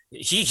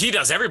 he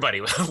does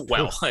everybody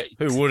well.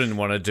 Who wouldn't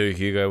want to do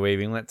Hugo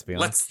Weaving? Let's be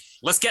honest.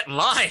 Let's get in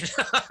line.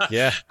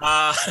 Yeah,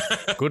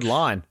 good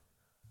line.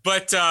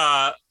 But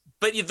the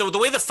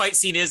way the fight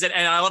scene is, and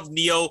I love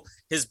Neo,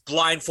 his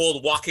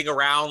blindfold walking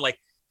around like.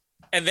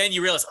 And then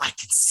you realize, I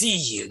can see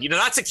you. You know,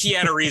 that's a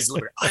Keanu Reeves.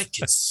 I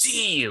can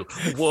see you.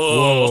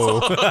 Whoa.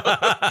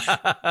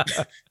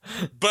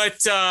 But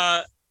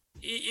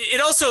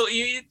it also,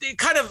 it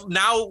kind of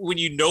now when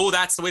you know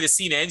that's the way the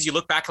scene ends, you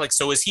look back like,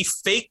 so is he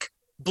fake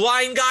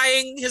blind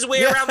guying his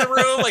way around the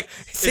room? Like,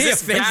 is he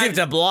offensive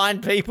to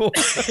blind people?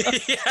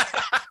 Yeah.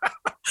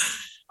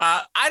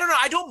 I don't know.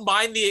 I don't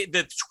mind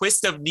the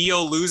twist of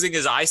Neo losing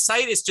his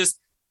eyesight. It's just,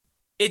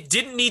 it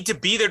didn't need to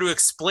be there to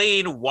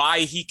explain why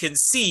he can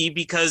see,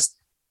 because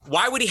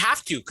why would he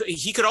have to?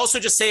 He could also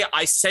just say,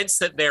 I sense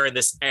that they're in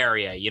this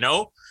area, you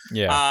know?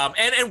 Yeah.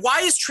 And why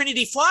is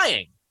Trinity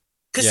flying?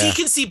 Because he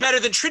can see better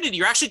than Trinity.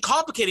 You're actually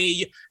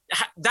complicating it.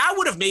 That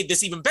would have made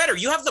this even better.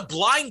 You have the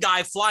blind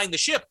guy flying the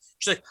ship.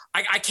 She's like,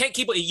 I can't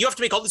keep, you have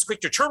to make all this quick.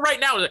 Turn right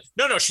now.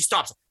 No, she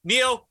stops.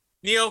 Neo,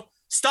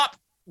 stop.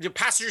 The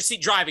passenger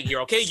seat driving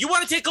here, okay? You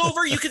want to take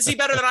over? You can see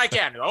better than I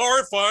can. All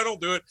right, fine, I'll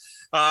do it.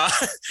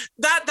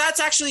 That's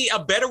actually a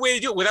better way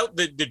to do it without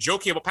the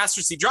joking about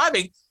passenger seat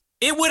driving.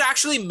 It would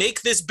actually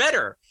make this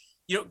better,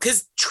 you know,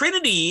 because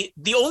Trinity,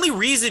 the only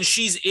reason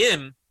she's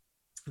in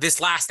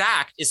this last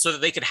act is so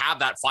that they could have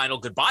that final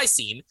goodbye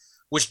scene,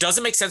 which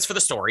doesn't make sense for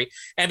the story,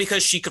 and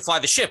because she could fly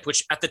the ship,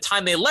 which at the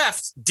time they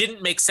left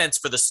didn't make sense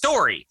for the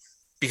story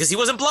because he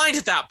wasn't blind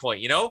at that point,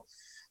 you know?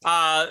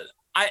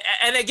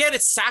 And again,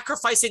 it's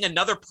sacrificing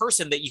another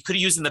person that you could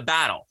have used in the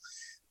battle.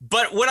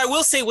 But what I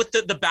will say with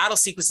the battle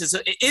sequences,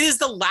 it is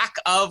the lack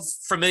of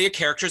familiar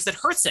characters that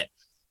hurts it.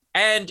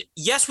 And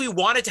yes, we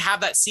wanted to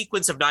have that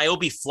sequence of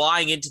Niobe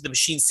flying into the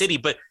Machine City,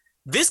 but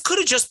this could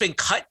have just been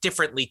cut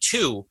differently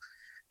too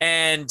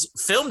and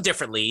filmed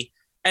differently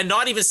and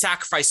not even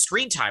sacrifice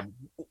screen time.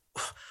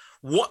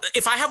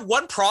 If I have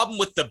one problem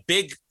with the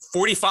big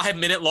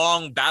 45-minute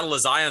long Battle of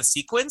Zion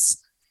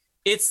sequence,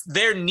 it's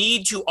their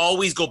need to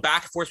always go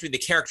back and forth between the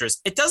characters.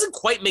 It doesn't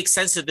quite make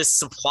sense that this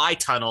supply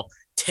tunnel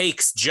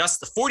takes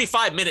just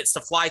 45 minutes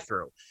to fly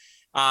through.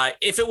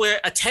 If it were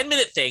a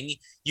 10-minute thing,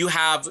 you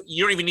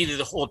don't even need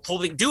the whole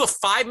thing. Do a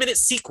 5-minute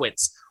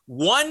sequence.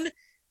 One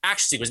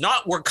action sequence.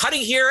 Not we're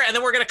cutting here and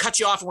then we're going to cut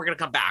you off and we're going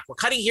to come back. We're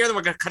cutting here and then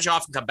we're going to cut you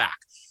off and come back.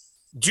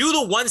 Do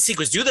the one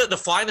sequence. Do the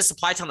flying the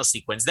supply tunnel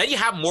sequence. Then you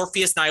have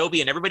Morpheus, Niobe,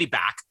 and everybody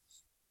back,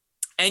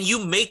 and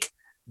you make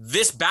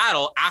this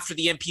battle after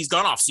the MP's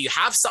gone off. So you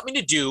have something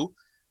to do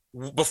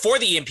before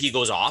the EMP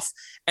goes off.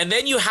 And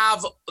then you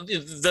have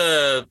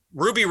the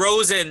Ruby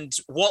Rose and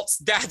Walt's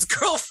dad's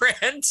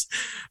girlfriend,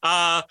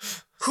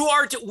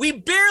 we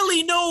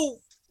barely know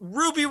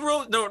Ruby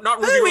Rose. No, not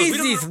Ruby Rose.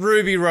 Who is this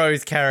Ruby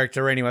Rose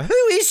character anyway?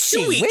 Who is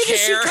she? Where does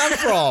she come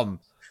from?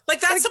 Like,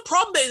 that's the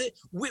problem.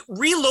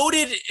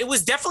 Reloaded, it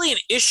was definitely an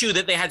issue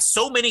that they had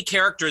so many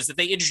characters that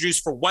they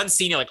introduced for one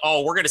scene. You're like,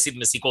 oh, we're going to see them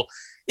in the sequel.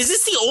 Is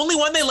this the only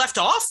one they left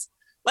off?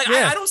 Like,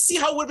 yeah. I don't see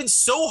how it would have been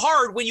so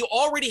hard when you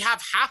already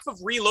have half of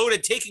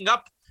Reloaded taking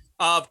up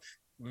of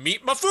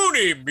meet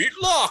Mifune, meet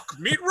Locke,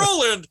 meet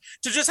Roland,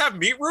 to just have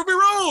meet Ruby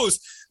Rose.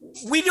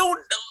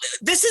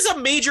 This is a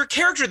major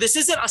character. This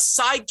isn't a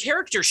side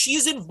character. She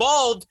is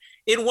involved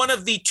in one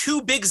of the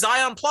two big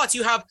Zion plots.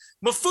 You have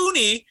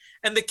Mifune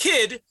and the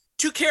kid,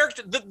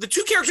 the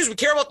two characters we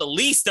care about the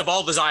least of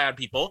all the Zion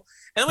people.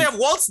 And then we have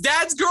Walt's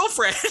dad's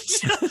girlfriend,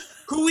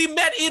 who we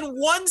met in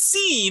one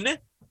scene,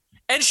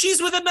 and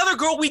she's with another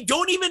girl we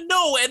don't even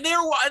know, and they're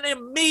in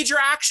a major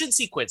action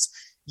sequence.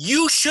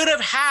 You should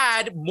have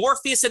had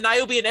Morpheus and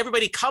Niobe and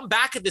everybody come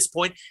back at this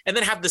point and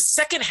then have the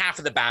second half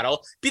of the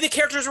battle be the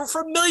characters we're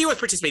familiar with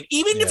participating.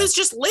 Even if it's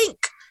just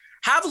Link.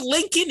 Have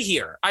Link in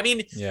here. I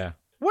mean... Yeah.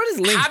 What does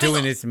Link do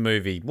in this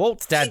movie?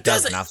 Walt's dad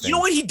does nothing. You know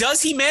what he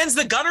does? He mans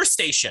the gunner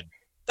station.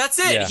 That's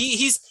it. Yeah.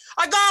 He's,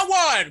 I got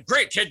one.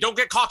 Great, kid. Don't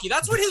get cocky.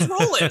 That's what his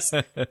role is.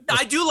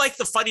 I do like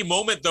the funny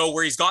moment, though,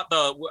 where he's got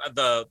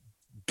the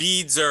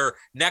beads or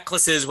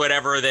necklaces,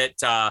 whatever,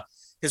 that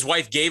his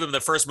wife gave him the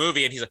first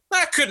movie. And he's like,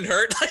 that couldn't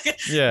hurt.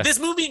 This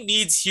movie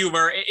needs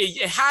humor.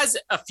 It has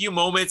a few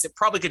moments. It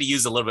probably could have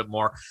used a little bit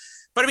more.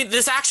 But I mean,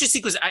 this action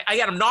sequence,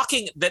 I'm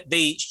knocking that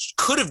they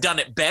could have done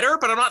it better,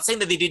 but I'm not saying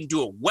that they didn't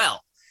do it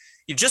well.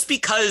 Just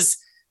because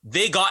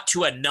they got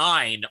to a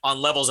 9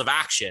 on levels of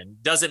action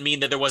doesn't mean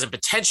that there wasn't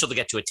potential to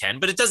get to a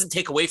 10, but it doesn't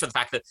take away from the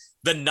fact that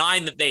the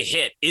 9 that they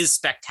hit is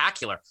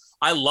spectacular.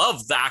 I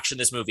love the action in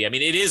this movie. I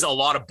mean, it is a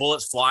lot of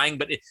bullets flying,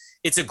 but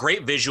it's a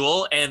great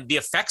visual and the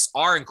effects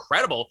are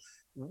incredible.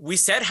 We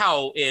said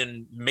how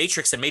in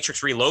Matrix and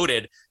Matrix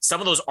Reloaded,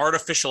 some of those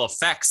artificial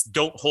effects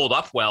don't hold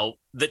up well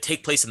that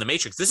take place in the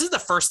Matrix. This is the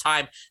first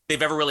time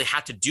they've ever really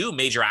had to do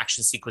major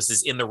action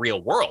sequences in the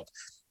real world.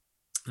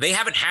 They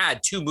haven't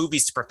had 2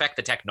 movies to perfect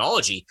the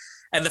technology.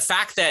 And the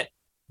fact that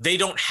they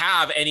don't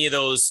have any of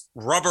those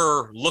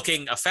rubber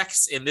looking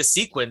effects in this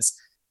sequence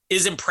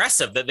is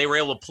impressive that they were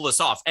able to pull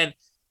this off. And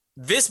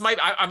this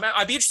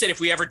I'd be interested if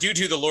we ever do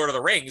the Lord of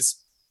the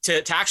Rings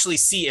to actually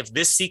see if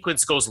this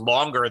sequence goes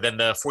longer than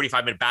the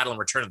 45-minute battle in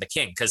Return of the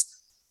King. Because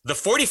the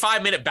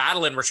 45-minute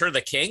battle in Return of the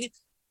King,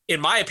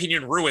 in my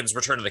opinion, ruins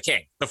Return of the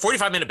King. The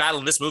 45-minute battle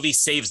in this movie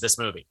saves this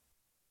movie.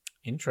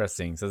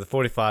 Interesting. So the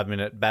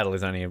 45-minute battle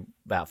is only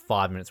about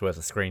 5 minutes worth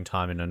of screen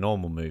time in a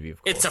normal movie,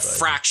 of course. It's a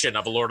fraction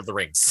of a Lord of the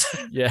Rings.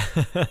 Yeah.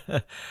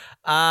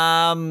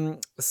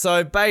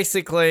 So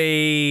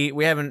basically,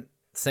 we haven't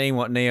seen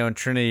what Neo and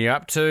Trinity are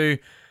up to.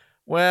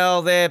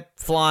 Well, they're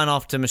flying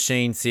off to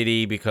Machine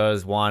City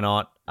because why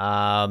not?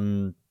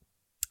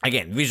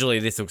 Again, visually,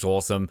 this looks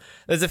awesome.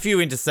 There's a few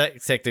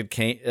intersected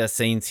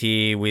scenes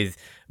here with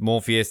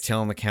Morpheus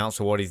telling the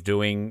council what he's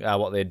doing,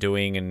 what they're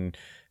doing, and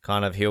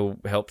kind of he'll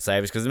help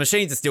save us because the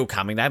machines are still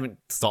coming. They haven't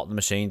stopped the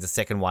machines. The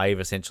second wave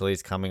essentially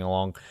is coming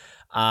along.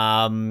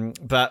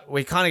 But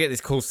we kind of get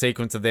this cool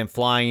sequence of them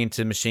flying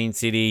into Machine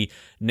City,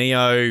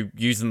 Neo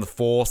using the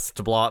Force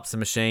to blow up some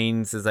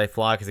machines as they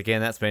fly because,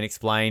 again, that's been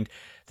explained.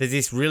 There's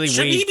this really weird...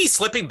 Shouldn't he be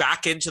slipping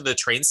back into the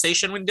train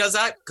station when he does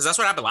that? Because that's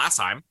what happened last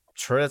time.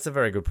 True, that's a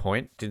very good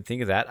point. Didn't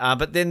think of that.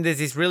 But then there's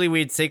this really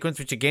weird sequence,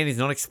 which, again, is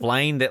not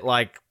explained, that,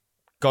 like,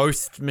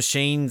 ghost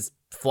machines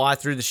fly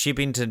through the ship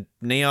into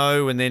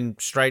Neo and then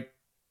straight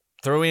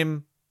through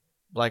him.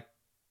 Like,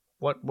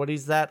 what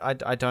is that?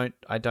 I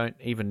don't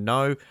even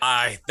know.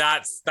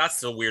 That's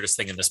the weirdest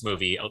thing in this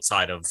movie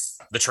outside of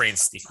the train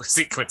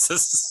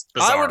sequences.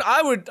 Bizarre.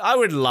 I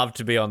would love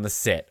to be on the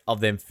set of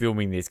them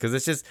filming this because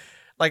it's just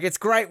like it's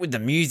great with the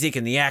music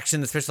and the action,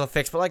 the special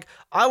effects, but like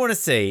I want to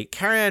see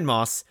Carrie-Anne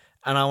Moss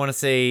and I want to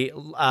see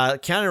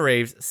Keanu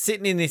Reeves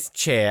sitting in this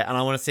chair, and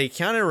I want to see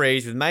Keanu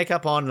Reeves with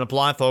makeup on and a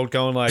blindfold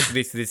going like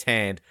this with his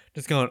hand.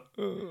 Just going,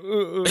 and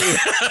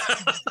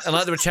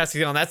like the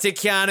Wachowski going, that's it,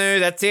 Keanu,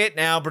 that's it.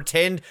 Now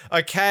pretend,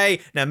 okay,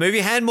 now move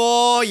your hand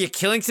more, you're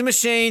killing some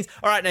machines.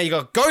 All right, now you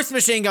got a ghost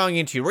machine going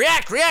into you.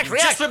 React. You've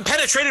just been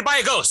penetrated by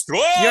a ghost.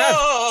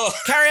 Whoa!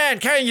 Carrie-Anne,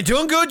 you're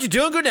doing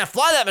good. Now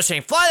fly that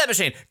machine.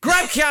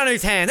 Grab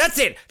Keanu's hand. That's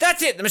it.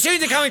 The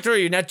machines are coming through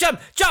you. Now jump,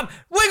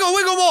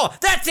 wiggle more.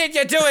 That's it,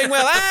 you're doing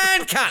well.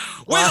 And cut.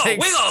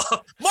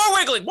 Wiggle. More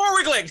wiggling.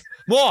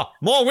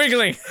 More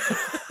wiggling.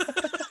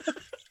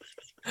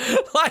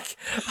 Like,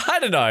 I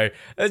don't know.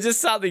 There's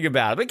just something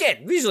about it. But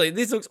again, visually,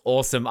 this looks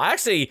awesome. I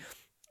actually,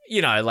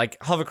 like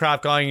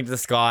hovercraft going into the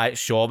sky,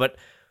 sure, but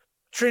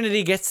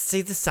Trinity gets to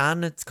see the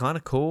sun. It's kind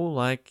of cool.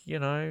 Like,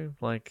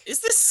 like...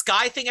 Is this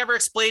sky thing ever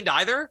explained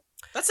either?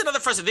 That's another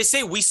frustrating. They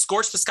say we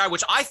scorched the sky,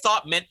 which I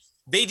thought meant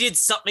they did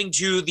something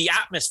to the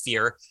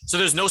atmosphere, so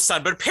there's no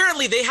sun. But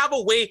apparently they have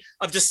a way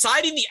of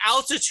deciding the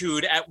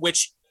altitude at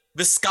which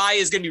the sky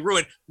is going to be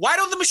ruined. Why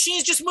don't the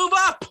machines just move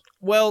up?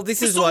 Well,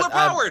 this is solar what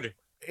powered.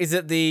 Is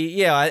it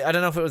I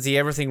don't know if it was the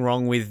everything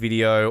wrong with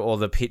video or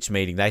the pitch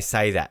meeting. They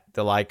say that.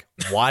 They're like,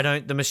 why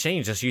don't the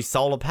machines just use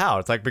solar power?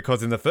 It's like,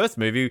 because in the first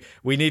movie,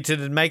 we need to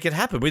make it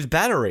happen with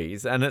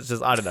batteries. And it's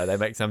just, I don't know, they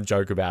make some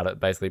joke about it,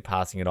 basically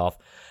passing it off.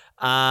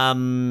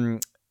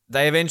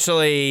 They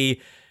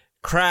eventually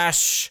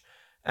crash,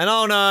 and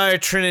oh no,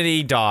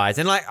 Trinity dies.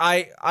 And like,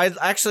 I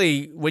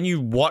actually, when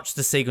you watch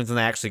the sequence and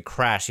they actually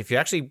crash, if you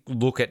actually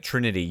look at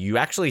Trinity, you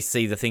actually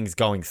see the things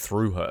going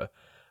through her,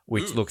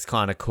 which looks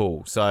kind of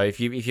cool. So if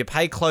you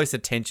pay close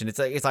attention, it's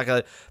like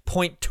a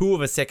 0.2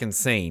 of a second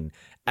scene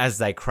as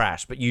they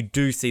crash, but you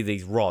do see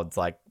these rods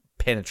like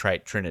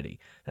penetrate Trinity.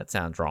 That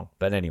sounds wrong,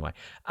 but anyway.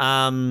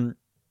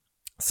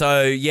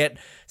 So yet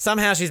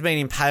somehow she's been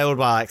impaled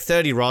by like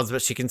 30 rods,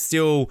 but she can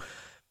still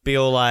be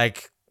all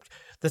like,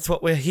 that's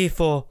what we're here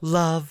for,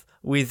 love,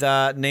 with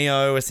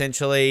Neo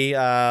essentially.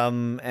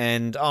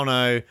 And oh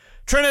no,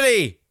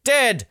 Trinity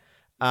dead.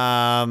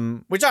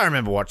 Which I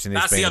remember watching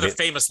this. That's the other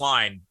famous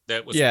line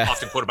that was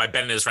often quoted by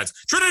Ben and his friends.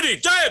 Trinity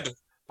dead.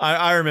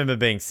 I remember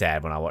being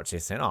sad when I watched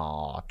this and,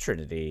 oh,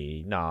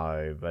 Trinity,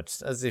 no, but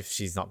as if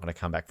she's not going to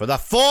come back for the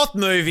fourth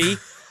movie,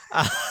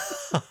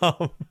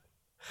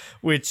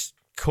 which,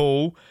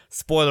 cool.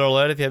 Spoiler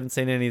alert if you haven't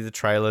seen any of the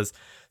trailers.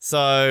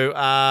 So,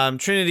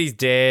 Trinity's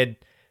dead.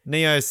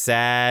 Neo's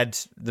sad.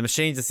 The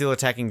machines are still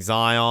attacking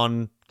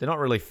Zion. They're not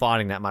really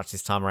fighting that much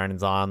this time around in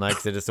Zion, though,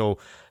 because they're just all...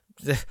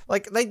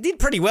 Like, they did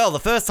pretty well the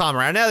first time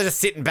around. Now they're just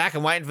sitting back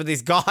and waiting for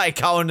this guy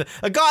going...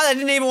 A guy they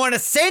didn't even want to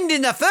send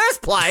in the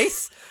first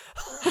place.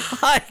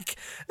 Like,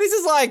 this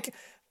is like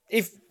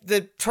if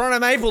the Toronto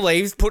Maple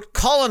Leafs put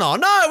Colin on.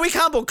 No, we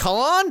can't put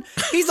Colin on.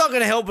 He's not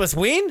going to help us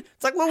win.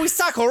 It's like, well, we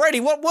suck already.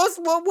 What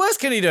worse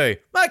can he do?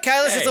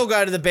 Okay, let's just all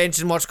go to the bench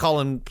and watch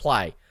Colin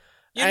play.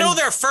 You know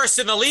they're first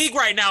in the league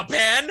right now,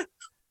 Ben.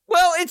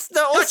 Well, it's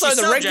also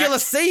the regular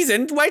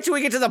season. Wait till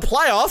we get to the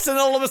playoffs and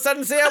all of a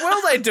sudden see how well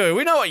they do.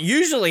 We know what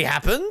usually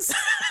happens.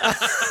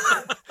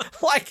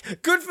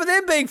 Like, good for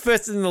them being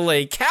first in the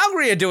league.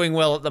 Calgary are doing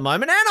well at the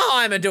moment.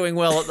 Anaheim are doing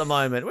well at the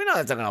moment. We know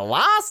that's not going to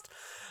last.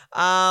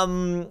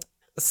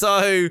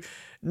 So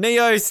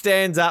Neo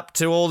stands up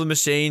to all the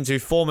machines who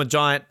form a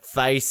giant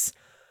face,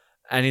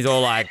 and he's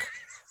all like,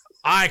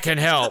 I can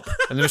help.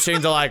 And the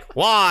machines are like,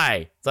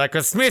 why? It's like,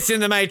 because Smith's in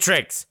the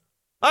Matrix.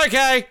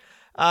 Okay.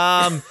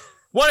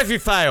 What if you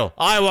fail?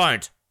 I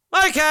won't.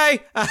 Okay.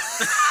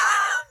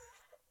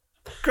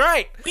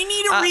 Great. We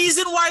need a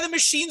reason why the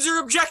machines are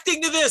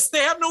objecting to this. They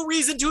have no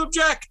reason to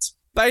object.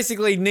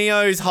 Basically,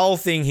 Neo's whole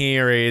thing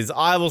here is,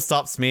 I will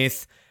stop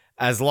Smith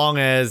as long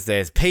as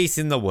there's peace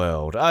in the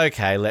world.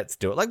 Okay, let's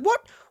do it. Like,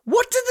 what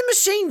do the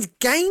machines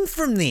gain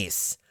from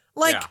this?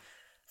 Like,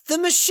 the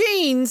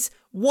machines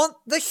want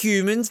the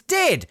humans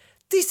dead.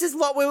 This is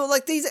what we were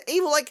like, these are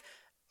evil. Like,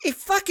 if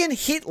fucking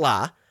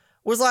Hitler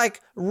was like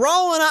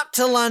rolling up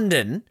to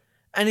London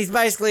and he's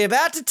basically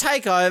about to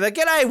take over.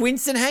 G'day,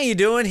 Winston. How you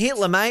doing?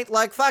 Hitler, mate.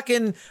 Like,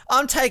 fucking,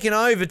 I'm taking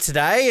over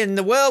today and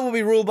the world will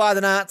be ruled by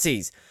the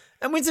Nazis.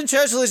 And Winston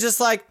Churchill is just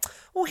like,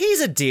 well, here's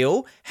a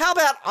deal. How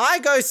about I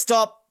go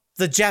stop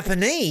the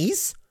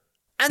Japanese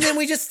and then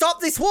we just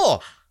stop this war?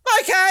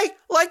 Okay.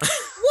 Like,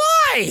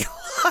 why?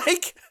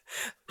 Like,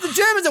 the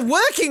Germans are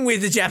working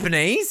with the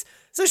Japanese,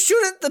 so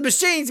shouldn't the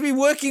machines be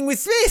working with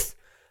Smith?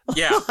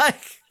 Yeah.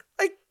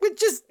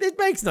 It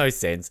makes no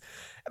sense.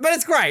 But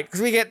it's great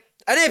because we get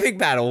an epic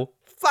battle.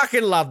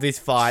 Fucking love this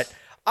fight.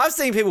 I've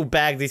seen people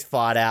bag this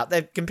fight out.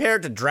 They compare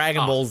it to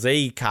Dragon Ball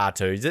Z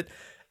cartoons.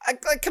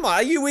 Come on,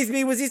 are you with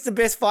me? Was this the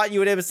best fight you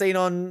had ever seen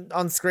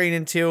on screen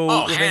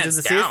until Revenge of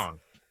the Sith?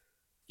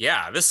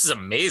 Yeah, this is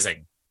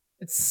amazing.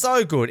 It's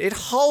so good. It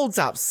holds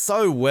up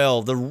so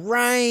well. The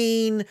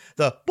rain,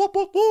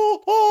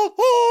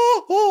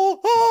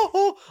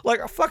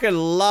 like, I fucking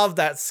love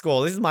that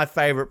score. This is my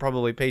favorite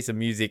probably piece of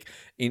music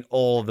in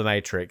all of The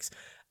Matrix.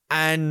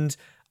 And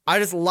I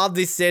just love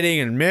this setting.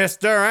 And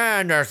Mr.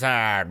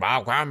 Anderson,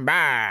 welcome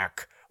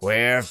back.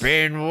 We've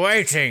been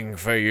waiting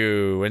for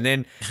you. And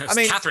then,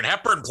 Katharine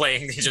Hepburn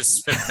playing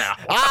just Smith now.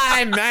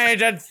 I'm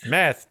Agent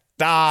Smith,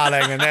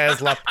 darling, and there's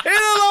Lupita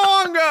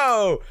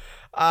Nyong'o.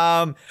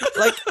 I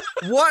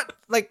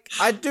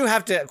do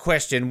have to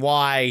question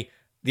why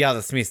the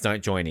other Smiths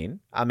don't join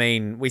in. I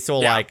mean, we saw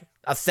like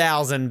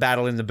 1,000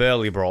 battle in the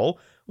Burley Brawl.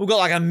 We've got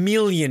like 1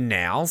 million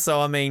now, so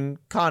I mean,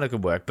 kind of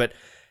could work. But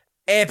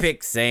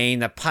epic scene,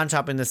 the punch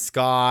up in the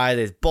sky,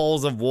 there's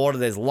balls of water,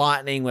 there's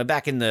lightning. We're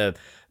back in the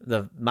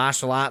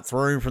martial arts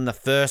room from the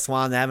first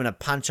one. They're having a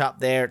punch up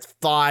there. It's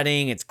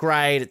fighting. It's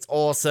great. It's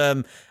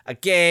awesome.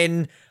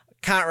 Again,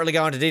 can't really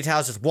go into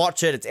details. Just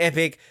watch it. It's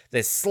epic.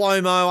 There's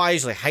slow-mo. I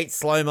usually hate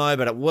slow-mo,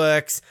 but it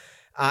works.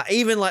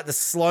 Even like the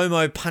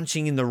slow-mo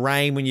punching in the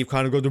rain when you've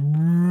kind of got the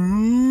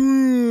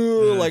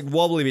like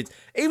wobbly bits.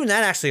 Even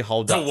that actually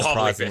holds up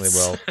surprisingly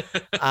well.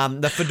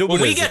 The Fadubiters.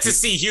 Well, we get to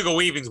see Hugo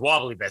Weaving's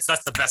wobbly bits.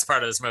 That's the best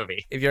part of this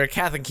movie. If you're a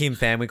Kath and Kim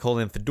fan, we call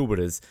them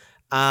Fadubiters.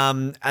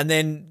 And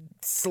then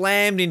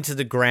slammed into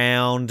the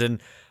ground.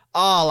 And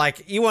Oh,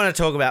 like, you want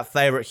to talk about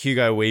favourite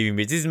Hugo Weaving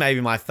bits. This is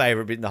maybe my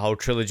favourite bit in the whole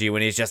trilogy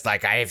when he's just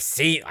like, I have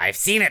seen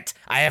it.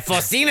 I have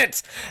foreseen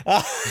it.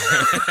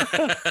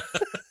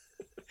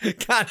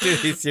 Can't do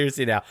this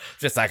seriously now.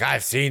 Just like,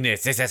 I've seen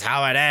this. This is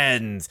how it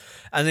ends.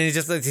 And then he's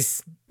just like, this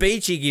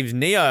speech he gives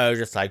Neo,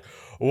 just like,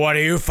 what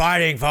are you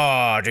fighting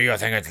for? Do you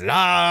think it's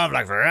love?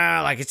 Like,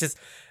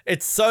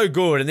 it's so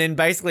good. And then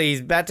basically he's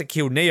about to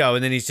kill Neo,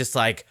 and then he's just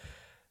like,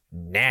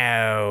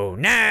 no.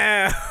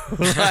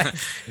 Like,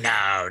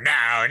 no.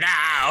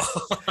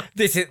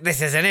 this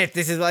isn't it.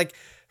 This is like,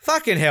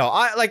 fucking hell.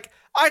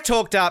 I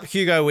talked up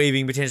Hugo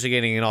Weaving potentially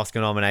getting an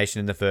Oscar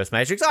nomination in the first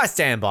Matrix. I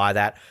stand by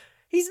that.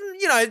 He's,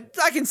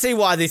 I can see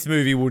why this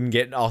movie wouldn't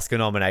get Oscar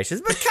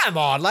nominations, but come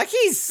on, like,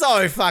 he's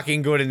so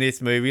fucking good in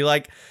this movie.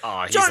 Like,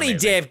 Johnny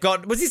amazing.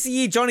 Depp was this the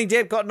year Johnny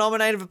Depp got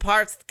nominated for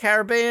Pirates of the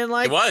Caribbean?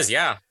 Like, It was,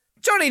 yeah.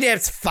 Johnny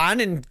Depp's fun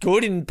and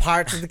good in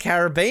Pirates of the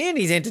Caribbean.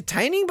 He's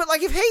entertaining, but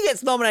like, if he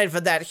gets nominated for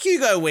that,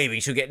 Hugo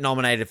Weaving should get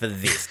nominated for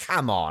this.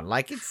 Come on,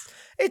 like,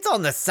 it's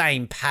on the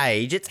same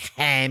page. It's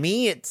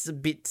hammy. It's a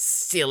bit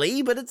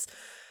silly, but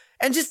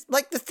and just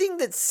like the thing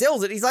that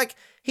sells it, he's like,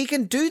 he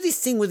can do this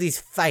thing with his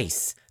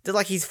face. That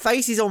like his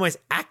face is almost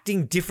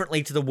acting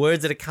differently to the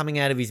words that are coming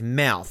out of his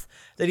mouth.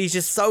 That he's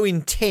just so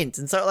intense.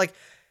 And so like,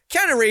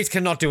 Keanu Reeves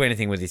cannot do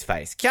anything with his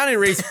face. Keanu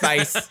Reeves'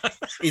 face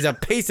is a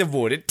piece of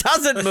wood. It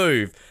doesn't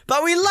move.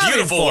 But we love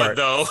Beautiful him for wood, it.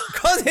 though.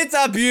 Because it's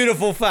a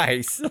beautiful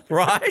face,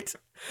 right?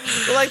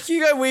 But like,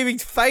 Hugo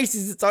Weaving's face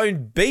is its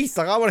own beast.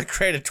 Like, I want to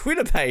create a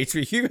Twitter page for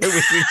Hugo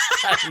Weaving's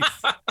face.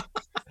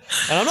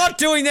 And I'm not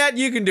doing that.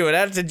 You can do it.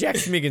 Add it to Jack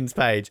Smiggins'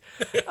 page.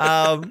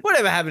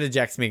 Whatever happened to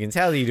Jack Smiggins?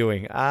 How are you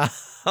doing?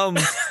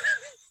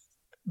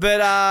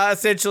 But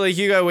essentially,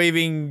 Hugo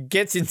Weaving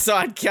gets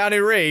inside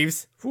Keanu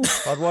Reeves.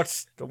 I'd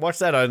watch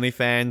that,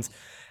 OnlyFans.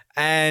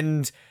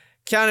 And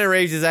Keanu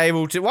Reeves is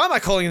able to... Why am I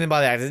calling them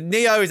by that?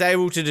 Neo is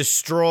able to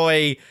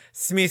destroy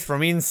Smith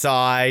from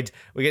inside.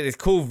 We get this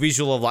cool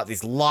visual of like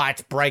this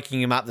light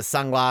breaking him up, the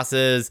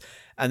sunglasses.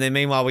 And then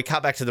meanwhile, we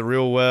cut back to the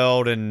real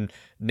world and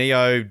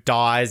Neo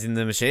dies in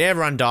the machine.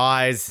 Everyone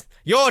dies.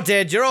 You're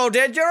dead. You're all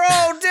dead. You're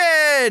all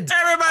dead.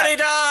 Everybody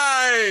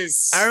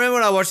dies. I remember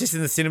when I watched this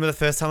in the cinema the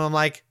first time, I'm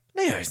like,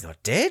 Neo's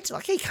not dead.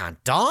 Like, he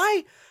can't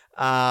die.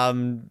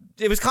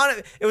 It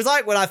was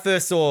like when I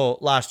first saw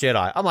Last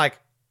Jedi. I'm like,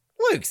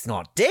 Luke's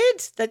not dead.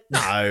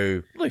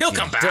 No. Luke He'll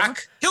come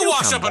back. He'll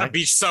wash up on a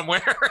beach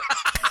somewhere.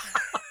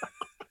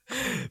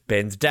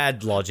 Ben's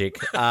dad logic.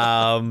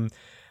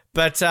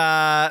 But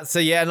so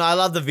yeah, and I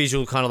love the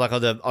visual kind of like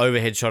on the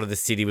overhead shot of the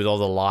city with all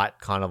the light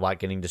kind of like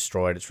getting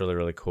destroyed. It's really,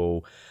 really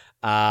cool.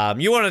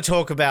 You want to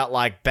talk about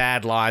like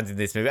bad lines in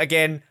this movie.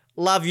 Again,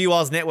 love you,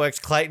 Oz Network's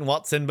Clayton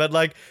Watson, but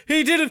like,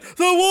 he did it.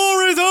 The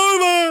war is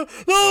over.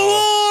 The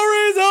war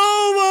is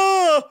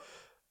over.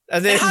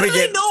 And then how do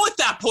they know at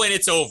that point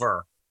it's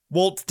over?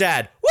 Walt's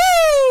dad.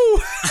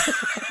 Woo!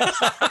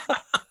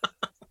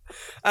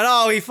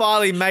 And he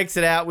finally makes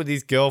it out with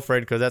his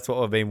girlfriend because that's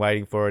what we've been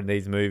waiting for in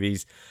these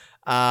movies.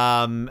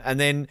 And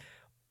then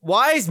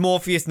why is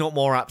Morpheus not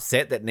more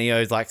upset that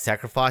Neo's like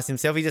sacrificed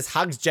himself? He just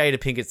hugs Jada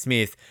Pinkett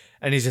Smith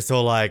and he's just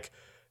all like,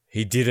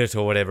 he did it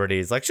or whatever it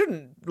is. Like,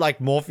 shouldn't like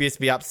Morpheus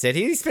be upset?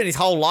 He spent his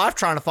whole life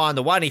trying to find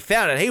the one. He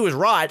found it. He was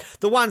right.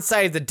 The one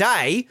saved the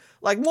day.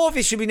 Like,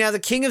 Morpheus should be now the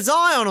king of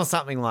Zion or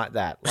something like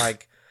that.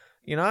 Like,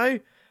 you know?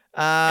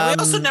 And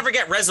we also never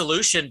get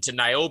resolution to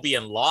Niobe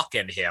and Locke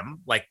and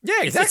him. Like,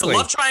 yeah, exactly. It's a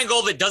love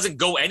triangle that doesn't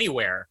go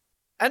anywhere.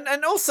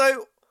 And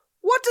also,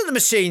 what do the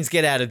machines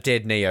get out of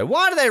dead Neo?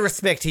 Why do they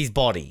respect his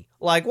body?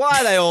 Like, why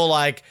are they all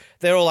like,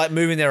 they're all like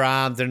moving their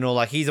arms and all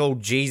like, he's all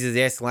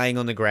Jesus-esque laying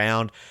on the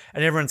ground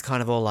and everyone's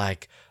kind of all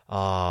like,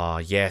 oh,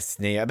 yes,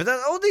 Neo. But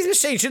all these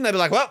machines, shouldn't they be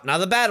like, well,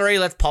 another battery,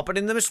 let's pop it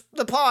in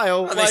the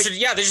pile. Oh, they should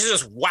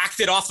just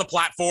whacked it off the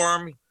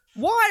platform.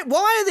 Why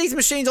are these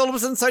machines all of a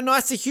sudden so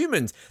nice to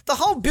humans? The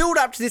whole build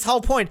up to this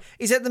whole point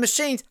is that the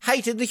machines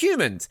hated the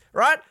humans,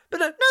 right? But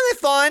no, they're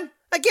fine.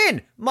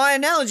 Again, my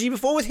analogy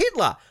before with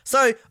Hitler.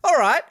 So, all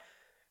right,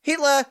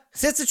 Hitler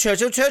says to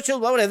Churchill,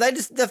 whatever, they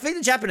just defeat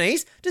the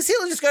Japanese. Does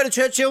Hitler just go to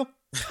Churchill?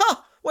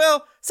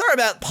 Well, sorry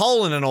about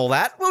Poland and all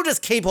that. We'll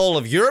just keep all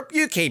of Europe.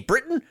 You keep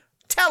Britain.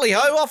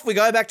 Tally-ho, off we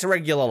go back to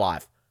regular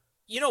life.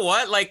 You know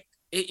what? Like,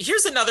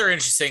 here's another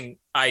interesting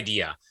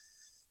idea.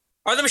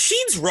 Are the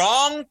machines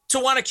wrong to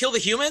want to kill the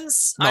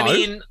humans? No. I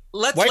mean,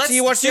 wait till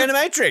you watch the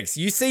Animatrix.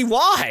 You see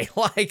why.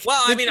 Like,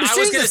 well, I mean, I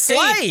was going to say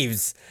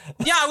slaves.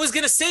 Yeah, I was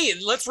going to say,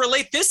 let's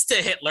relate this to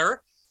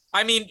Hitler.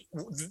 I mean,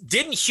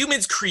 didn't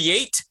humans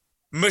create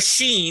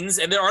machines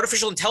and their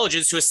artificial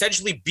intelligence to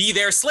essentially be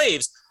their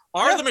slaves?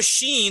 Are the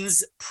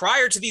machines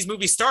prior to these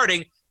movies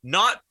starting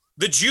not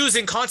the Jews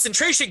in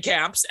concentration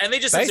camps? And they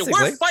just said,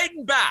 we're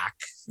fighting back.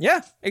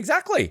 Yeah,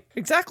 exactly.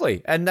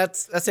 And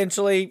that's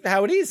essentially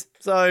how it is.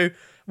 So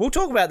we'll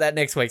talk about that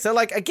next week. So,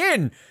 like,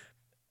 again,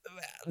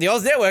 the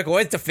Oz Network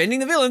always defending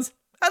the villains.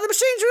 Are the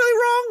machines really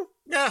wrong?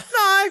 Yeah.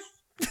 No.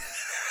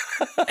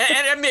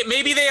 and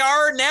maybe they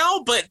are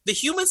now, but the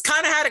humans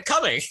kind of had it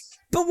coming.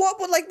 But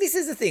like, this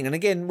is the thing. And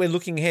again, we're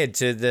looking ahead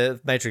to the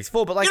Matrix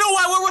 4, but like... You know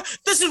what?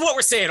 This is what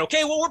we're saying,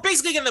 okay? What we're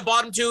basically getting the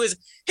bottom to is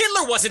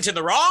Hitler wasn't in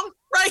the wrong,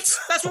 right?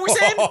 That's what we're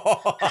saying.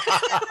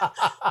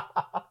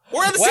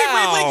 We're on the same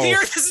wavelength here.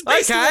 This is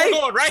basically what we're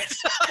going, right?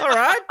 All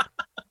right.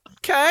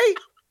 Okay.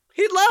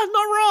 Hitler,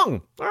 not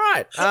wrong. All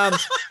right.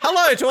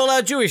 Hello to all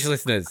our Jewish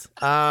listeners.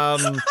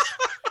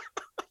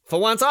 For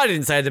once, I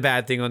didn't say the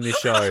bad thing on this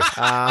show.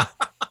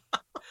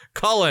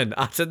 Colin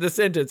uttered the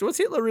sentence, was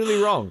Hitler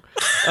really wrong?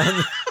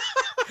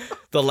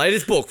 The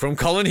latest book from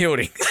Colin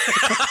Hilding.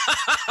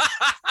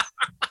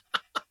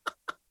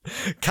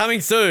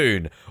 Coming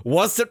soon.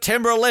 Was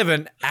September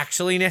 11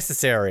 actually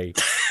necessary?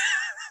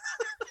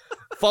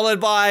 Followed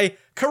by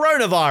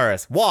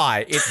coronavirus.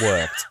 Why it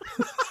worked.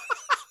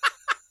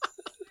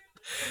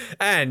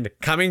 And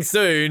coming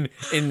soon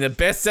in the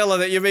bestseller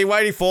that you've been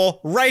waiting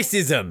for,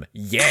 racism.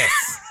 Yes.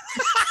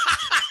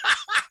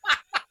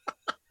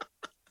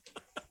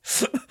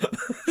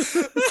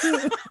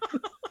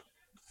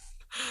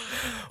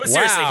 But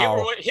seriously,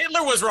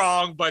 Hitler was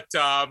wrong, but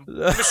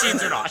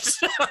machines are not.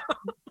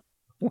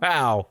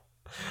 Wow.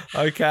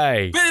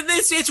 Okay. But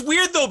it's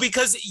weird, though,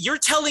 because you're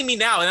telling me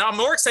now, and I'm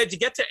more excited to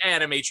get to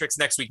Animatrix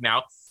next week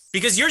now,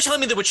 because you're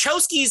telling me the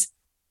Wachowskis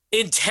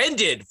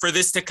intended for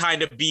this to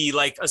kind of be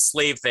like a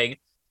slave thing.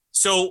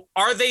 So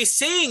are they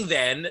saying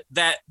then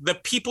that the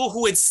people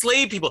who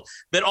enslaved people,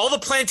 that all the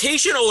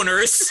plantation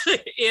owners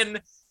in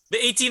the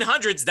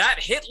 1800s, that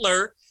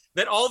Hitler,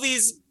 that all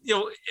these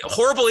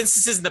horrible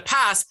instances in the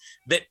past,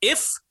 that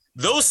if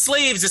those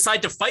slaves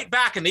decide to fight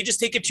back and they just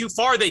take it too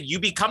far, that you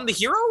become the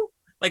hero?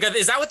 Like,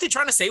 is that what they're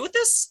trying to say with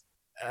this?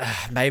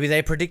 Maybe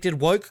they predicted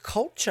woke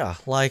culture.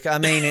 Like, I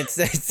mean, it's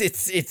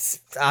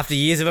after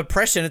years of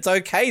oppression, it's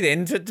okay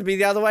then to be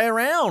the other way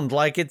around.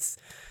 Like, it's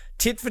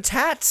tit for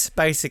tat,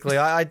 basically.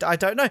 I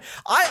don't know.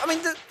 I mean,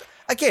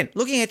 again,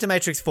 looking ahead to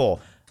Matrix 4,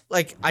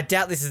 like, I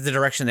doubt this is the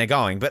direction they're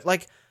going, but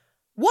like,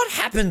 what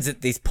happens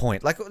at this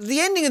point? Like, the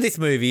ending of this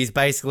movie is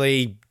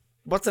basically,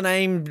 what's her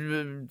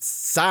name?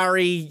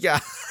 Sati.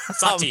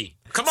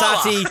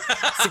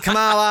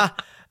 Kamala.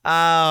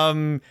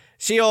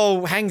 She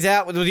all hangs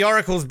out with the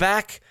Oracle's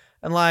back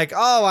and like,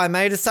 oh, I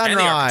made a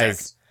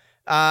sunrise.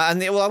 I'm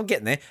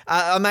getting there.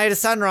 I made a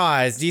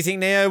sunrise. Do you think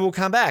Neo will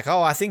come back?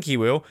 Oh, I think he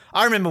will.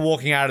 I remember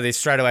walking out of this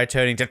straight away,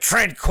 turning to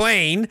Trent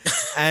Queen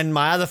and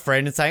my other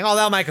friend and saying, oh,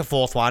 they'll make a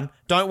fourth one.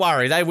 Don't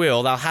worry, they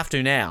will. They'll have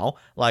to now,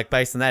 like,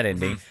 based on that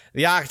ending.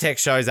 The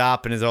architect shows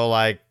up and is all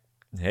like,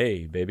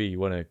 hey, baby, you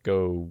want to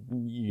go,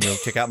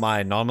 check out my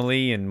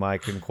anomaly and my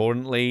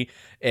concordantly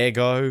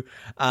ergo,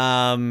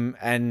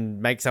 and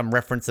make some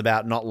reference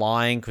about not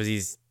lying because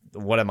he's,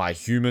 what am I,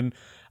 human?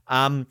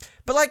 But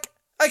like,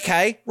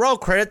 okay, roll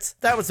credits.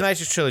 That was the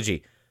Matrix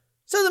trilogy.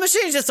 So the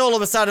machine's just all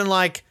of a sudden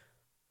like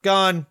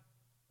going,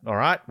 all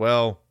right,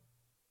 well,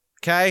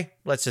 okay,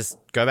 let's just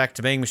go back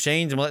to being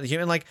machines and we'll let the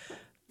human, like,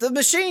 the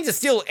machines are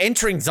still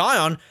entering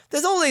Zion.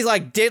 There's all these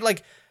like dead,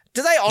 like,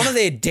 do they honor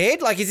their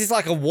dead? Like, is this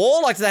like a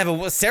war? Like, do they have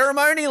a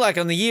ceremony, like,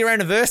 on the year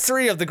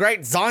anniversary of the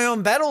Great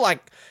Zion Battle?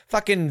 Like,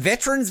 fucking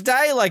Veterans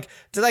Day? Like,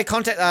 do they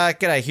contact,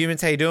 g'day,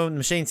 humans, how you doing? The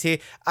machine's here.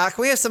 Can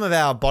we have some of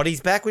our bodies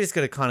back? We just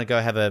got to kind of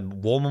go have a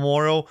war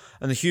memorial.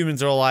 And the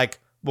humans are all like,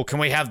 well, can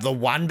we have the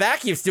one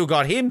back? You've still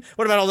got him.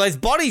 What about all those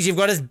bodies you've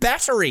got as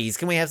batteries?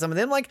 Can we have some of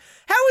them? Like,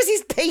 how is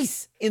his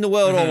peace in the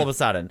world all of a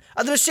sudden?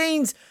 Are the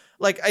machines,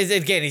 like,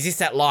 again, is this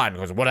that line?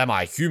 Because, what am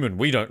I, human?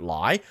 We don't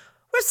lie.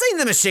 We've seen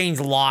the machines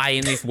lie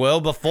in this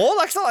world before.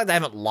 Like, it's not like they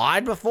haven't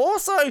lied before.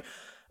 So,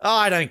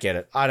 I don't get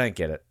it.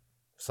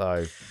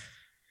 So,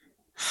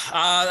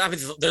 I mean,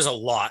 there's a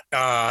lot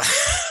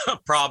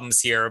problems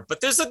here,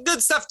 but there's some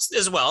good stuff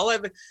as well. I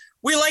mean,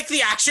 we like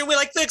the action. We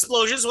like the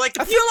explosions. We like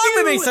the I feel like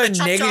we're being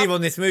so negative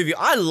on this movie.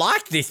 I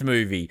like this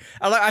movie.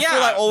 I feel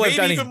like all we've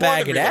done is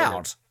bag it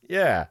out.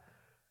 Yeah.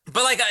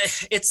 But like,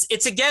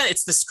 it's again,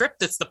 it's the script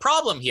that's the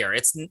problem here.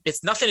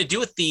 It's nothing to do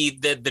with the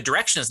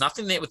direction. It's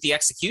nothing with the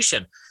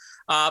execution.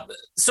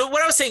 So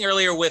what I was saying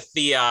earlier with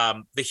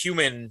the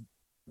human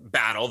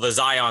battle, the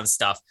Zion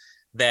stuff,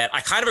 that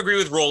I kind of agree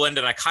with Roland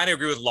and I kind of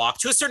agree with Locke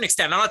to a certain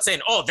extent. I'm not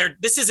saying,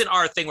 this isn't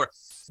our thing where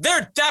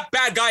that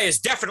bad guy is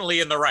definitely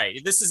in the right.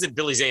 This isn't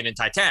Billy Zane in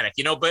Titanic,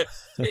 but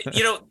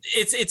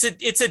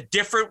it's a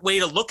different way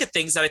to look at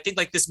things that I think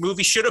like this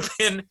movie should have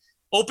been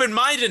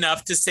open-minded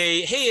enough to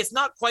say, hey, it's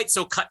not quite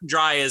so cut and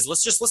dry as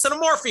let's just listen to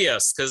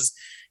Morpheus because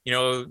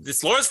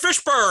it's Lawrence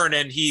Fishburne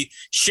and he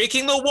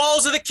shaking the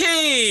walls of the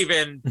cave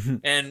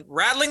and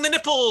rattling the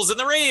nipples in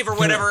the rave or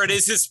whatever it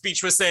is his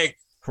speech was saying.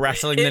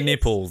 Rattling the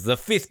nipples, the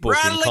fifth book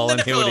in Colin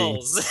Hilding.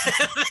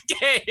 The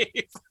cave.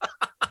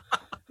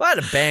 If I had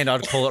a band,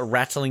 I'd call it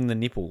Rattling the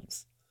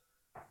Nipples.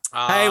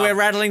 Hey, we're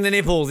rattling the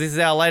nipples. This is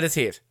our latest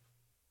hit.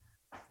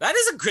 That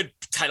is a good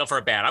title for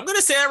a band. I'm going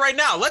to say it right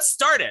now. Let's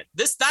start it.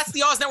 That's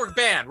the Oz Network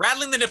band,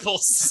 Rattling the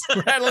Nipples.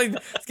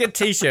 Let's get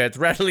t-shirts,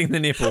 Rattling the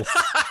Nipples.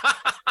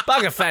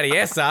 Bugger Fatty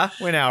Essa,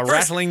 we're now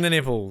Rattling the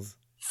Nipples.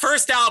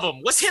 First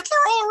album, was Hitler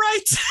all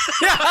right?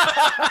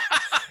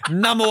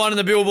 Number 1 in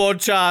the Billboard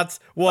charts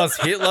was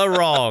Hitler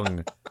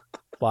Wrong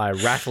by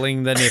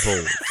Rattling the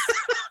Nipples.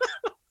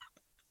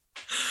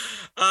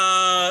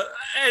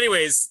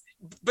 anyways,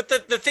 but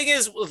the thing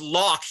is with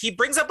Locke, he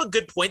brings up a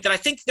good point that I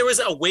think there was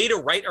a way to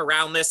write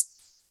around this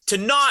to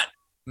not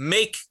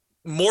make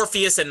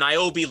Morpheus and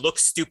Niobe look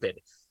stupid.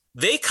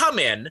 They come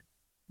in,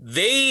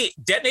 they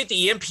detonate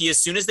the EMP as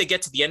soon as they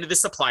get to the end of the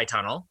supply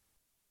tunnel.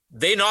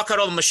 They knock out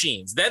all the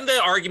machines. Then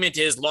the argument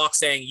is Locke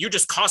saying, you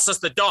just cost us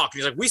the dock.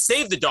 And he's like, we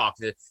saved the dock.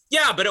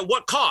 Yeah, but at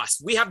what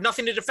cost? We have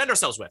nothing to defend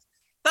ourselves with.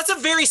 That's a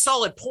very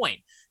solid point.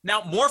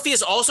 Now,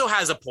 Morpheus also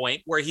has a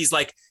point where he's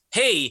like,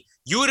 hey,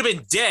 you would have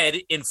been dead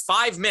in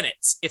 5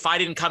 minutes if I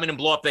didn't come in and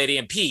blow up that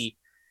EMP.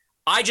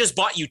 I just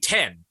bought you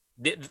 10.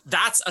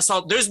 That's a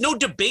solid. There's no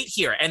debate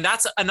here. And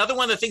that's another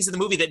one of the things in the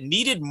movie that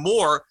needed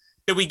more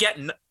that we get.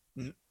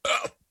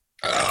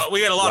 We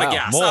get a lot of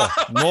gas.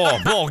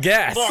 More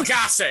gas. More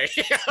gassing.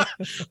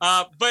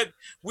 But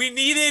we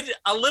needed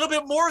a little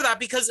bit more of that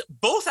because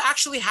both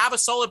actually have a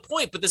solid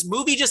point. But this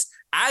movie just,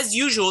 as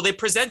usual, they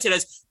present it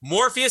as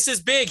Morpheus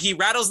is big. He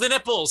rattles the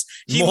nipples.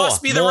 He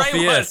must be the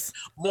Morpheus.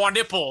 right one. More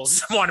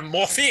nipples. More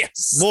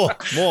Morpheus.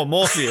 More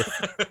Morpheus.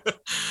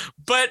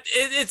 But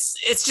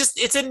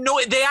it's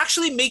annoying. They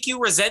actually make you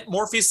resent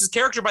Morpheus's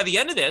character by the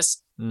end of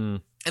this,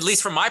 at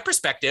least from my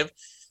perspective.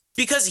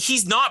 Because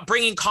he's not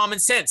bringing common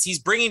sense. He's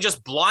bringing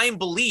just blind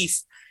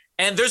belief.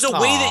 And there's a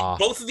way that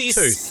both of these...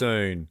 Too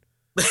soon.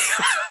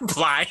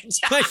 Blind.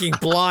 Making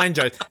blind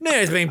jokes.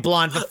 Nair's been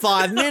blind for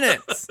 5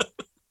 minutes.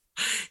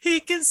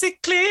 He can see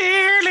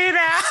clearly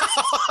now.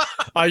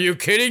 Are you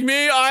kidding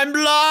me? I'm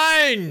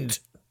blind.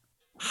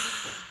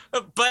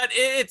 But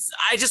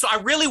I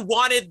really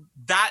wanted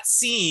that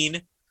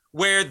scene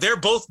where they're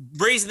both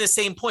raising the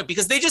same point.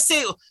 Because they just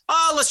say,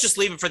 let's just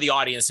leave it for the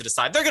audience to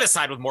decide. They're going to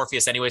side with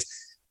Morpheus anyways.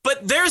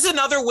 But there's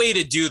another way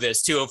to do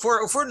this too. If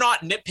we're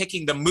not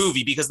nitpicking the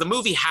movie, because the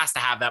movie has to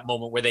have that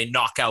moment where they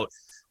knock out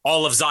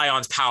all of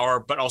Zion's power,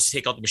 but also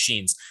take out the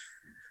machines.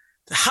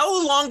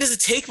 How long does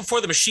it take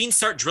before the machines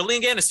start drilling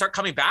again and start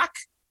coming back?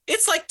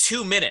 It's like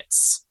 2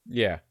 minutes.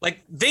 Yeah.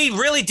 Like they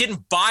really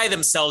didn't buy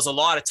themselves a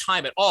lot of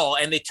time at all.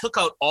 And they took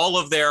out all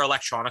of their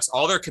electronics,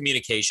 all their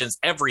communications,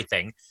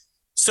 everything.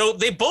 So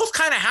they both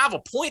kind of have a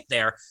point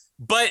there.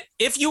 But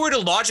if you were to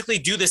logically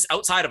do this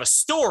outside of a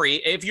story,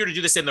 if you were to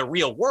do this in the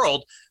real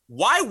world,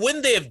 why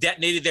wouldn't they have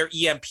detonated their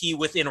EMP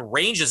within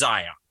range of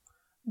Zion?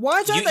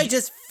 Why don't they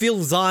just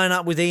fill Zion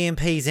up with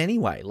EMPs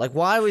anyway? Like,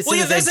 why as soon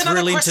as they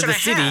drill into the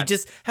city,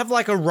 just have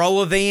like a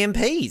row of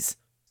EMPs?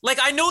 Like,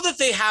 I know that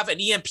they have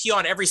an EMP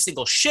on every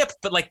single ship,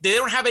 but like they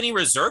don't have any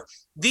reserve.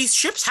 These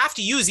ships have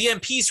to use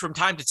EMPs from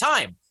time to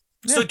time.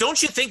 Yeah. So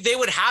don't you think they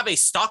would have a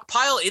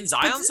stockpile in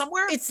Zion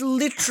somewhere? It's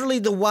literally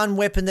the one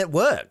weapon that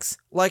works.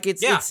 Like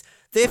it's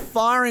they're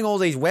firing all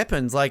these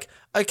weapons. Like,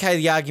 okay,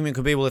 the argument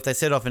could be, well, if they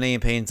set off an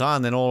EMP in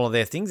Zion, then all of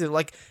their things are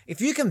like,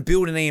 if you can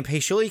build an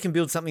EMP, surely you can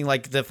build something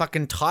like the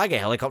fucking Tiger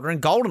helicopter,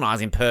 and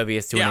GoldenEye's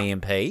impervious to an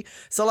EMP.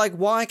 So like,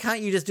 why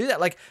can't you just do that?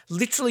 Like,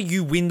 literally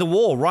you win the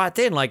war right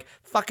then, like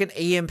fucking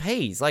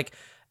EMPs. Like,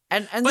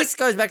 and this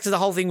goes back to the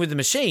whole thing with the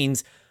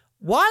machines.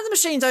 Why are the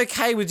machines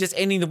okay with just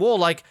ending the war?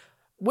 Like,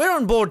 we're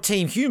on board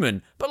Team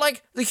Human, but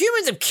like the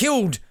humans have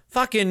killed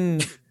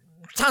fucking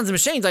tons of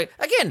machines. Like,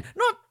 again,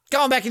 not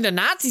going back into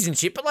Nazis and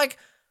shit, but like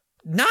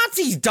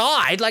Nazis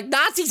died. Like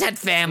Nazis had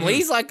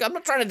families. Like, I'm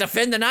not trying to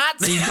defend the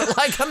Nazis, but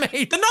like, I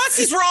mean, the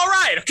Nazis were all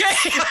right, okay?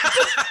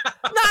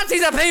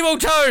 Nazis are people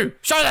too.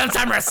 Show them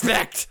some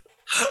respect.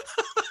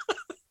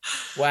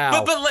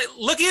 Wow. But like,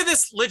 looking at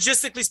this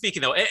logistically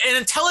speaking, though, an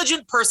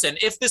intelligent person,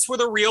 if this were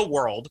the real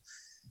world,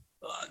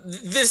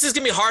 this is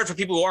going to be hard for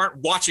people who aren't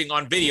watching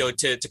on video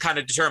to kind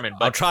of determine.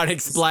 But I'll try to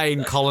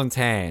explain Colin's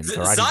hands.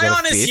 Right?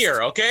 Zion is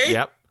here, okay?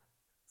 Yep.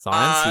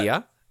 Zion's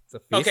here.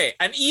 Okay,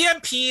 an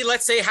EMP,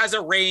 let's say, has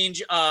a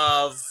range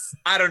of,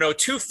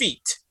 2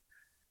 feet.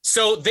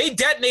 So they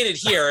detonated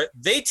here.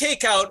 They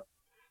take out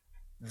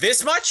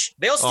this much.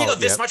 They also take out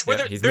this much.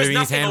 Yep. He's moving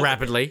his hand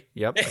rapidly.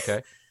 Yep,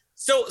 okay.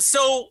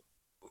 So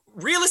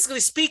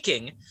realistically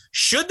speaking,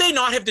 should they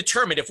not have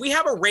determined, if we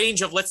have a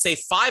range of, let's say,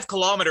 5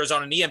 kilometers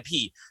on an EMP,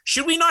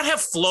 should we not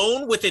have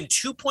flown within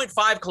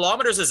 2.5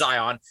 kilometers of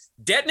Zion,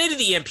 detonated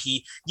the EMP,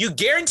 you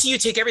guarantee you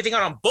take everything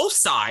out on both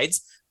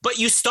sides, but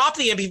you stop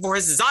the EMP before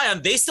his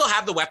Zion, they still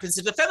have the weapons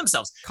to defend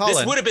themselves. Colin.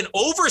 This would have been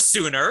over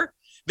sooner.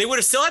 They would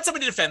have still had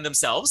somebody to defend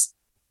themselves.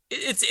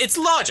 It's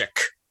logic.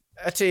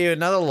 I'll tell you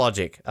another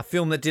logic. A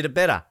film that did it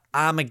better.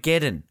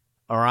 Armageddon.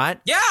 All right?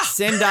 Yeah.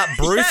 Send up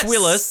Bruce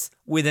Willis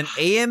with an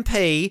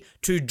EMP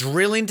to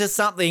drill into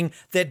something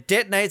that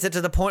detonates it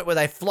to the point where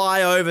they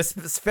fly over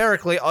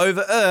spherically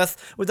over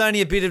Earth with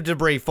only a bit of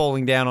debris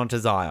falling down onto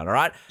Zion, all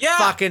right? Yeah.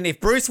 Fucking, if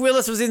Bruce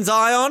Willis was in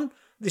Zion,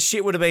 this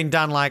shit would have been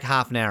done like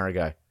half an hour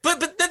ago.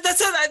 But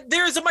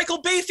there's a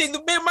Michael Bay thing.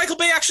 Michael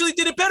Bay actually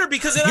did it better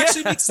because it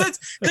actually makes sense.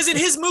 Because in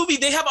his movie,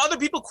 they have other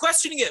people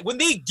questioning it. When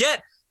they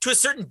get to a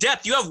certain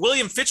depth, you have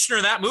William Fichtner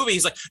in that movie.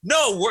 He's like,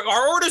 no,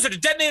 our orders are to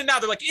detonate it now.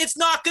 They're like, it's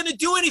not going to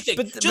do anything.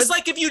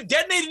 Like if you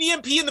detonate an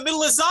EMP in the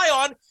middle of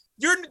Zion,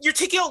 you're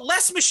taking out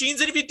less machines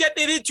than if you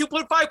detonated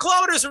 2.5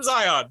 kilometers from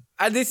Zion.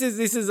 And this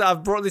is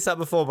I've brought this up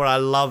before, but I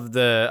love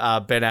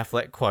the Ben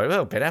Affleck quote.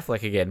 Well, Ben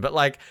Affleck again, but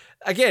like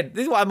again,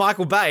 this is why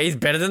Michael Bay is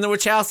better than the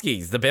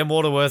Wachowskis. The Ben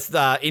Waterworth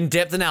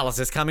in-depth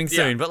analysis coming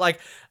soon. But like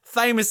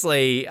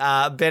famously,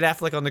 Ben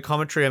Affleck on the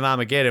commentary of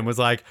Armageddon was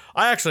like,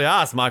 I actually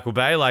asked Michael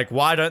Bay, like,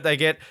 why don't they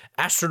get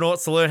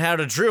astronauts to learn how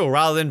to drill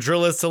rather than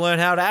drillers to learn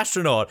how to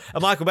astronaut?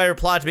 And Michael Bay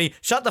replied to me,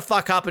 shut the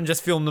fuck up and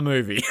just film the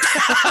movie.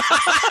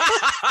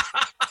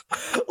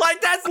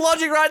 Like, that's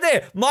logic right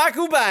there.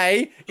 Michael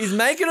Bay is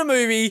making a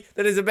movie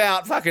that is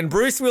about fucking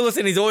Bruce Willis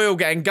and his oil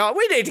gang.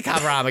 We need to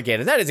cover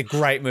Armageddon. That is a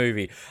great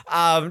movie.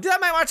 Did that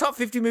make my top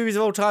 50 movies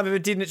of all time? If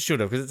it didn't, it should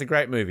have, because it's a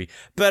great movie.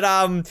 But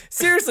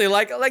seriously,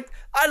 like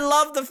I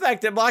love the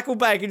fact that Michael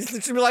Bay can just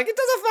literally be like, it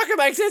doesn't fucking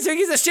make sense. Who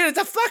gives a shit? It's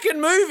a fucking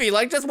movie.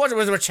 Like, just watch it.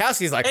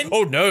 Wachowski's like,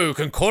 oh no,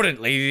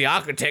 concordantly, the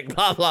architect,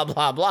 blah, blah,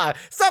 blah, blah.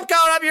 Stop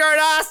going up your own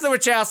ass, the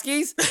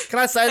Wachowskis. Can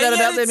I say that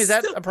about them? Is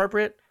that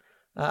appropriate?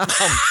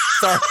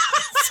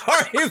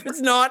 Sorry if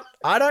it's not.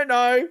 I don't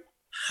know.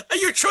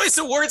 Your choice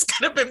of words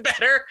could have been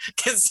better,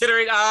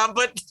 considering.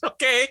 But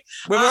okay.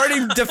 We've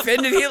already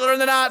defended Hitler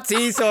and the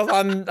Nazis, so if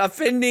I'm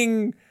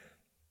offending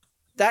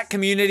that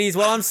community as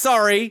well, I'm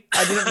sorry.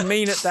 I didn't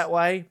mean it that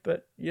way,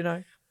 but you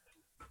know.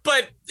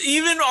 But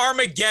even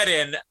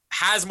Armageddon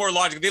has more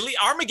logic.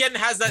 Armageddon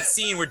has that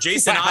scene where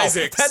Jason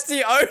Isaacs. That's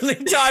the only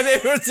time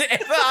everyone's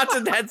ever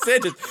uttered that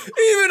sentence.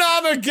 Even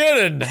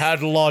Armageddon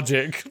had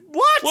logic.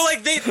 What? Well,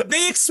 like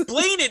they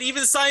explain it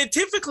even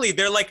scientifically.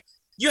 They're like,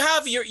 you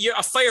have your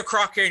a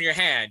firecracker in your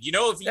hand. You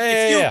know,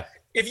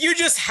 if you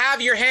just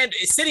have your hand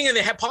sitting in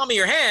the palm of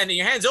your hand and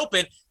your hand's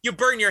open, you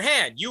burn your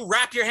hand. You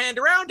wrap your hand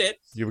around it.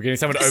 You were getting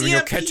someone to open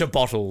your ketchup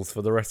bottles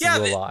for the rest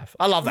of your life.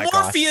 I love that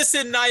Morpheus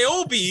and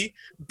Niobe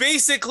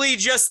basically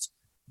just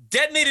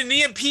detonated an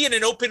EMP in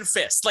an open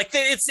fist. Like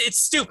it's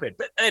stupid.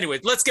 But anyway,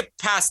 let's get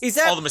past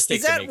all the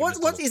mistakes.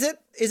 What is it?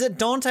 Is it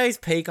Dante's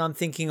Peak I'm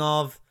thinking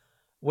of,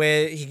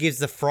 where he gives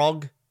the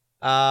frog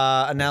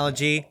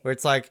analogy, where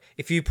it's like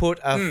if you put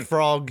a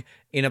frog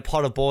in a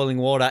pot of boiling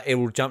water, it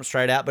will jump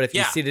straight out. But if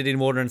you sit it in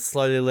water and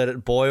slowly let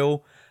it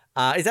boil.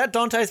 Is that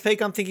Dante's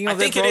Peak I'm thinking of? I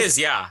think it is,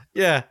 yeah.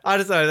 Yeah, I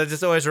just know. That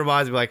just always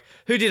reminds me, like,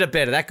 who did it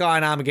better, that guy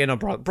in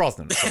Armageddon or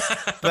Brosnan?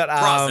 But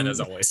Brosnan, as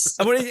always.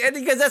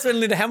 Because that's when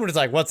Linda Hamilton's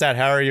like, what's that,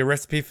 Harry, your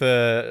recipe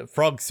for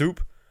frog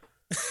soup?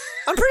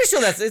 I'm pretty sure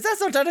that's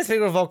not Dante's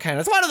Peak or Volcano.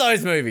 It's one of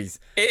those movies.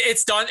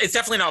 It's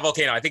definitely not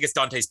Volcano. I think it's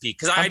Dante's Peak.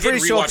 Because I'm pretty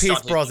sure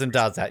Pierce Brosnan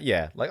does that,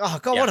 yeah. Like, oh,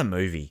 God, what a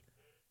movie.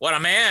 What a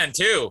man,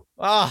 too.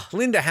 Oh,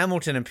 Linda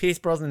Hamilton and Pierce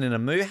Brosnan in a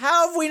movie.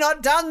 How have we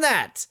not done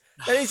that?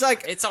 That is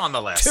like it's on the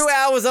list. 2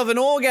 hours of an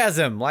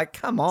orgasm. Like,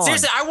 come on.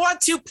 Seriously, I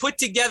want to put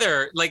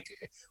together, like,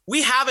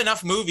 we have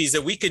enough movies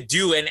that we could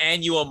do an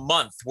annual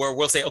month where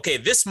we'll say, okay,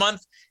 this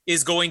month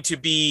is going to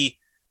be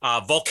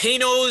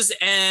volcanoes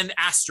and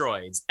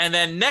asteroids. And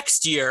then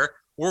next year,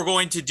 we're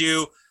going to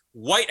do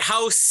White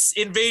House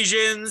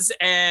invasions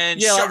and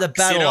sharks, like the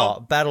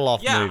battle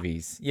off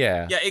movies.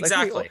 Yeah. Yeah,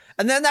 exactly.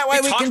 And then that way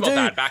we can do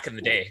that back in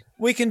the day.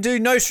 We can do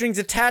No Strings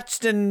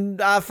Attached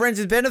and Friends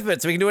with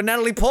Benefits. We can do a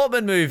Natalie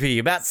Portman movie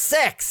about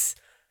sex.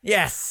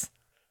 Yes.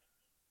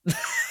 You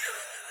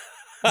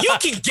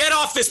can get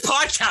off this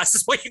podcast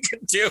is what you can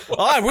do.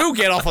 I will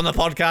get off on the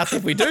podcast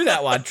if we do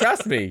that one.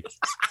 Trust me.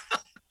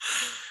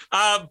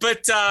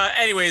 But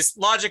anyways,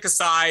 logic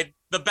aside,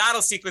 the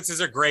battle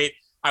sequences are great.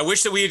 I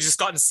wish that we had just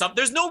gotten some.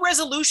 There's no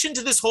resolution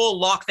to this whole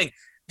Locke thing.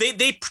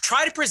 They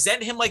try to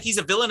present him like he's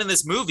a villain in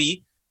this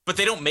movie, but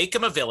they don't make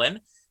him a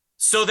villain.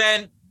 So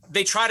then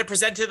they try to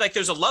present it like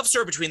there's a love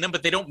story between them,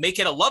 but they don't make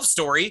it a love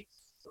story.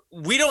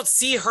 We don't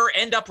see her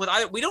end up with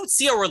either. We don't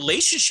see a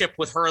relationship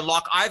with her and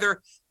Locke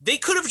either. They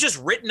could have just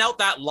written out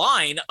that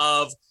line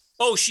of,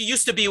 oh, she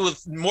used to be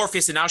with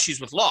Morpheus and now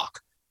she's with Locke.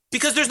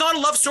 Because there's not a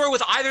love story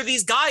with either of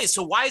these guys.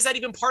 So why is that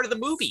even part of the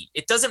movie?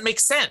 It doesn't make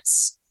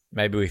sense.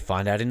 Maybe we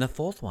find out in the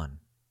fourth one.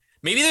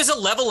 Maybe there's a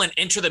level in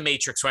Enter the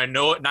Matrix where I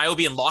know Niobe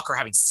and Locke are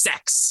having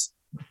sex.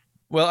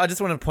 Well, I just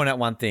want to point out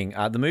one thing.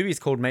 The movie is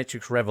called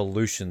Matrix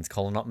Revolutions,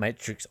 not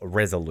Matrix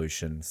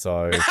Resolution.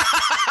 So,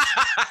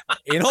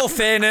 in all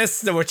fairness,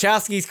 the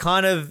Wachowskis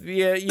kind of,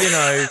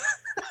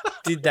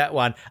 did that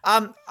one.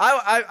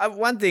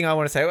 One thing I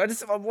want to say,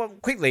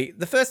 quickly,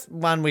 the first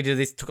one we did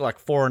this took like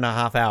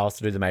 4.5 hours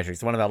to do the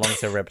Matrix. One of our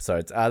longest ever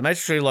episodes. The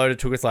Matrix Reloaded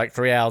took us like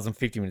 3 hours and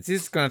 50 minutes.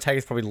 This is going to take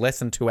us probably less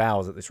than 2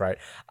 hours at this rate.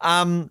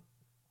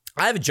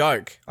 I have a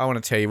joke I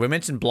want to tell you. We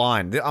mentioned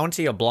blind. I want to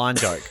tell you a blind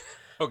joke.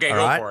 Okay,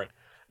 go for it.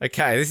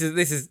 Okay, this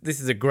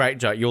is a great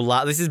joke. You'll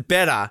laugh. This is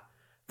better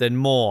than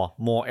more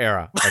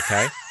error.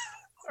 Okay,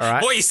 all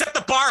right. Boy, you set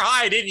the bar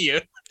high, didn't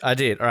you? I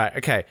did. All right.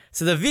 Okay.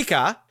 So the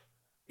vicar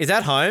is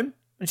at home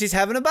and she's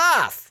having a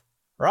bath.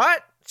 Right?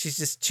 She's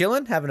just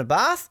chilling, having a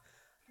bath.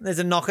 And there's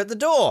a knock at the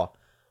door,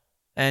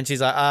 and she's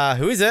like,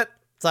 "Who is it?"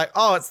 It's like,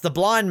 "Oh, it's the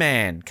blind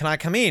man. Can I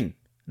come in?"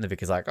 And the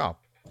vicar's like, "Oh,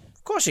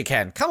 of course you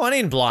can. Come on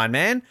in, blind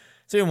man."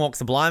 So in walks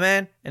the blind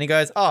man, and he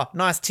goes, "Oh,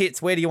 nice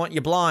tits. Where do you want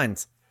your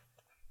blinds?"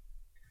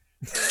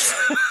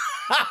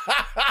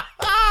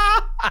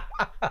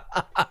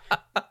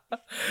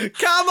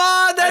 Come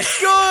on, that's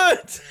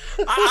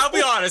good. I'll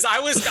be honest. I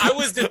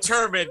was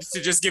determined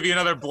to just give you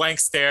another blank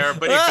stare,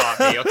 but he got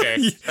me.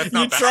 Okay, that's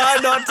not you bad.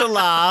 tried not to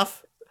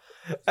laugh,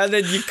 and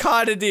then you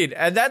kind of did,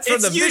 and that's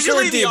from the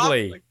Vicar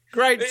Dibley.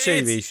 Great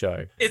TV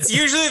show. It's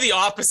usually the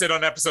opposite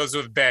on episodes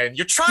with Ben.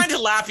 You're trying to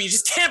laugh, and you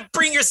just can't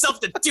bring yourself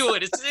to do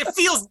it. It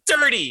feels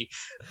dirty.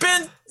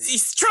 Ben,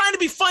 he's trying to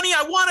be funny.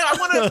 I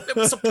want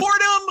to support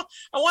him.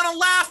 I want to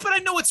laugh, but I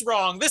know it's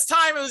wrong. This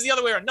time it was the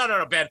other way around.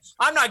 No, Ben.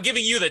 I'm not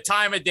giving you the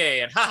time of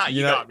day. And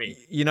you got me.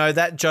 You know,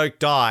 that joke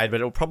died,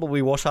 but it'll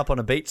probably wash up on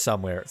a beach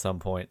somewhere at some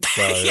point.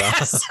 So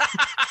yes.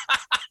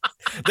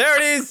 There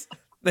it is.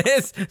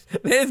 There's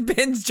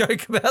Ben's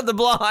joke about the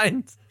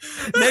blind.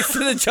 Next to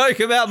the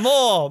joke about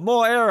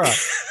more error.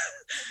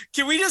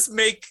 Can we just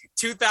make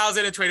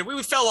 2020?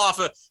 We fell off.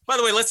 By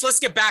the way, let's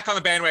get back on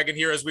the bandwagon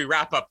here as we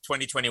wrap up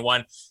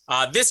 2021.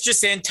 This just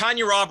saying,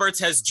 Tanya Roberts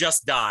has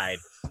just died.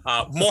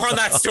 More on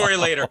that story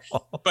later.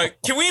 But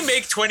can we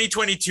make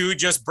 2022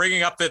 just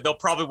bringing up that they'll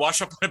probably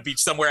wash up on a beach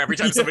somewhere every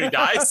time somebody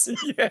dies?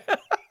 Yeah.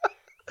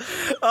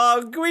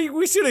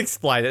 We should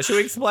explain it. Should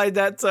we explain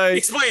that? So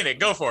explain it.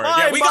 Go for it.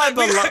 Yeah, we got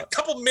a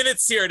couple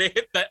minutes here to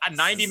hit the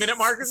 90-minute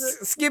mark.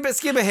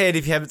 Skip ahead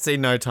if you haven't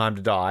seen No Time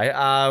to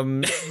Die.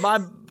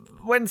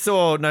 When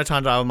saw No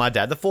Time to Die with my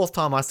dad, the fourth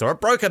time I saw it,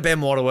 broke a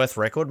Ben Waterworth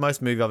record,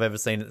 most movie I've ever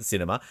seen at the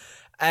cinema.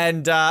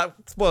 And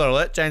spoiler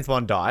alert, James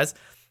Bond dies.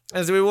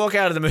 As we walk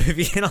out of the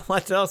movie, and I'm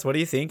like, "Tell us, what do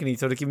you think?" And he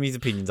sort of gives me his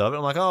opinions of it.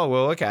 I'm like, "Oh,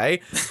 well, okay.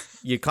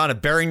 You're kind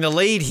of burying the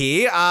lead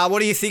here. What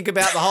do you think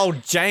about the whole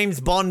James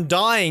Bond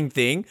dying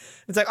thing?"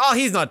 It's like, "Oh,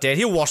 he's not dead.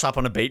 He'll wash up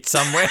on a beach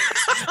somewhere."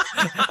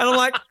 And I'm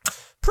like,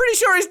 "Pretty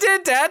sure he's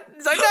dead, Dad."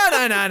 He's like,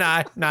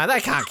 No,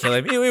 they can't kill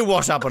him. He'll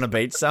wash up on a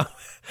beach somewhere.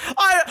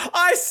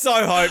 I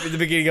so hope at the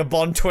beginning of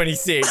Bond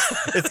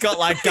 26, it's got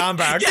like gun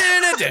barrel.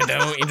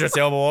 Idris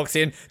Elba walks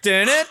in.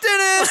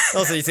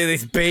 Also, you see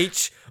this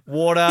beach.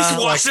 Water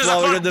like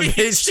flowing on the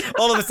beach.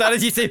 All of a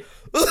sudden you see,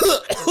 well,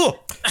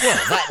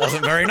 that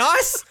wasn't very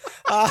nice.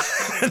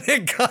 And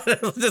then kind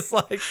of just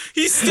like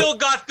he's still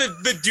got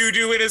the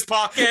doo-doo in his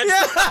pocket.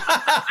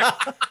 Yeah.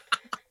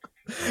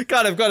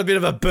 Kind of got a bit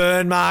of a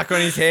burn mark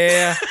on his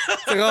hair.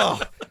 It's like,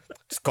 oh,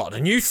 just got a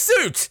new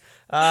suit.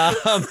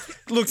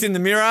 Looks in the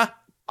mirror.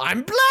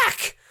 I'm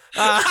black.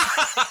 Oh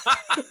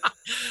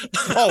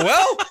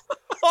well,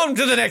 on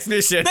to the next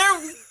mission.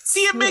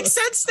 See, it makes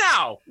sense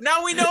now.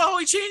 Now we know how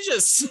he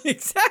changes.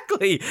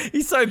 Exactly.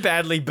 He's so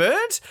badly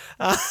burnt.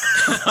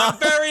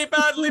 Very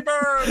badly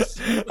burnt.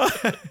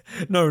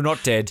 No,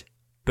 not dead.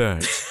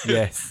 Burnt.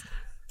 Yes.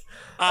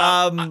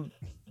 I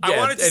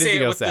wanted to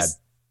say with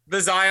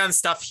the Zion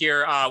stuff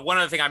here, one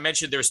other thing I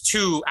mentioned, there's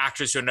two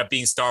actors who ended up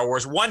being Star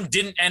Wars. One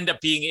didn't end up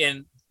being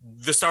in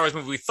the Star Wars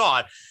movie we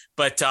thought,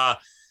 but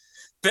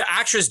the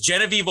actress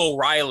Genevieve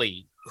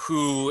O'Reilly,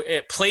 who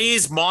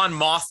plays Mon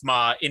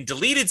Mothma in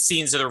deleted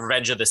scenes of the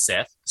Revenge of the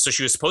Sith. So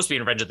she was supposed to be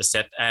in Revenge of the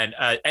Sith and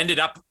ended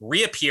up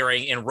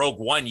reappearing in Rogue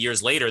One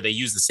years later. They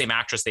used the same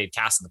actress they had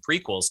cast in the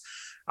prequels.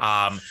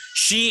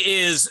 She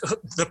is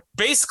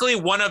basically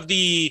one of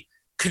the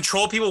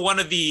control people, one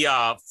of the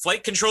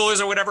flight controllers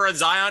or whatever at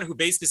Zion, who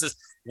basically says,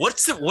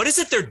 what is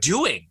it they're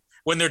doing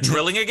when they're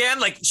drilling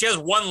again? Like, she has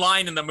one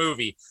line in the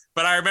movie,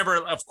 but I remember,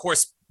 of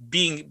course,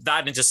 being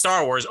that into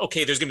Star Wars,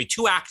 okay, there's going to be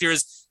two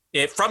actors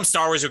from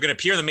Star Wars who are going to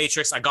appear in the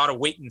Matrix. I got to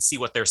wait and see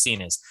what their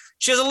scene is.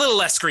 She has a little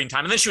less screen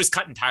time, and then she was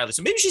cut entirely.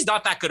 So maybe she's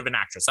not that good of an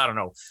actress. I don't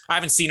know. I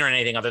haven't seen her in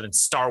anything other than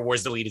Star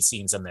Wars deleted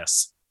scenes in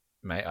this.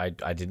 Mate,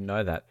 I didn't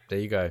know that. There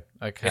you go.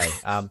 Okay.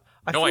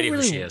 No idea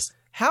who she is.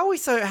 How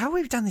have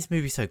we done this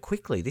movie so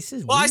quickly? This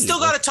is well, weird. I still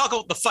got to talk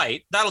about the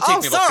fight. That'll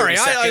take me about 30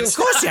 seconds. Of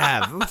course you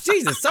have.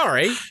 Jesus,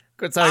 sorry.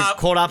 Got so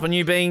caught up on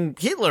you being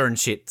Hitler and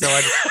shit. So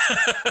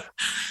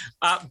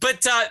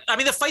But I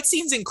mean, the fight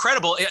scene's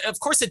incredible. Of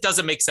course, it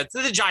doesn't make sense.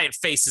 The giant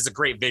face is a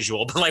great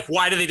visual, but like,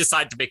 why do they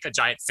decide to make a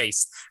giant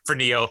face for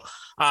Neo?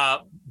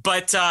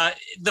 But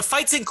the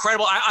fight's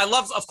incredible. I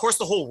love, of course,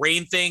 the whole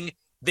rain thing.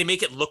 They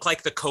make it look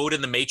like the code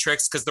in the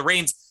Matrix because the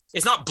rain's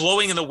it's not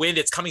blowing in the wind.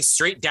 It's coming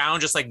straight down,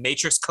 just like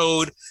Matrix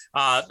code.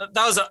 That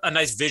was a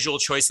nice visual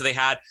choice that they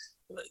had.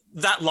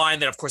 That line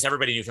that, of course,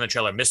 everybody knew from the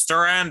trailer,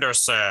 Mr.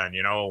 Anderson,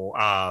 you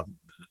know,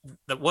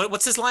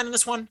 what's his line in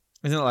this one?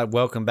 Isn't it like,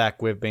 welcome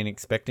back, we've been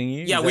expecting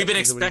you? Yeah, we've been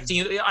expecting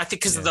you. I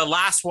think because the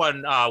last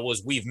one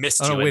was we've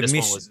missed you. And this one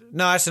was...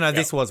 No, actually, no,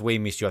 this was we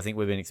missed you. I think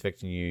we've been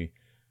expecting you.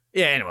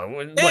 Yeah, anyway.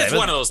 Whatever. It's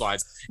one of those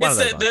lines. It's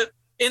the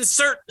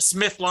insert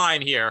Smith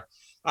line here.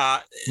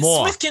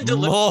 More, Smith can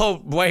more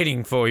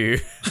waiting for you.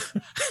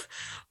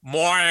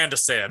 More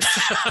Anderson.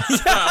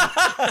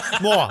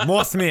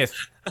 more Smith.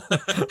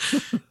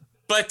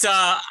 But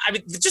I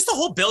mean, just the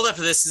whole build up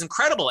to this is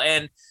incredible.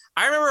 And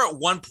I remember at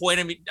one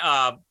point,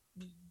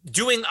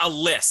 doing a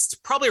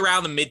list probably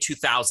around the mid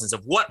 2000s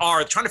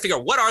of trying to figure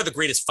out what are the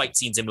greatest fight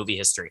scenes in movie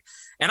history.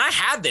 And I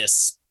had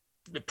this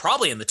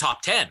probably in the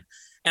top 10,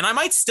 and I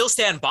might still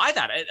stand by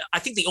that. I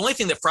think the only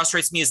thing that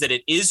frustrates me is that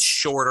it is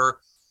shorter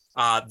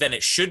than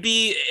it should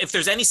be. If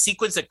there's any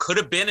sequence that could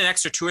have been an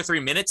extra 2 or 3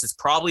 minutes, it's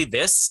probably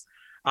this.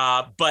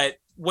 But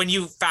when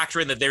you factor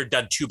in that they're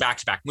done 2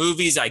 back-to-back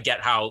movies, I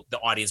get how the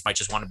audience might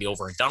just want to be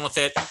over and done with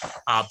it.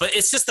 But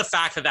it's just the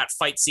fact that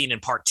fight scene in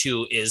part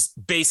 2 is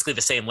basically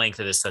the same length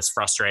of this that's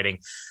frustrating.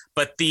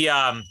 But the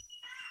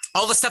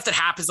all the stuff that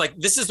happens, like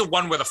this is the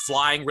one where the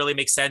flying really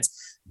makes sense.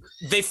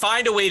 They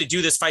find a way to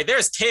do this fight.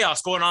 There's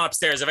chaos going on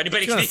upstairs. If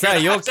anybody can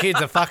say, your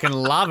kids are fucking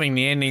loving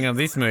the ending of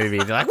this movie.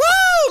 They're like,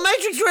 woo,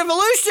 Matrix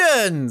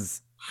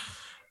Revolutions.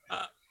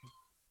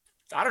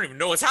 I don't even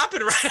know what's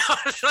happened right now.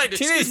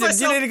 Do you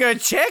need to go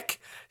check?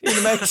 You need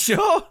to make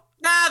sure?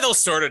 Nah, they'll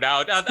sort it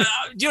out.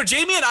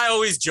 Jamie and I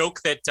always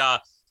joke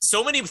that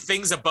so many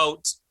things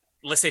about,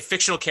 let's say,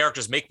 fictional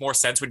characters make more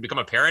sense when you become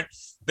a parent.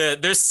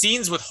 There's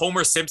scenes with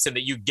Homer Simpson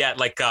that you get,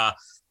 like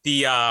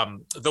the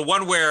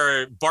one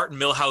where Bart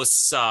and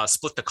Milhouse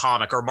split the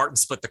comic, or Martin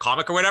split the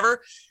comic or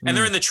whatever, and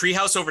they're in the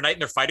treehouse overnight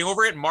and they're fighting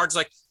over it. And Marge's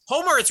like,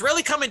 Homer, it's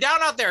really coming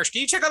down out there.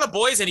 Can you check on the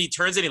boys? And he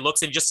turns and he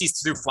looks and he just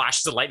sees through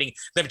flashes of lightning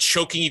them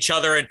choking each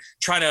other and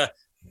trying to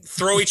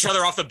throw each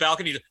other off the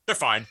balcony. They're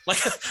fine. Like,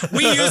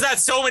 we use that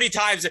so many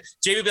times.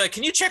 Jamie would be like,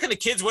 can you check on the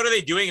kids? What are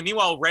they doing? And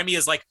meanwhile, Remy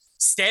is like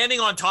standing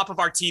on top of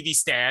our TV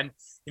stand.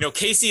 You know,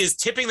 Casey is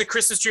tipping the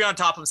Christmas tree on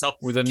top of himself.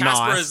 With a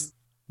Casper knife. Is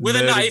with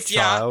a knife,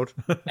 child.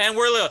 Yeah. And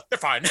we're like, they're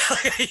fine.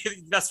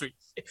 That's sweet.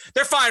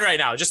 They're fine right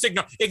now. Just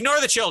ignore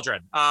the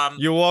children.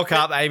 You walk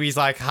up, Amy's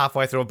like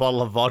halfway through a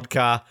bottle of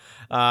vodka.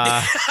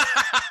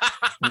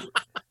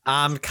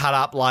 Arm cut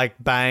up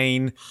like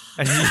Bane,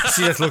 and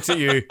she just looks at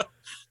you.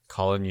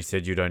 Colin, you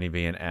said you'd only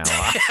be an hour.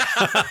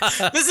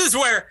 This is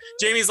where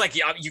Jamie's like,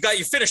 yeah,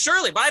 you finished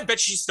early, but I bet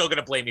she's still going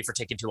to blame me for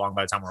taking too long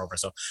by the time we're over.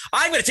 So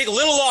I'm going to take a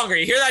little longer.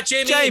 You hear that,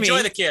 Jamie?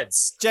 Enjoy the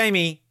kids.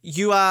 Jamie,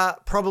 you are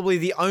probably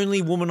the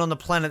only woman on the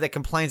planet that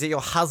complains that your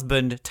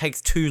husband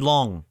takes too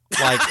long.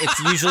 Like, it's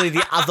usually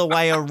the other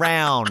way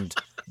around.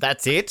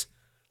 That's it.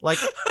 Like,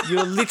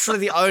 you're literally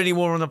the only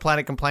woman on the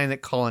planet complaining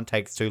that Colin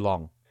takes too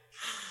long.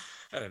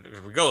 There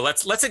we go.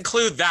 Let's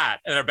include that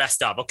in our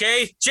best of,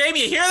 okay?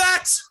 Jamie, you hear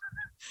that?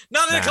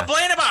 Nothing to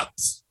complain about.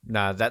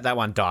 No, that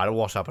one died. It'll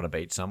wash up on a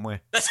beach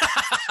somewhere.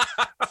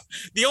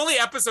 The only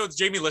episodes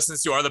Jamie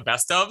listens to are the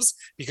best ofs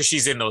because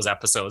she's in those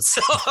episodes.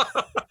 So.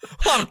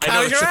 I'm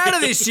cutting her out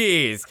of this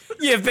year's.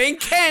 You've been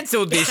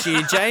cancelled this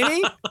year,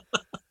 Jamie.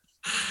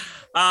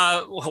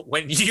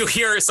 When you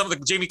hear some of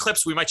the Jamie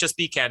clips, we might just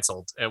be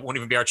cancelled. It won't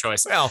even be our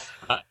choice. Well,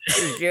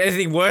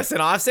 anything worse than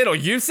I've said or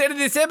you've said in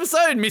this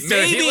episode,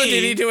 Mr. Hitler?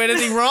 Did he do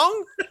anything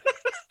wrong?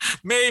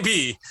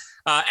 Maybe.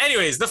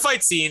 Anyways, the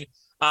fight scene.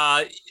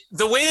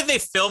 The way that they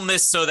film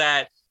this so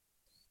that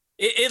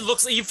it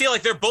looks like you feel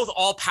like they're both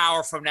all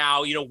powerful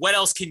now. You know, what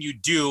else can you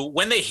do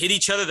when they hit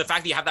each other? The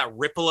fact that you have that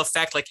ripple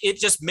effect, like it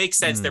just makes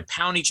sense. They're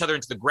pounding each other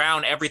into the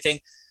ground, everything.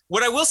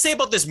 What I will say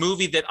about this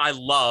movie that I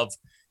love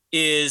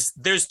is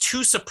there's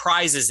 2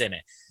 surprises in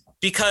it,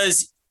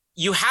 because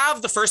you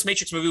have the first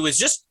Matrix movie was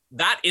just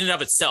that in and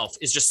of itself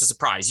is just a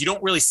surprise. You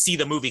don't really see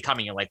the movie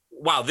coming. You're like,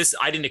 wow,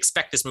 I didn't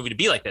expect this movie to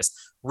be like this.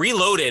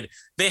 Reloaded,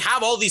 they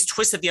have all these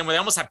twists at the end where they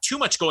almost have too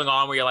much going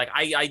on where you're like,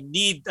 I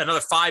need another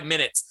 5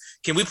 minutes.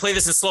 Can we play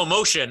this in slow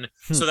motion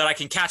so that I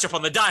can catch up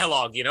on the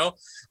dialogue, you know?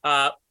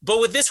 But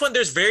with this one,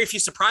 there's very few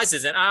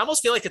surprises. And I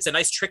almost feel like it's a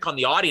nice trick on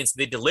the audience.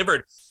 They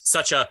delivered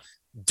such a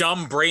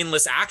dumb,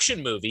 brainless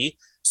action movie.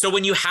 So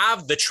when you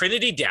have the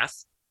Trinity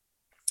death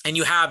and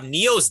you have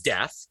Neo's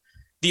death,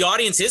 the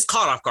audience is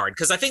caught off guard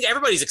because I think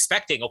everybody's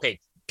expecting, okay,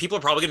 people are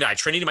probably going to die.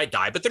 Trinity might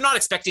die, but they're not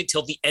expecting it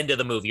till the end of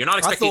the movie. You're not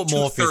expecting it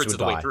 2/3 of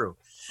the way through.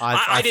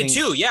 I did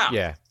too,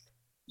 yeah.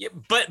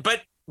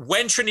 But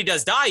when Trinity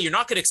does die, you're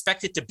not going to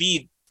expect it to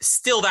be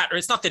still that, or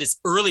it's not that it's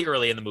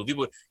early in the movie,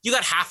 but you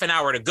got half an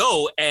hour to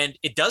go and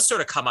it does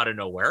sort of come out of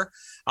nowhere.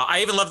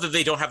 I even love that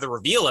they don't have the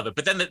reveal of it,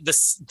 but then the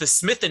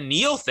Smith and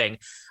Neo thing,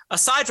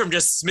 aside from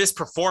just Smith's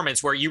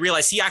performance, where you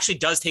realize he actually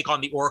does take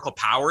on the Oracle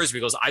powers, where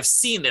he goes, I've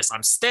seen this,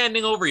 I'm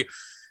standing over you.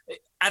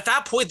 At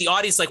that point, the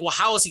audience is like, well,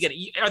 how is he going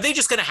to, are they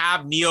just going to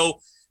have Neo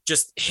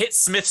just hit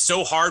Smith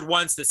so hard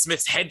once that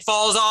Smith's head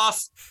falls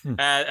off?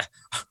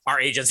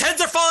 Our agents'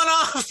 heads are falling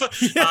off.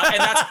 And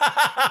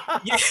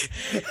that's,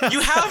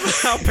 you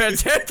have... Our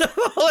pets' heads are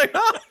falling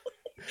off.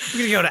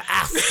 We're going to go to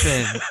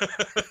Aspen.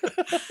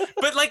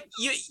 But like,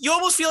 you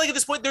almost feel like at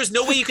this point, there's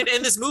no way you can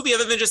end this movie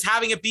other than just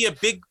having it be a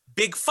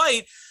big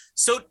fight.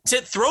 So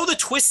to throw the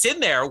twist in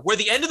there where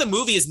the end of the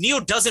movie is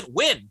Neo doesn't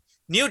win.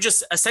 Neo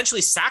just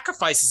essentially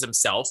sacrifices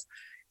himself.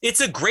 It's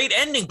a great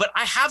ending, but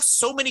I have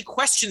so many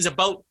questions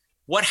about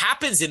what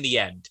happens in the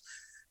end.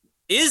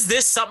 Is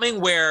this something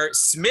where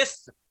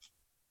Smith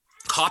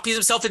copies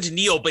himself into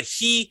Neo, but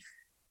he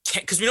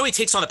can't, because we know he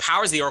takes on the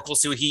powers of the Oracle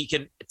so he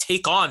can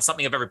take on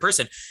something of every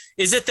person.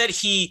 Is it that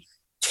he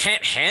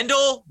can't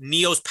handle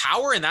Neo's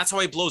power and that's how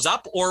he blows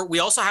up? Or we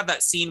also have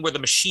that scene where the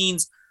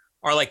machines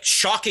are like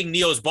shocking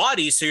Neo's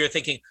body. So you're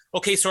thinking,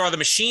 okay, so are the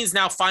machines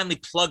now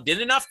finally plugged in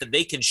enough that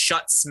they can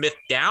shut Smith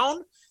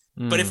down?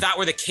 But if that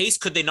were the case,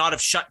 could they not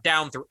have shut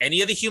down through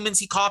any of the humans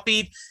he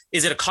copied?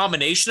 Is it a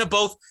combination of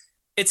both?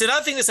 It's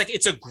another thing that's like,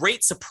 it's a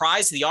great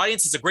surprise to the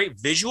audience. It's a great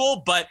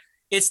visual, but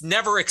it's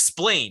never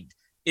explained.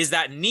 Is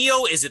that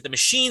Neo? Is it the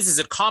machines? Is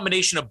it a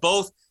combination of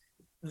both?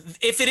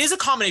 if it is a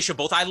combination of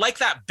both, I like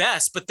that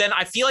best. But then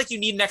I feel like you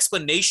need an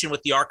explanation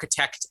with the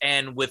architect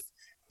and with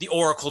the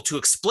Oracle to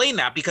explain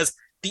that, because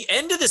the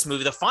end of this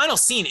movie, the final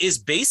scene, is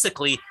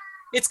basically,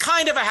 it's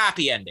kind of a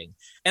happy ending.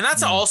 And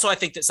that's also, I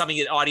think, that something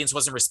the audience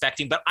wasn't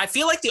respecting. But I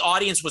feel like the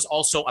audience was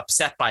also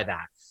upset by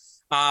that.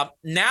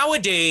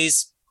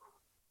 Nowadays,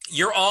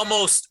 you're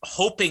almost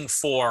hoping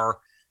for,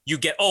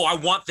 I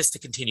want this to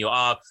continue.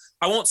 I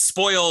won't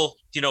spoil,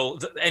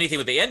 anything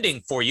with the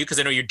ending for you, because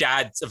I know your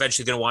dad's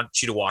eventually going to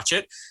want you to watch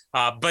it.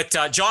 But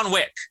John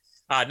Wick,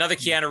 another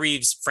Keanu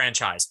Reeves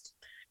franchise.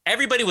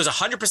 Everybody was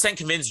 100%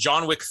 convinced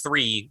John Wick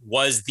 3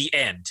 was the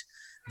end.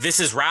 This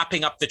is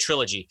wrapping up the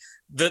trilogy.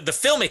 The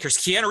filmmakers,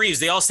 Keanu Reeves,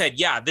 they all said,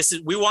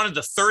 we wanted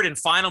the third and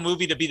final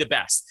movie to be the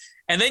best.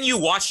 And then you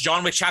watch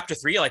John Wick Chapter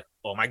 3, you're like,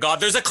 oh my God,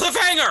 there's a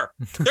cliffhanger.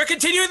 They're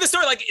continuing the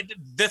story. Like,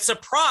 the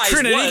surprise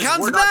Trinity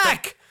comes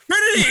back.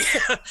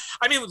 Trinity.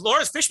 I mean,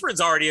 Lawrence Fishburne's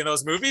already in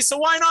those movies, so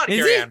why not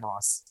Carrie Ann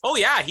Moss? Oh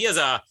yeah,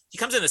 he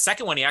comes in the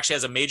second one. He actually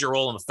has a major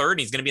role in the third, and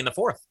he's going to be in the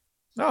fourth.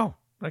 Oh,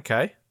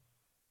 okay.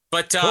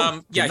 But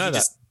cool. he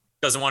just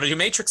doesn't want to do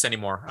Matrix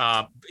anymore.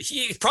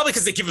 He probably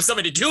because they give him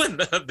something to do in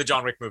the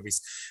John Wick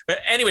movies. But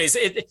anyways,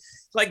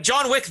 like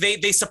John Wick,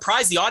 they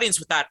surprised the audience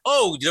with that.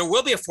 Oh, there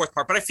will be a fourth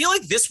part. But I feel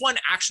like this one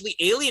actually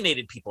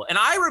alienated people. And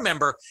I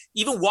remember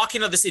even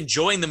walking out of this,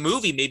 enjoying the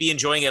movie, maybe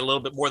enjoying it a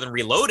little bit more than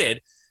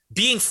Reloaded,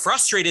 being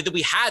frustrated that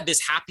we had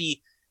this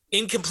happy,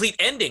 incomplete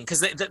ending. Because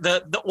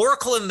the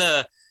Oracle and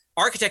the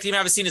architect even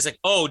have a scene is like,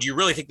 oh, do you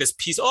really think this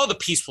piece? Oh, the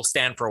piece will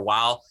stand for a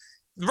while.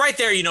 Right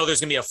there, there's going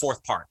to be a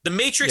fourth part. The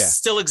Matrix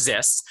still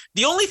exists.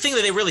 The only thing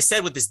that they really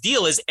said with this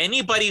deal is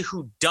anybody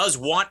who does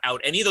want out,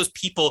 any of those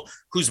people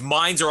whose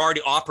minds are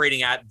already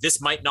operating at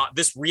this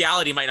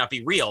reality might not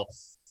be real.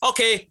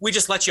 Okay, we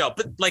just let you out.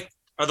 But like,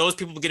 are those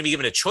people going to be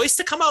given a choice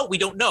to come out? We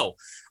don't know.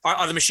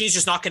 Are the machines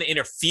just not going to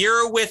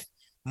interfere with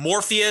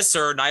Morpheus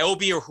or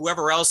Niobe or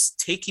whoever else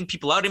taking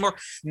people out anymore?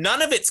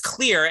 None of it's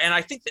clear. And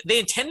I think that they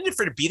intended it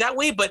for it to be that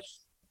way, but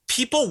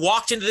people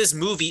walked into this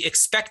movie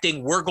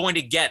expecting we're going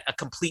to get a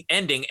complete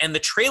ending, and the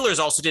trailers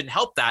also didn't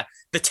help that.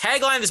 The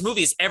tagline of this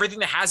movie is everything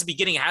that has a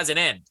beginning has an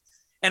end.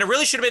 And it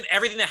really should have been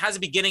everything that has a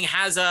beginning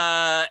has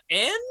a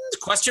end?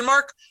 Question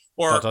mark?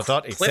 Or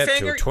except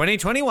till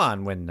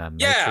 2021 when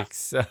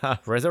Matrix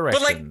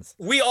Resurrections. But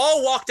like, we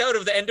all walked out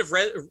of the end of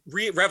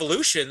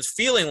Revolutions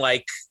feeling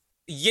like,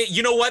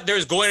 you know what?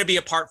 There's going to be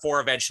a part 4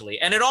 eventually.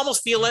 And it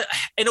almost feel like,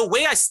 in a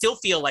way, I still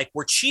feel like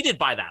we're cheated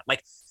by that.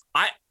 Like,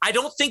 I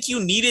don't think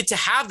you needed to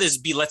have this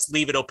be let's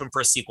leave it open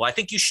for a sequel. I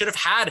think you should have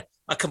had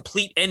a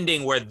complete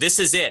ending where this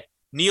is it.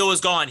 Neo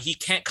is gone. He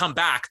can't come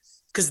back,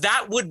 because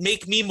that would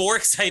make me more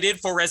excited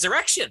for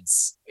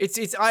Resurrections.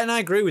 And I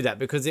agree with that,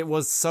 because it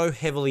was so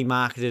heavily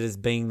marketed as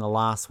being the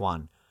last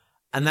one.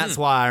 And that's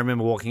why I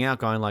remember walking out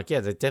going like, yeah,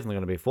 there's definitely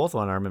going to be a fourth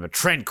one. I remember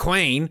Trent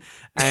Queen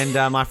and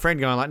my friend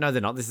going like, no, they're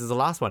not. This is the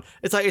last one.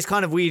 It's like, it's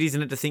kind of weird,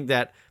 isn't it, to think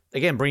that,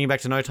 again, bringing back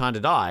to No Time to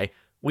Die,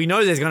 we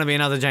know there's going to be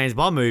another James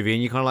Bond movie,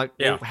 and you're kind of like,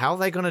 well, how are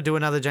they going to do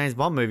another James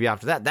Bond movie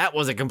after that? That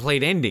was a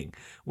complete ending.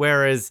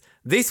 Whereas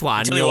this one,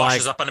 until he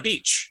washes up on a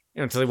beach.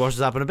 Until he washes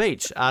up on a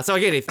beach. So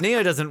again, if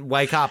Neo doesn't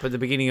wake up at the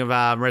beginning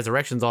of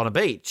Resurrections on a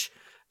beach,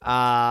 then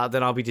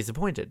I'll be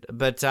disappointed.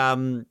 But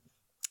and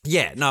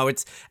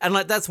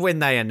like that's when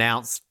they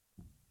announced,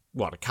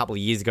 a couple of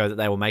years ago that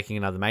they were making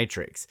another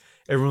Matrix.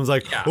 Everyone's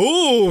like,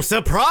 "Ooh,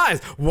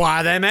 surprise! Why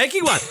are they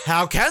making one?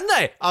 How can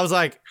they?" I was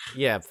like,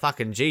 "Yeah,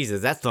 fucking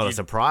Jesus, that's not a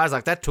surprise.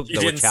 Like that took the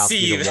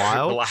Wachowskis a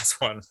while." The last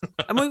one.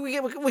 And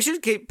we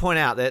should point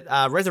out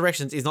that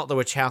Resurrections is not the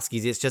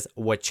Wachowskis; it's just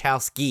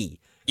Wachowski.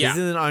 Yeah.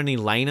 Isn't it only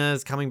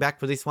Lena's coming back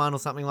for this one or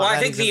something like that? Well,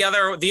 I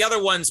think the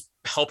other one's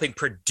helping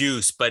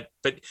produce, but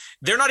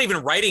they're not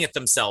even writing it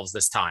themselves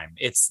this time.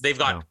 They've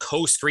got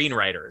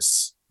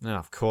co-screenwriters. No,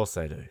 of course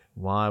they do.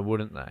 Why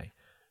wouldn't they?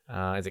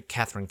 Is it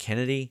Catherine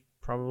Kennedy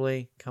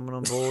probably coming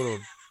on board or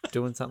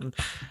doing something?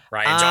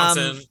 Rian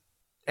Johnson.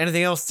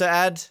 Anything else to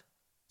add?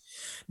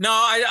 No,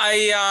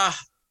 I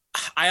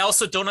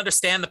also don't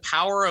understand the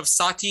power of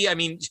Sati. I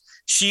mean,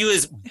 she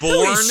was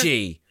born. Who is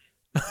she?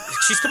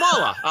 She's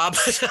Kamala.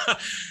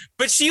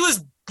 But she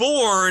was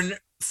born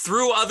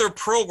through other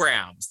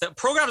programs. That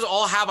programs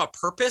all have a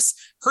purpose.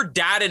 Her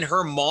dad and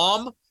her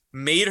mom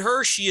made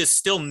her. She is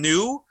still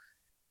new.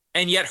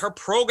 And yet her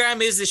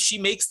program is she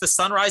makes the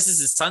sunrises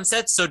and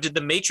sunsets. So did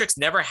the Matrix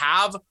never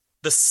have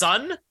the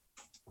sun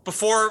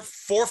before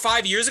 4 or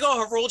 5 years ago,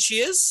 however old she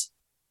is?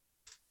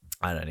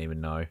 I don't even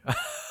know.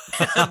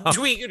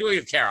 do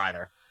we care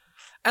either?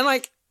 And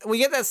like, we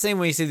get that scene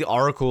where you see the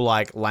Oracle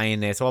like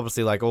laying there. So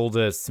obviously like all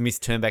the Smiths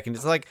turn back into,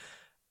 it's like,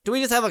 do we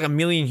just have like a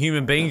million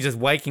human beings just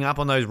waking up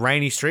on those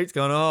rainy streets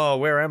going, oh,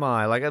 where am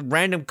I? Like a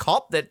random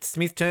cop that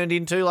Smith turned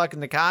into like in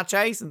the car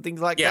chase and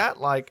things like that.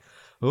 Like,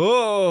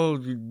 oh,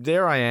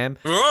 there I am.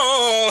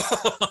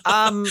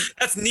 Oh,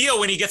 that's Neo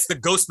when he gets the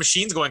ghost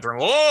machines going through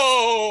him.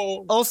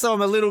 Oh. Also,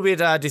 I'm a little bit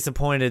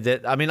disappointed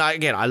that, I mean,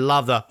 I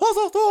love the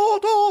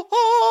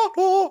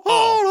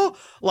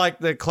like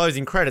the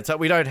closing credits. So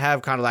we don't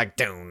have kind of like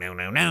no.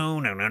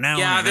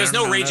 Yeah, there's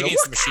no Rage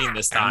Against the Machine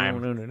this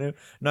time.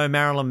 No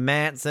Marilyn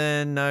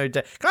Manson.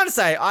 Kind of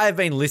say I have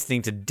been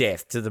listening to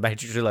death to the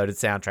Matrix Reloaded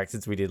soundtrack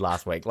since we did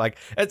last week. Like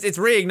it's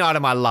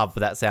reignited my love for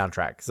that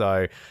soundtrack.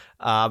 So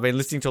I've been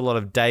listening to a lot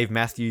of Dave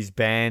Matthews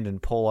Band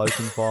and Paul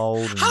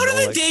Oakenfold. How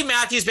did the Dave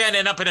Matthews Band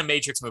end up in a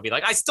Matrix movie?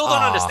 Like I still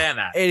don't understand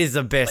that. It is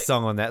the best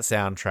song on that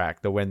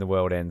soundtrack, the When the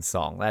World Ends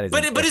song. That is,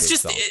 but it's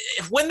just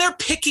when they're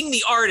picking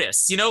the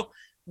artists,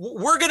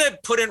 we're gonna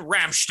put in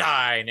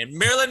Rammstein and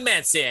Marilyn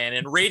Manson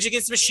and Rage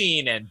Against the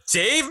Machine and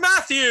Dave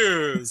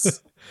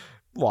Matthews.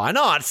 Why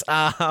not?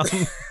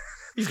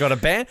 He's got a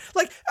band.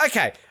 Like,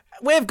 okay,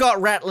 we've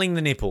got Rattling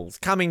the Nipples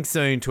coming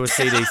soon to a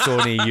CD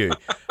store near you.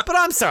 But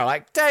I'm sorry,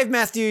 like, Dave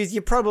Matthews,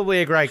 you're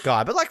probably a great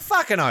guy, but like,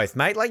 fucking oath,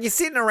 mate. Like, you're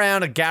sitting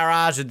around a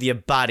garage with your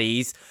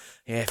buddies.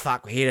 Yeah,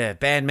 fuck, we hit a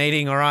band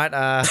meeting, all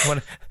right?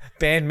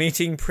 Band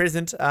meeting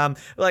present.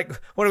 Like,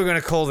 what are we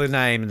going to call the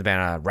name of the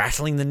band?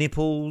 Rattling the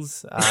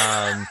Nipples?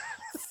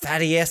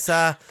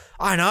 Fattiessa?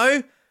 I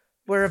know.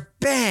 We're a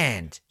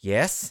band.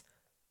 Yes.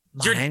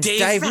 You're name's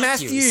Dave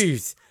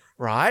Matthews.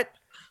 Right?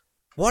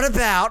 What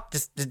about,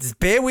 just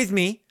bear with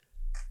me,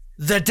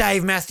 the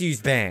Dave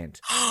Matthews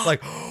Band?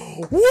 Like,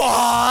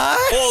 what?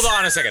 Hold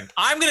on a second.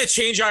 I'm going to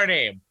change our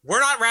name. We're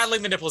not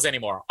Rattling the Nipples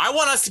anymore. I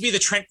want us to be the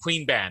Trent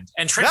Queen Band.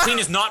 And Trent Queen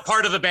is not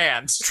part of the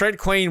band. Trent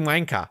Queen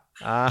Wanker.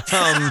 But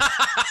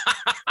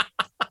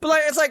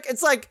like,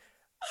 it's like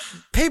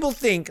people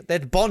think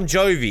that Bon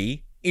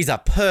Jovi is a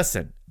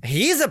person.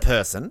 He is a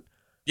person,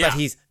 but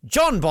he's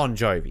John Bon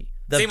Jovi.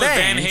 Same with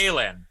Van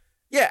Halen.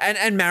 Yeah,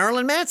 and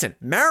Marilyn Manson.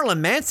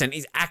 Marilyn Manson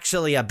is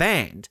actually a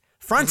band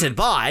fronted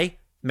by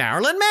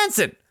Marilyn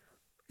Manson.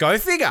 Go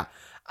figure.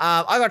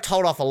 I got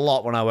told off a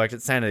lot when I worked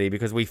at Sanity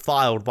because we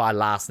filed by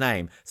last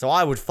name. So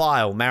I would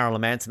file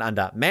Marilyn Manson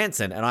under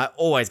Manson, and I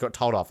always got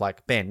told off,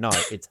 like, Ben, no,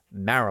 it's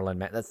Marilyn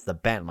Manson. That's the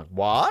band. I'm like,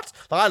 what?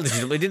 Like, I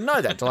legitimately didn't know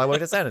that until I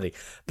worked at Sanity.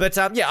 But,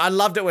 I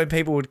loved it when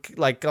people would,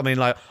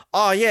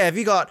 oh, yeah, have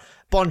you got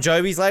Bon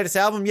Jovi's latest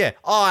album? Yeah.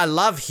 Oh, I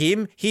love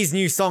him. His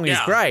new song is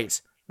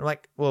great. I'm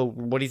like, well,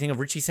 what do you think of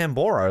Richie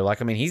Samboro?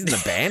 Like, I mean, he's in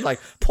the band. Like,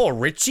 poor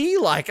Richie.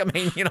 Like, I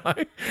mean,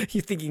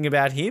 you're thinking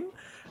about him.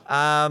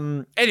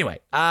 Anyway,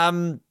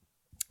 fun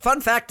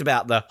fact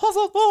about the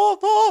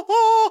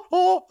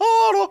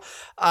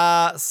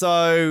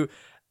so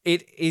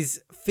it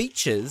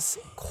features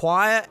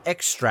choir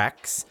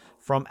extracts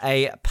from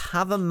a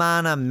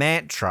Pavamana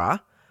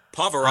mantra.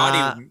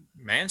 Pavarotti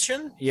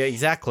Mansion? Yeah,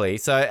 exactly.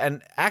 So,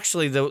 and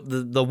actually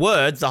the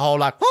words, the whole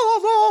like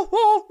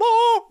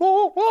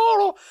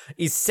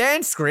is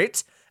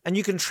Sanskrit, and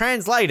you can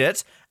translate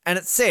it. And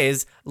it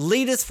says,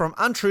 lead us from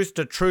untruth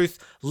to truth,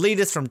 lead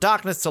us from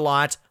darkness to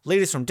light,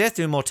 lead us from death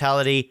to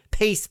immortality,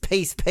 peace,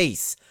 peace,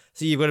 peace.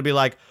 So you've got to be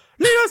like,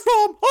 lead us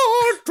from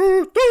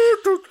untruth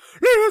to truth,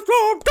 lead us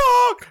from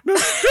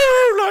darkness to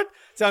light.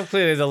 So I'm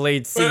clearly the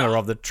lead singer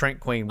of the Trent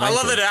Queen Wankers. I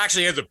love that it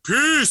actually has a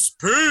peace,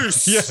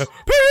 peace. Yeah,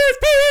 peace,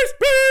 peace,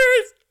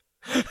 peace.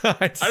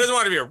 I just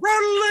want to be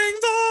rattling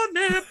the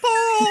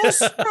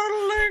nipples,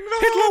 rattling the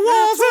Hitler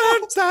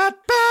wasn't that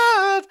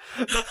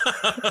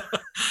bad.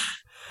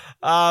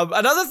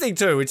 Another thing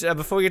too, which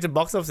before we get to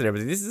box office and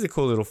everything, this is a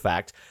cool little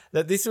fact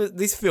that this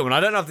film, and I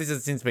don't know if this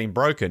has since been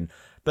broken,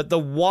 but the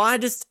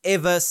widest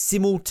ever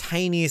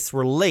simultaneous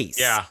release.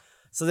 Yeah.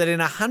 So that in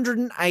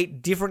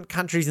 108 different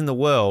countries in the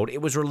world,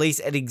 it was released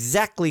at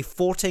exactly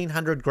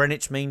 1400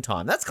 Greenwich Mean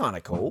Time. That's kind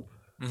of cool.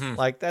 Mm-hmm.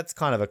 Like, that's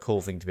kind of a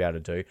cool thing to be able to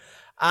do.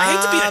 I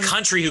hate to be the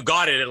country who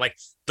got it at like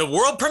the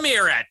world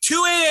premiere at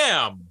 2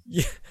 a.m.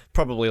 Yeah,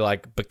 probably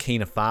like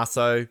Burkina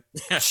Faso,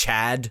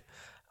 Chad.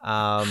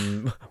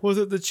 Was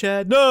it the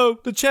Chad? No,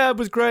 the Chad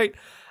was great.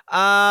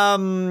 I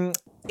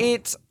remember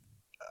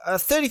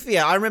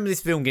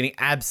this film getting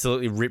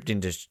absolutely ripped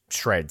into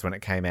shreds when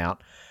it came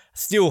out.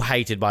 Still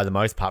hated by the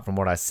most part from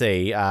what I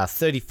see.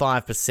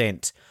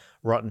 35%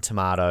 Rotten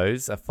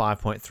Tomatoes, a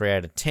 5.3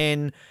 out of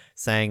 10,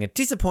 saying a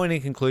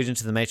disappointing conclusion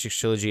to the Matrix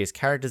trilogy as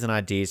characters and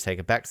ideas take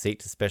a backseat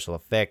to special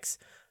effects.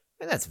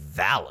 And that's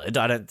valid.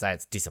 I don't say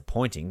it's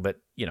disappointing,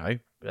 but,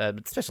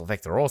 special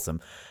effects are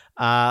awesome.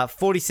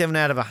 47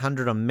 out of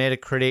 100 on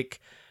Metacritic.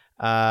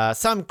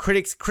 Some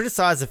critics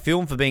criticize the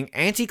film for being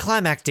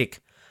anticlimactic.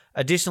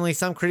 Additionally,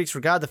 some critics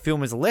regard the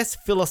film as less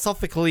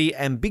philosophically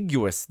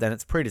ambiguous than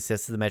its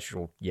predecessor, The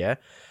Matrix. Yeah.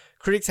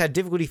 Critics had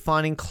difficulty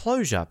finding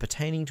closure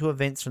pertaining to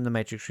events from The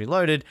Matrix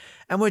Reloaded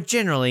and were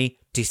generally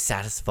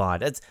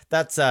dissatisfied.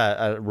 That's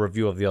a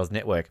review of the Oz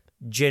Network.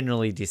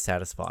 Generally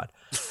dissatisfied.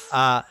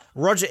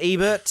 Roger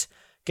Ebert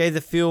gave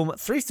the film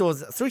 3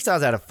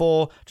 stars out of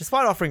 4,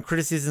 despite offering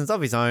criticisms of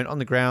his own on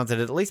the grounds that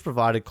it at least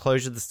provided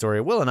closure to the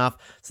story well enough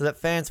so that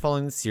fans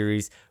following the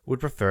series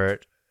would prefer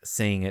it,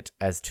 seeing it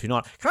as to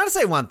not. Can I just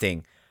say one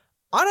thing?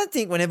 I don't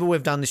think whenever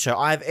we've done this show,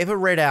 I've ever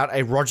read out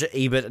a Roger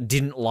Ebert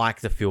didn't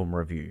like the film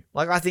review.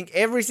 Like, I think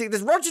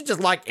does Roger just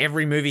like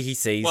every movie he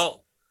sees?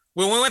 Well,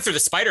 when we went through the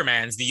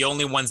Spider-Mans, the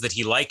only ones that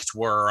he liked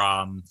were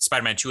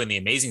Spider-Man 2 and The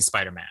Amazing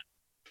Spider-Man.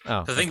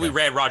 Oh, so I think we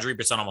read Roger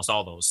Ebert's on almost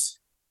all those.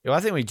 Well, I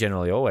think we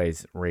generally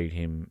always read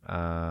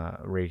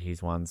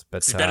his ones, but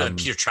It's better than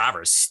Peter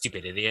Travers,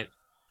 stupid idiot.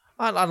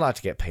 I'd like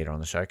to get Peter on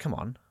the show. Come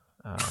on.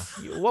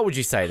 What would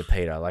you say to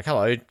Peter? Like,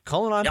 hello,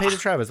 Colin, I'm Peter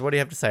Travers. What do you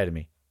have to say to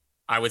me?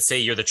 I would say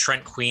you're the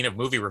Trent Queen of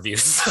movie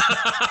reviews.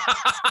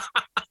 I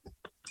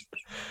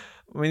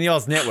mean, the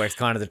Oz Network's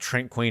kind of the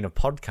Trent Queen of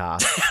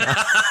podcasts.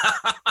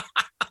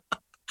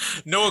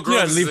 Noah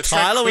Gross. Liv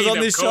Tyler was on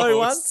this show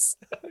once.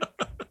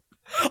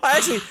 I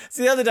actually,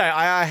 the other day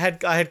I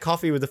had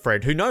coffee with a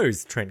friend who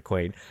knows Trent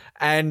Queen,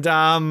 and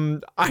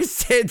I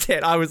said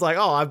that I was like,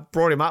 oh, I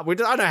brought him up. I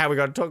don't know how we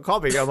got to talk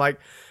coffee. I'm like,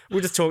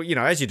 we'll just talk,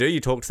 as you do. You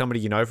talk to somebody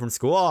you know from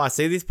school. Oh, I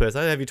see this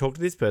person. Have you talked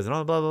to this person?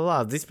 Oh, blah blah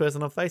blah. This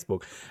person on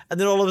Facebook, and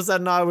then all of a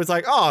sudden I was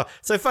like, oh,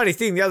 so funny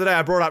thing. The other day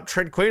I brought up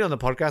Trent Queen on the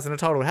podcast, and I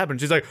told her what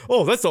happened. She's like,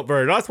 oh, that's not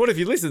very nice. What if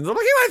he listens? I'm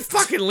like, he won't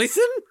fucking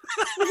listen.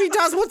 If he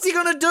does, what's he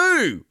gonna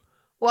do?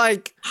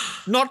 Like,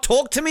 not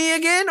talk to me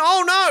again?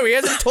 Oh, no, he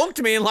hasn't talked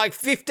to me in like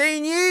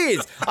 15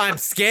 years. I'm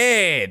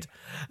scared.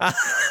 That's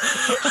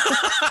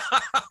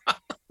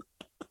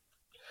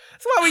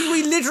why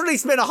we literally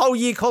spent a whole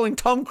year calling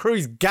Tom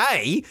Cruise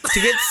gay to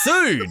get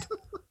sued.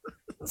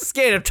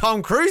 Scared of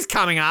Tom Cruise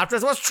coming after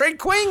us. What's Trent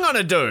Queen going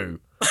to do?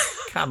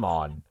 Come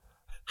on.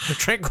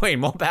 Trent Queen,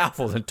 more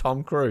powerful than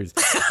Tom Cruise.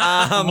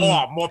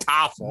 More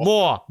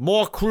powerful.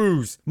 More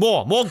Cruise.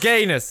 More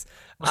gayness.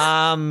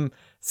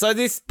 So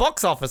this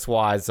box office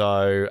wise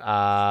though,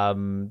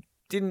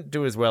 didn't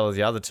do as well as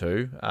the other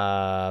two.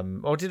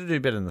 Or did it do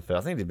better than the first?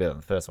 I think it did better than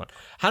the first one.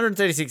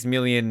 136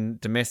 million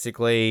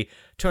domestically,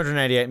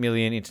 288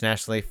 million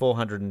internationally,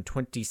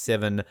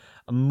 $427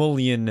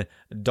 million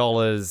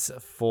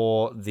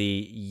for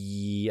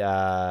the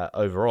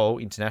overall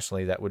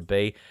internationally. That would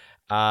be.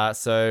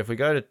 So if we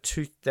go to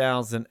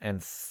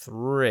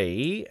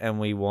 2003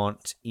 and we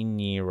want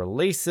in-year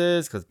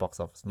releases, because Box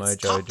Office Mojo,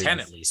 it's top 10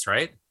 at least,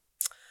 right?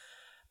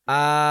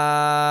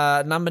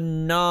 Number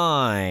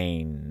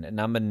nine.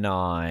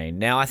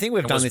 Now, I think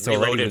we've done this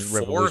already with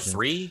Revolution.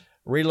 3?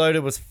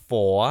 Reloaded was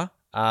 4.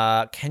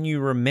 Can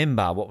you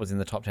remember what was in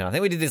the top 10? I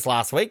think we did this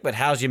last week, but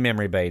how's your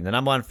memory been? The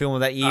number one film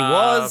of that year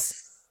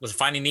was it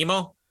Finding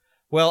Nemo?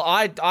 Well,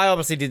 I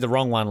obviously did the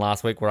wrong one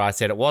last week where I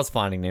said it was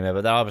Finding Nemo,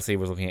 but that obviously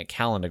was looking at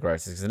calendar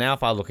grosses. Because now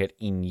if I look at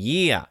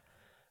in-year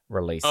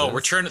releases... Oh,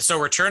 Return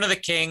of the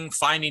King,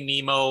 Finding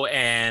Nemo,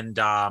 and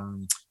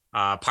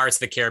Pirates of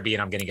the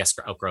Caribbean, I'm going to guess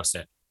outgrossed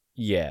it.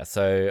 Yeah,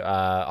 so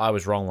I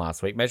was wrong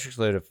last week. Matrix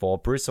Reloaded 4,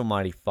 Bruce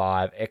Almighty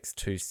 5,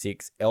 X2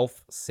 6,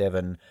 Elf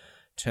 7,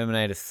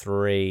 Terminator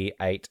 3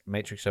 8,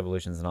 Matrix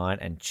Revolutions 9,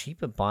 and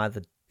Cheaper by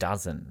the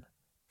Dozen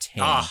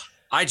 10.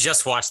 I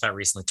just watched that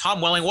recently. Tom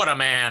Welling, what a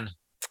man.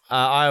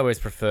 I always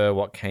prefer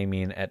what came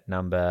in at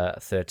number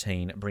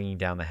 13, Bringing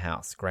Down the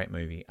House. Great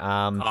movie.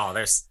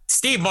 There's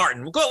Steve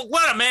Martin.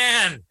 What a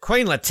man.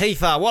 Queen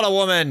Latifah, what a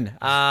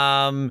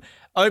woman.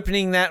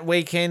 Opening that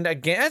weekend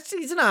again.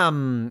 Actually,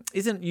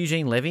 isn't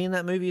Eugene Levy in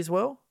that movie as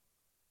well?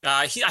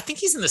 I think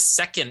he's in the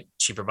second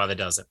Cheaper by the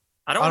Dozen.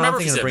 I don't remember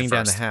if he's in Bringing the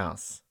Down first. the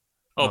House.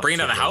 Oh, Bringing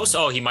Down the House?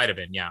 Oh, he might have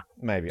been, yeah.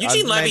 Maybe.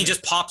 Eugene Levy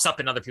just pops up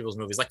in other people's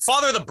movies. Like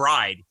Father of the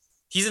Bride.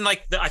 He's in I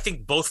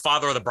think both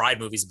Father of the Bride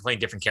movies and playing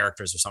different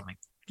characters or something.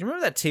 Do you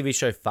remember that TV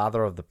show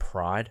Father of the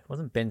Pride?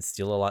 Wasn't Ben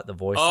Stiller like the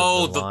voice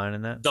of the lion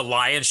in that? The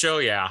Lion Show,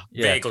 yeah.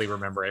 Vaguely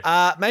remember it.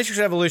 Matrix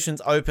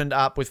Revolutions opened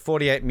up with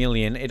 48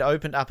 million. It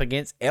opened up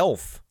against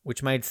Elf,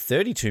 which made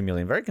 32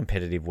 million. Very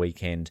competitive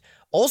weekend.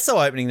 Also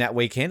opening that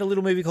weekend, a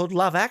little movie called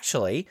Love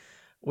Actually,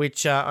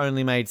 which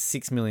only made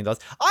 $6 million.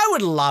 I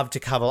would love to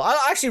cover...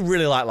 I actually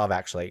really like Love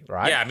Actually,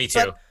 right? Yeah, me too.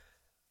 But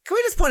can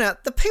we just point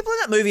out, the people in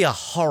that movie are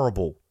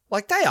horrible.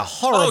 Like, they are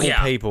horrible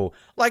people.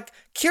 Like,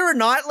 Keira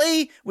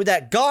Knightley with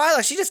that guy,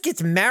 like, she just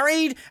gets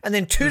married, and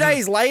then 2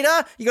 days later,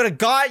 you got a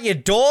guy at your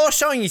door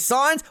showing you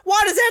signs.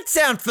 Why does that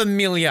sound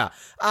familiar?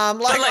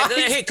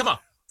 Hey, come on.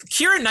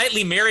 Keira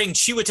Knightley marrying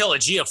Chiwetel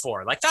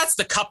Ejiofor. Like, that's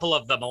the couple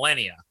of the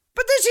millennia.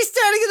 But then she's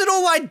standing in an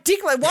all-white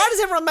dick. Like, why does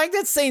everyone make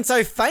that scene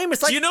so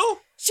famous? Like, do you know?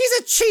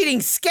 She's a cheating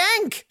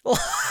skank. Do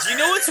you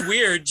know what's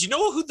weird? Do you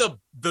know who the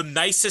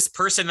nicest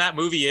person in that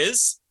movie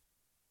is?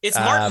 It's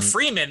Martin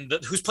Freeman,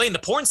 who's playing the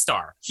porn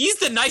star. He's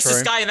the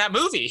nicest guy in that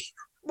movie.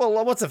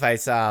 Well, what's her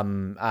face?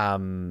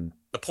 The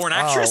porn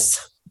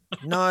actress?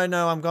 No,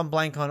 I'm gone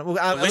blank on it. Well,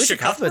 Alicia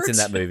Cuthbert's in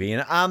that movie.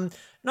 No,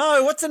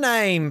 what's her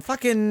name?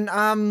 Fucking,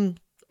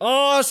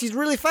 she's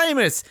really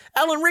famous.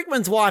 Alan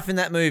Rickman's wife in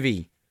that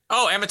movie.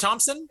 Oh, Emma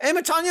Thompson?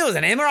 Emma Thompson was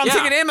an Emma. I'm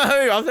thinking Emma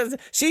who?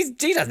 She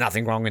does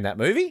nothing wrong in that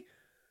movie.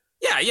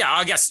 Yeah,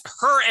 I guess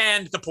her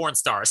and the porn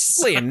stars.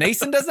 Liam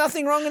Neeson does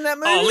nothing wrong in that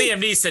movie. Oh,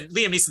 Liam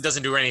Neeson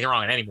doesn't do anything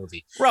wrong in any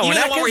movie. Rowan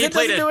Even the one where he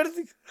Atkinson played doesn't do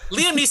anything.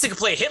 Liam Neeson can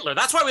play Hitler.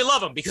 That's why we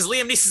love him, because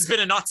Liam Neeson's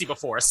been a Nazi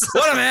before. So.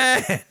 What a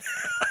man!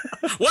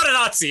 What a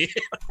Nazi!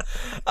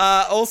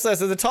 Also,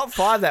 so the top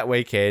 5 that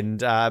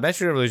weekend: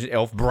 Matrix Revolution,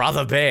 Elf,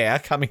 Brother Bear,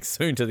 coming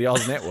soon to the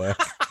Oz Network.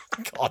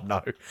 God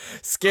no.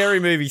 Scary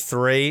Movie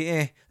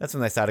 3. That's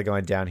when they started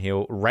going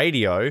downhill.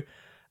 Radio.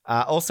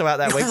 Also out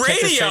that week.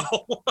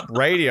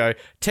 Radio.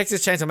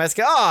 Texas Chainsaw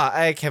Massacre.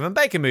 A Kevin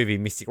Bacon movie.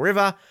 Mystic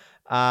River.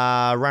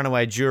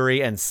 Runaway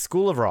Jury and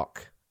School of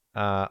Rock.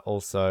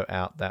 also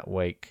out that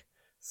week.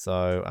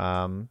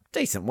 So,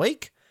 decent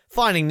week.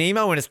 Finding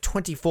Nemo in its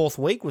 24th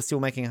week was still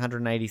making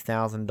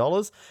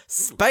 $180,000.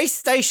 Space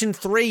Station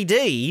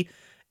 3D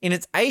in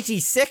its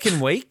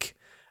 82nd week.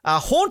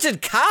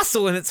 Haunted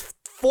Castle in its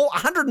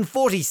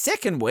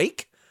 142nd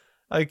week.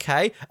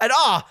 Okay. And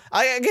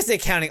I guess they're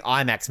counting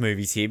IMAX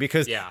movies here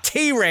because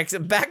T-Rex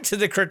Back to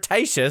the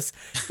Cretaceous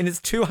in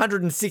its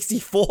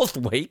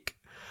 264th week.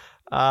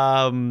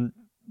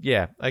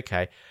 Yeah,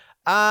 okay.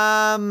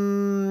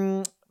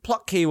 Plot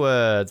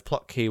keywords.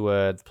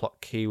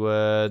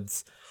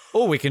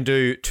 Oh, we can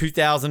do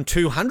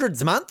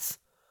 2,200s month.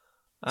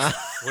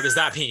 What does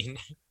that mean?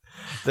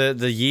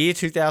 The year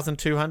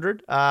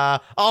 2,200. Oh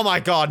my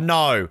God,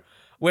 no.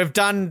 We've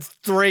done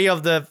 3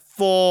 of the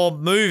 4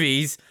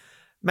 movies.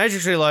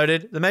 Matrix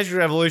Reloaded, The Matrix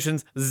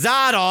Revolutions,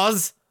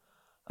 Zardoz,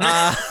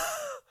 and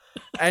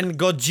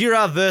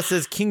Gojira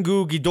versus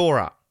Kingu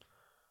Ghidorah.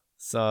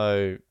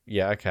 So,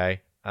 yeah,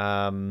 okay.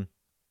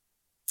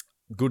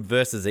 Good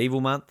versus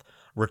Evil month.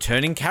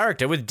 Returning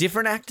character with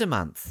different actor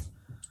month.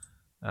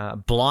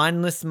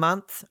 Blindness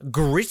month.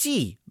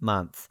 Gritty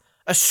month.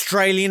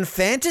 Australian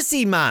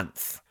Fantasy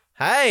month.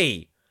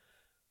 Hey,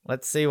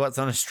 let's see what's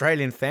on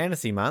Australian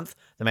Fantasy month.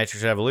 The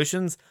Matrix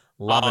Revolutions,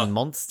 Love and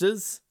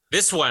Monsters.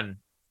 This one.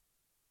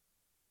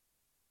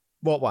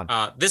 What one?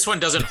 This one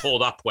doesn't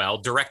hold up well.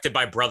 Directed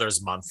by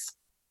Brothers month.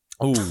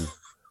 Ooh.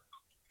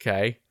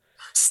 Okay.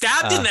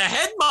 Stabbed in the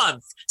head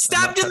month.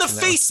 Stabbed in the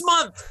face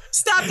month.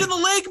 Stabbed in the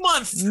leg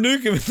month.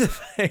 Nuke him in the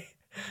face.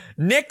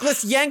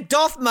 Necklace yanked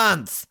off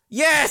month.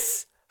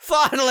 Yes!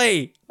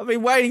 Finally! I've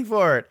been waiting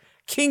for it.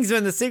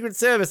 Kingsman, The Secret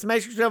Service,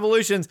 Matrix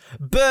Revolutions,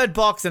 Bird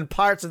Box, and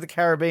Pirates of the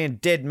Caribbean,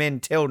 Dead Men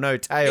Tell No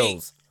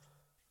Tales.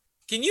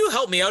 Hey, can you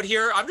help me out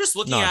here? I'm just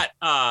looking at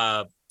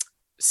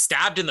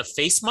Stabbed in the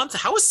Face month.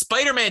 How is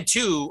Spider-Man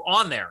 2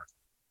 on there?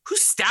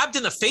 Who's stabbed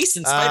in the face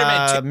in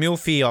Spider-Man 2?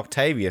 Milfy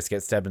Octavius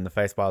gets stabbed in the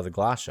face by the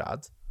glass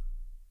shards.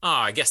 Oh,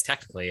 I guess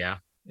technically, yeah.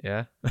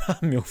 Yeah.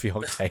 Milfy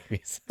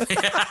Octavius.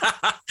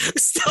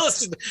 Still,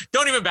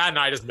 don't even bat an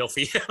eye as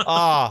Milfy.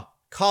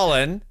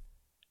 Colin,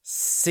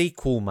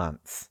 sequel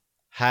month.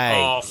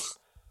 Hey.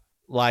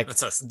 Like,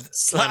 that's a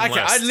slim list.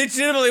 I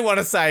legitimately want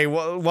to say,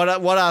 what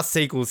are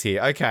sequels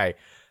here? Okay.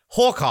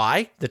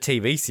 Hawkeye, the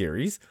TV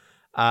series,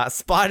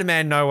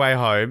 Spider-Man No Way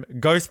Home,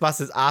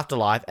 Ghostbusters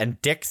Afterlife, and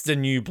Dexter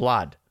New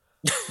Blood.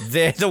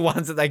 They're the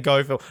ones that they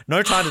go for.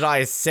 No Time to Die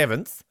is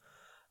 7th.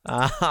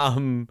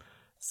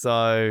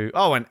 So,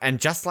 and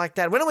Just Like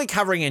That. When are we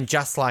covering in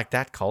Just Like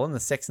That, Colin? The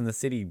Sex and the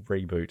City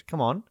reboot. Come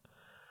on.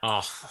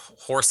 Oh,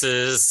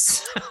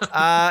 horses.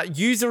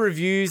 User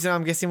reviews, and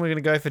I'm guessing we're going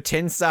to go for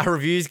 10-star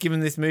reviews, given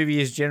this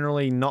movie is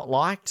generally not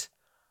liked.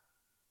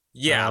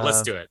 Yeah,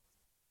 let's do it.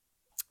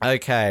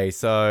 Okay,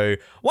 so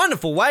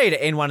wonderful way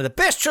to end one of the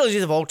best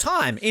trilogies of all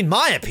time. In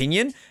my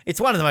opinion, it's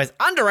one of the most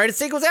underrated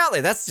sequels out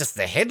there. That's just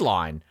the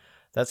headline.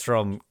 That's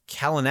from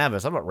Callan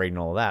Abbas. I'm not reading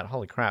all of that.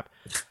 Holy crap.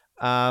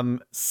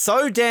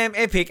 So damn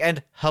epic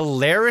and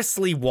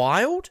hilariously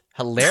wild.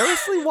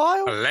 Hilariously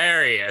wild?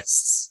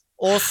 Hilarious.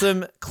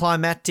 Awesome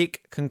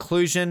climactic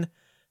conclusion.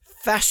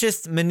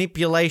 Fascist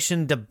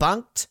manipulation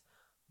debunked.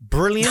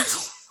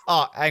 Brilliant.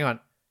 Hang on.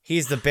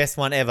 Here's the best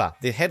one ever.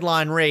 The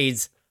headline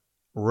reads,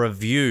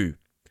 review.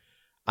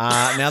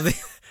 Now,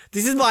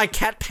 this is my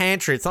cat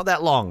pantry. It's not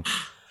that long.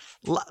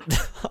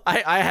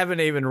 I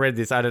haven't even read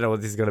this. I don't know what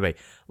this is going to be.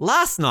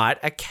 Last night,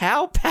 a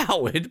cow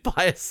powered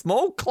by a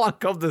small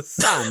clunk of the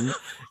sun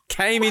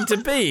came into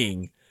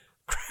being.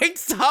 Great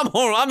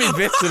Starmore, I'm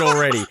invested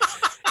already.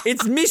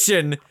 Its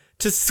mission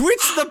to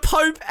switch the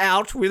Pope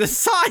out with a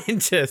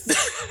scientist.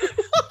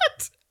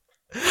 What?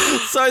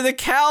 So the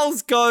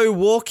cows go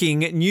walking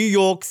New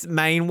York's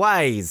main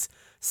ways,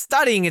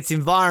 studying its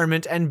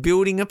environment and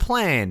building a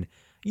plan.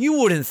 You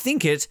wouldn't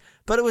think it,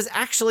 but it was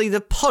actually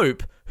the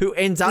Pope who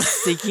ends up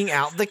seeking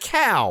out the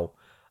cow.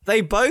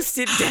 They both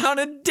sit down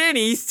at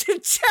Denny's to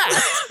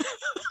chat.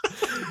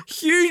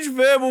 Huge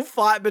verbal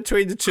fight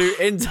between the two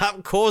ends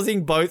up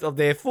causing both of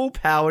their full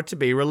power to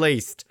be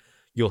released.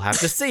 You'll have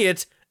to see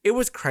it. It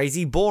was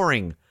crazy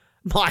boring.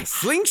 My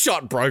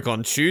slingshot broke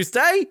on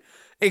Tuesday.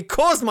 It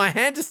caused my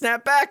hand to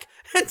snap back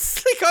and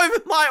slick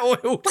over my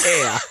oiled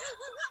hair.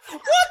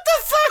 What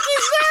the fuck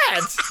is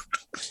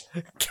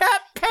that?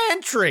 Cat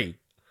pantry.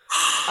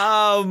 2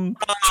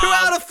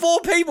 out of 4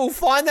 people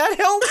find that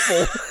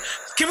helpful.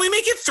 Can we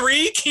make it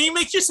 3? Can you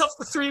make yourself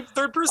the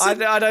third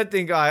person? I don't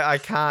think I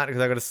can't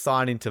because I got to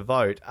sign in to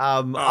vote. I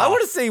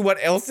want to see what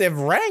else they've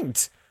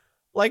ranked.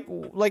 Like,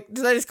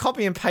 do they just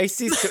copy and paste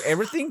this to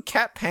everything?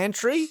 Cat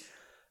pantry.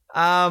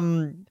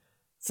 So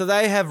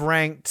they have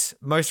ranked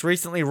most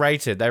recently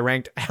rated. They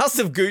ranked House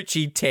of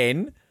Gucci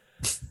 10,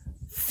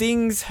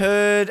 Things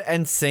Heard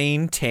and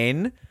Seen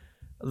 10,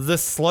 The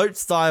Sloat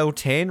Style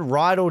 10,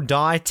 Ride or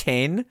Die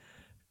 10,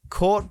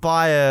 Caught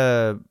by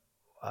a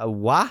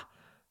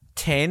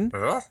 10,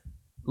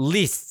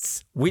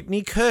 Lists,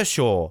 Whitney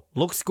Kershaw,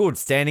 Looks Good,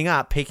 Standing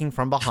Up, Peeking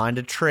from Behind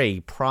a Tree,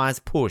 Prize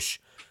Push,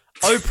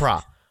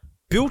 Oprah,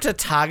 Built a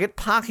Target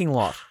Parking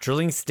Lot,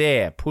 Drilling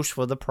Stair, Push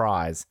for the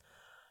Prize.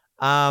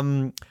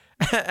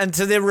 And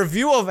so their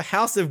review of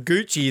House of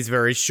Gucci is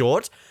very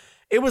short.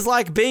 It was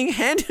like being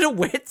handed a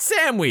wet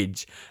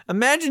sandwich.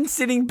 Imagine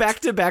sitting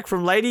back to back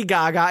from Lady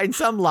Gaga in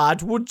some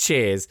large wood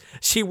chairs.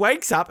 She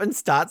wakes up and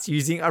starts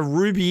using a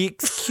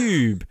Rubik's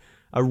Cube.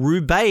 A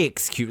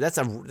Rubik's Cube. That's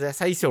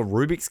how you spell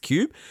Rubik's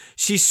Cube?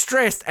 She's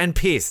stressed and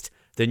pissed.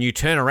 Then you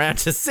turn around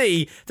to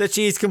see that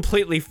she is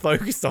completely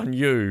focused on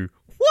you.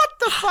 What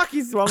the fuck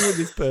is wrong with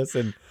this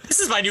person?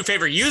 This is my new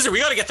favorite user. We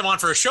got to get them on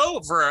for a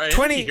show, for an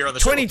interview here on the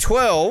show.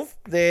 2012,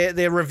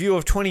 their review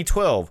of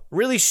 2012.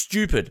 Really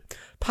stupid.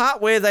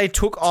 Part where they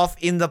took off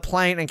in the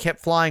plane and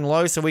kept flying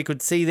low so we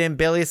could see them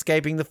barely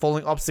escaping the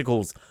falling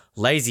obstacles.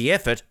 Lazy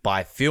effort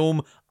by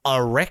film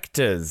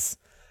erectors.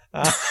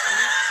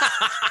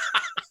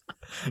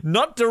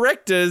 Not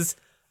directors,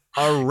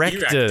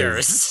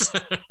 erectors.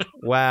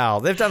 Wow,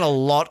 they've done a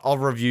lot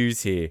of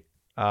reviews here.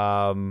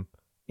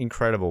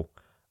 Incredible.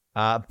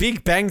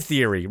 Big Bang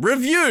Theory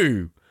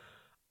review.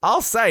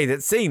 I'll say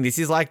that seeing this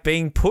is like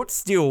being put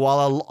still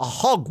while a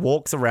hog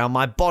walks around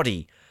my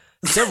body.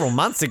 Several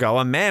months ago,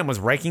 a man was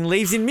raking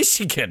leaves in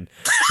Michigan.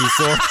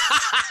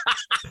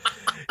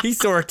 He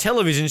saw a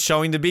television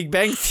showing the Big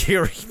Bang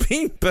Theory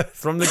being birthed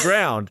from the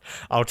ground.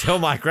 I'll tell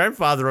my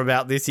grandfather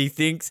about this. He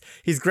thinks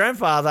his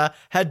grandfather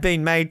had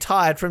been made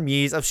tired from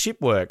years of ship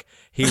work.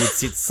 He would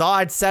sit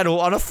side saddle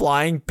on a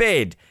flying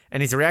bed,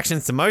 and his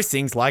reactions to most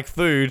things like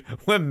food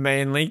were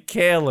mainly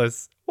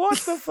careless. What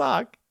the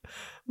fuck?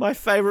 My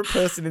favorite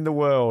person in the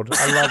world.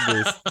 I love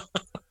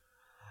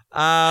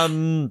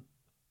this.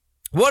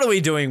 What are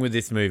we doing with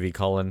this movie,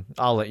 Colin?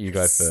 I'll let you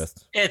go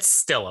first. It's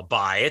still a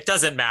buy. It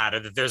doesn't matter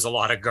that there's a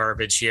lot of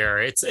garbage here.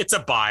 It's a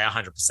buy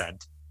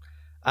 100%.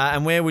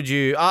 And where would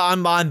you?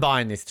 I'm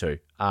buying this too.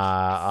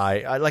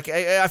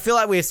 I feel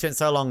like we've spent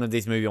so long with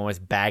this movie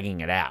almost bagging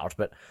it out,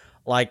 but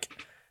like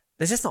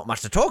there's just not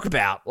much to talk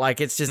about.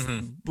 Like it's just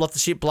lots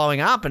of shit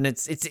blowing up, and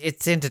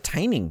it's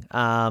entertaining.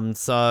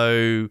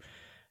 So.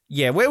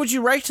 Yeah, where would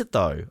you rate it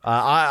though?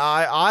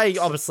 I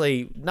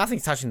obviously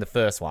nothing's touching the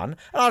first one,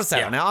 and I'll just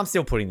say it now. I'm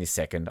still putting this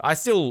second. I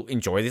still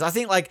enjoy this. I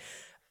think like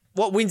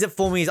what wins it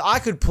for me is I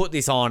could put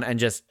this on and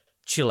just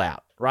chill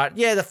out, right?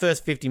 Yeah, the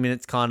first 50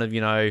 minutes kind of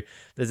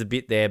there's a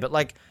bit there, but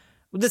like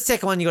with the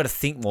second one you got to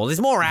think more.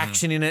 There's more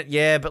action in it,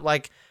 yeah, but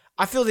like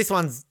I feel this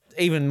one's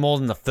even more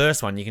than the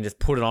first one. You can just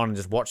put it on and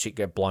just watch it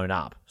get blown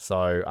up.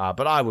 So,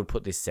 but I would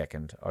put this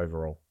second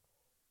overall.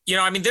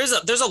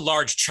 There's a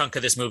large chunk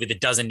of this movie that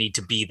doesn't need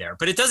to be there,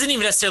 but it doesn't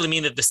even necessarily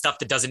mean that the stuff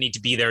that doesn't need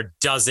to be there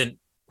doesn't.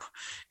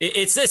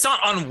 It's not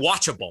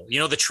unwatchable.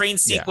 The train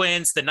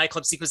sequence, the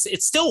nightclub sequence,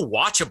 it's still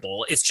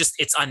watchable.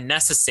 It's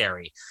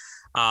unnecessary.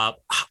 I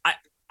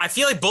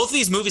feel like both of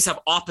these movies have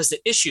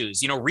opposite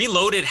issues.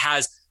 Reloaded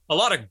has a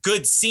lot of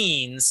good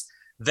scenes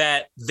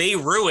that they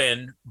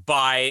ruin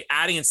by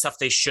adding in stuff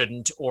they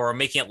shouldn't or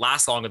making it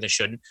last longer than they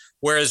shouldn't.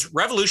 Whereas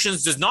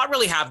Revolutions does not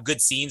really have good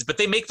scenes, but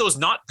they make those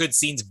not good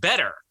scenes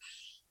better.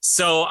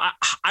 So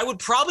I would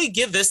probably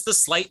give this the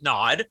slight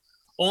nod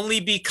only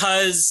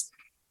because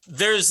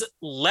there's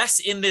less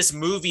in this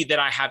movie that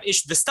I have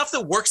issues. The stuff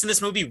that works in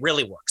this movie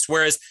really works.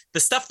 Whereas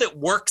the stuff that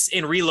works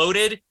in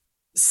Reloaded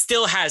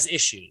still has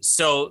issues.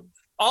 So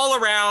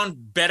all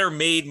around better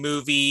made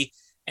movie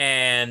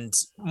and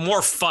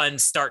more fun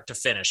start to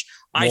finish.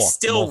 I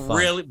still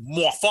really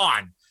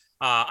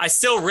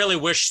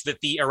wish that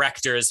the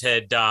erectors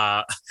had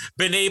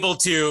been able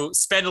to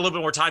spend a little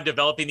bit more time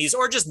developing these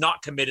or just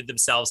not committed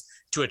themselves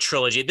to a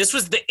trilogy. This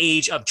was the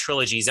age of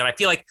trilogies. And I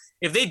feel like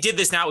if they did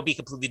this now, it would be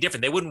completely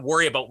different. They wouldn't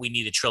worry about we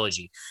need a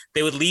trilogy.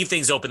 They would leave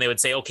things open. They would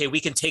say, okay,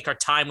 we can take our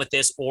time with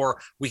this or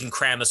we can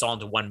cram this all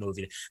into one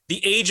movie.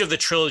 The age of the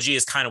trilogy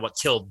is kind of what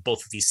killed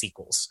both of these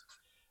sequels.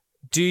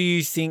 Do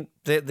you think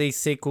that these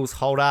sequels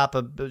hold up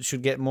or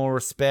should get more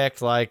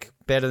respect, like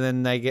better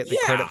than they get the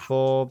credit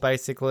for,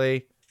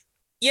 basically?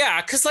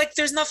 Yeah, because like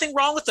there's nothing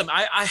wrong with them.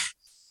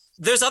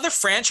 There's other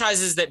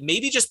franchises that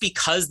maybe just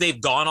because they've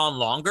gone on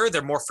longer,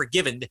 they're more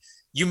forgiven.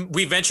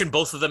 We mentioned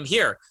both of them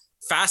here,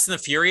 Fast and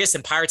the Furious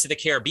and Pirates of the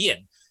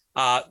Caribbean.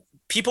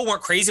 People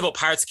weren't crazy about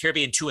Pirates of the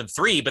Caribbean 2 and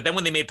 3, but then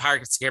when they made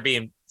Pirates of the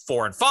Caribbean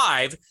 4 and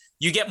 5,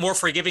 you get more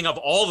forgiving of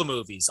all the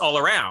movies all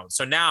around.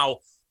 So now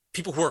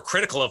people who are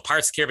critical of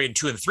Pirates of the Caribbean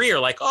 2 and 3 are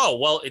like, oh,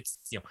 well, it's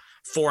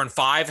 4 and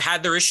 5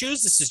 had their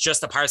issues. This is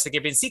just a Pirates of the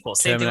Caribbean sequel.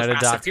 Same thing with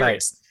Fast and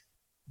Furious.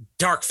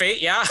 Dark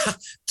Fate, yeah.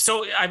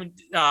 So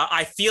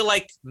I feel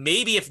like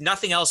maybe if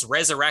nothing else,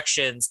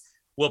 Resurrections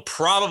will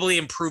probably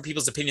improve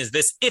people's opinions of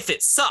this if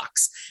it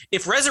sucks.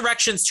 If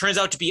Resurrections turns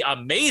out to be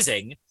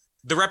amazing,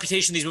 the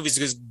reputation of these movies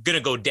is going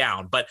to go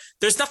down. But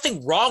there's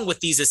nothing wrong with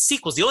these as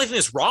sequels. The only thing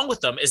that's wrong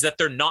with them is that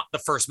they're not the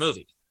first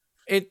movie.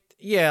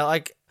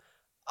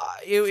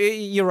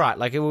 You're right.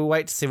 Like, we'll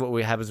wait to see what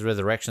we have as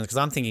Resurrections, because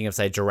I'm thinking of,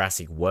 say,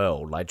 Jurassic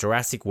World. Like,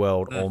 Jurassic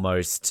World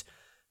almost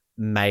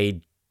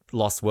made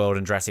Lost World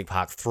and Jurassic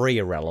Park 3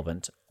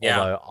 irrelevant. Yeah.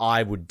 Although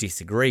I would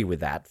disagree with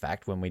that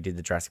fact when we did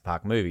the Jurassic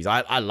Park movies.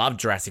 I loved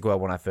Jurassic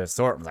World when I first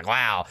saw it. I was like,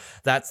 wow,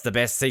 that's the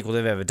best sequel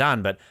they've ever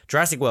done. But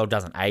Jurassic World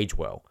doesn't age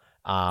well.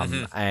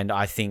 And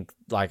I think,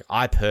 like,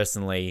 I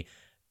personally,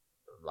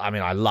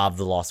 I love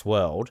The Lost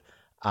World.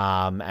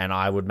 And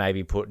I would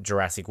maybe put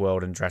Jurassic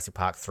World and Jurassic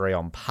Park 3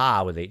 on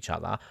par with each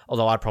other.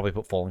 Although I'd probably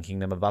put Fallen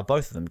Kingdom above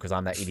both of them because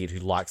I'm that idiot who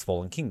likes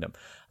Fallen Kingdom.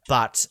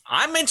 But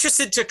I'm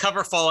interested to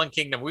cover Fallen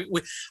Kingdom.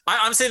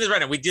 I'm saying this right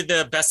now. We did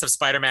the best of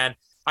Spider-Man.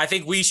 I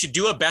think we should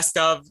do a best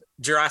of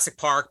Jurassic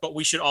Park, but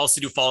we should also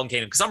do Fallen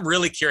Kingdom because I'm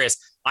really curious.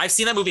 I've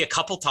seen that movie a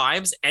couple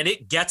times and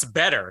it gets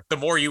better the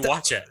more you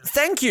watch it.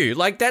 Thank you.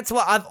 Like, that's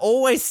what I've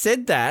always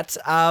said that.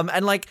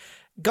 And like,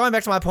 going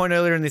back to my point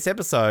earlier in this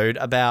episode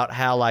about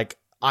how like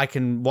I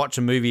can watch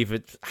a movie if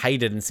it's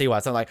hated and see why.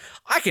 So like,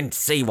 I can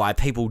see why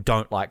people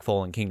don't like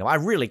Fallen Kingdom. I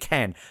really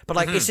can. But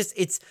like,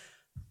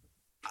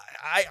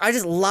 I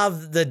just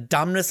love the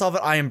dumbness of it.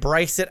 I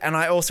embrace it. And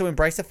I also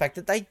embrace the fact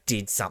that they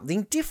did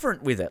something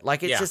different with it.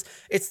 Like,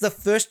 it's the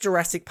first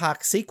Jurassic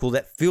Park sequel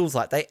that feels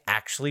like they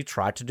actually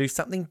tried to do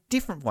something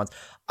different once.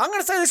 I'm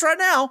going to say this right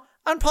now.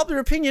 Unpopular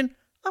opinion.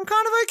 I'm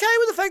kind of okay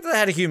with the fact that they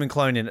had a human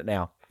clone in it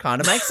now. Kind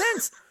of makes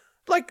sense.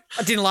 Like,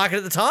 I didn't like it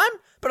at the time,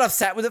 but I've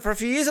sat with it for a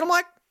few years and I'm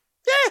like,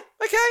 yeah,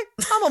 okay,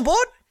 I'm on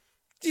board.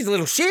 She's a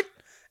little shit.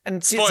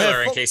 And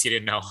spoiler in case you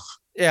didn't know.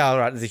 Yeah, all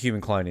right. There's a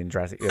human clone in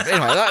Jurassic. Anyway,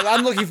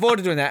 I'm looking forward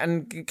to doing that.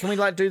 And can we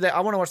like do that? I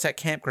want to watch that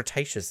Camp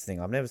Cretaceous thing.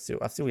 I've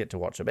still yet to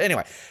watch it. But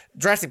anyway,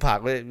 Jurassic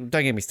Park. Don't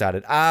get me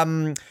started.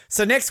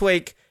 So next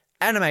week,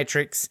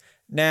 Animatrix.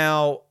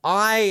 Now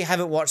I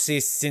haven't watched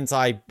this since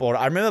I bought it.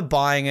 I remember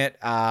buying it.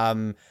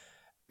 And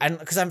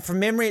because from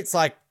memory, it's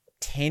like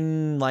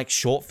 10 like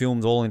short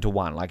films all into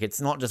one. Like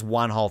it's not just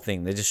one whole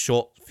thing. They're just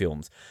short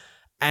films.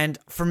 And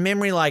from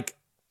memory, like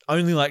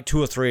only like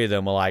 2 or 3 of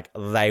them were like,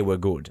 they were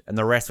good. And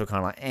the rest were kind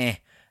of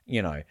like,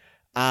 you know.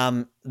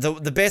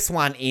 The best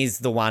one is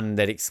the one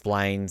that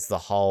explains the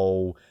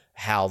whole,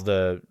 how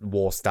the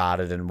war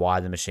started and why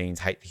the machines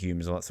hate the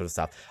humans and all that sort of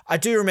stuff. I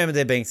do remember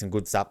there being some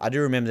good stuff. I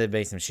do remember there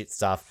being some shit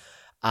stuff.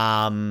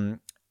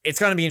 It's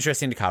going to be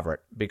interesting to cover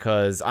it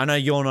because I know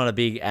you're not a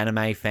big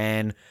anime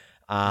fan.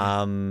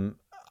 Anime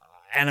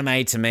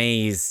to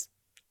me is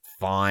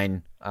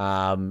fine.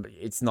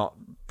 It's not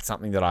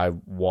something that I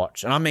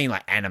watch. And I mean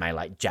like anime,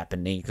 like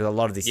Japanese, because a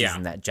lot of this is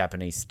in that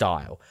Japanese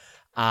style.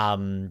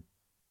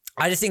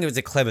 I just think it was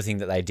a clever thing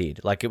that they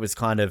did. Like it was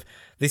kind of,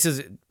 this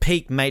is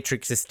peak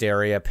Matrix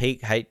hysteria,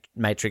 peak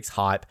Matrix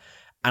hype.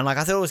 And like,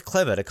 I thought it was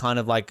clever to kind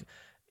of like,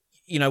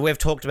 you know, we've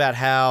talked about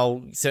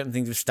how certain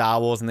things with Star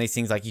Wars and these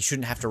things, like you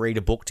shouldn't have to read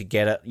a book to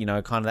get it, you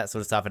know, kind of that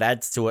sort of stuff. It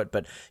adds to it,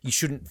 but you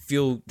shouldn't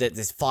feel that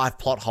there's 5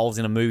 plot holes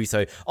in a movie.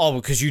 So,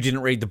 because you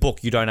didn't read the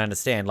book, you don't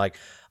understand. Like,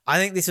 I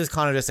think this was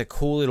kind of just a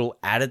cool little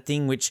added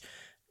thing, which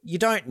you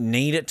don't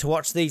need it to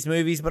watch these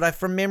movies, but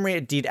from memory,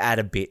 it did add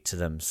a bit to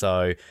them.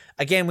 So,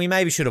 again, we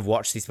maybe should have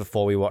watched this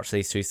before we watched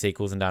these 2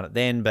 sequels and done it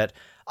then, but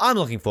I'm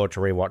looking forward to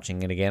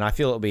rewatching it again. I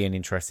feel it'll be an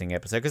interesting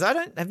episode because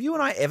have you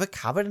and I ever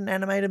covered an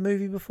animated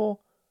movie before?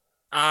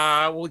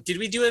 Well, did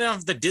we do it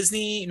of the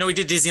Disney? No, we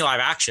did Disney live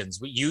actions.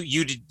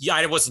 You did. Yeah,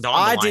 I wasn't on.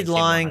 I did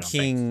Lion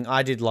King.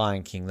 I did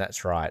Lion King.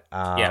 That's right.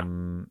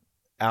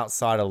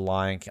 Outside of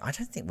Lion King, I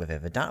don't think we've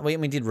ever done.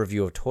 We did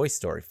review of Toy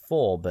Story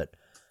 4, but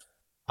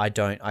I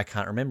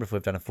can't remember if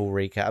we've done a full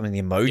recap. I mean,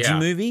 the Emoji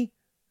Movie.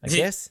 I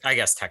guess. I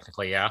guess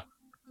technically, yeah.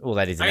 Well,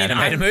 that is an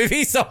animated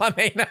movie, so I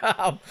mean,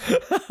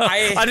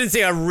 I didn't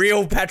see a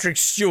real Patrick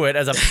Stewart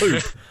as a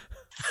poop.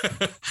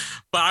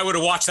 But I would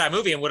have watched that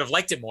movie and would have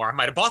liked it more. I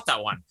might have bought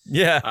that one.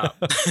 Yeah.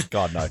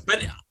 God, no.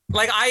 But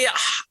like I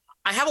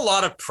have a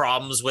lot of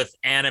problems with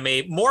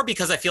anime, more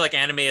because I feel like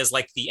anime is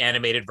like the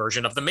animated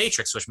version of The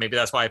Matrix, which maybe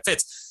that's why it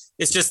fits.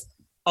 It's just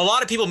a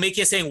lot of people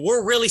making it saying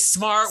we're really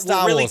smart,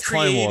 Star we're really Wars,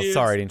 creative. Clone Wars.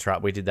 Sorry to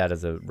interrupt. We did that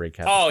as a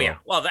recap. Oh yeah,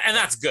 well, and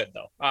that's good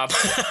though.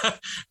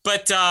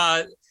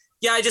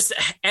 Yeah,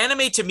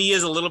 anime to me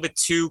is a little bit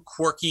too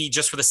quirky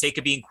just for the sake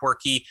of being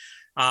quirky.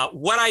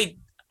 What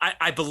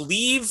I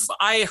believe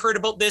I heard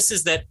about this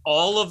is that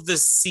all of the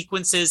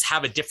sequences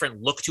have a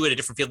different look to it, a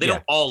different feel. They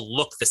don't all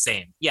look the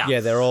same. Yeah. Yeah,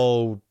 they're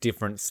all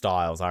different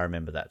styles. I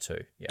remember that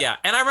too. Yeah.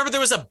 And I remember there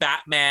was a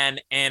Batman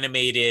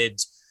animated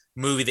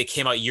movie that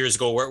came out years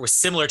ago where it was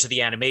similar to the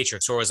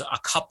Animatrix, or it was a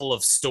couple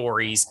of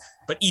stories,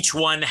 but each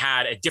one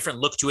had a different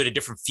look to it, a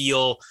different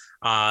feel.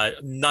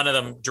 None of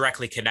them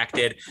directly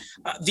connected.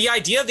 The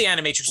idea of the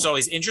Animatrix is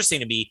always interesting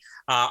to me.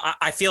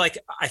 I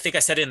think I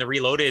said it in the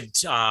Reloaded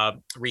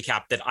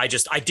recap that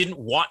I didn't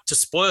want to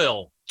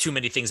spoil too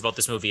many things about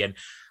this movie. And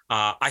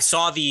I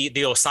saw the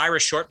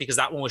Osiris short because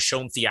that one was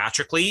shown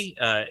theatrically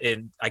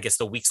in, I guess,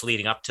 the weeks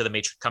leading up to the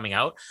Matrix coming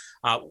out.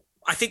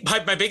 I think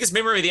my biggest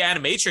memory of the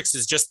Animatrix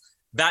is just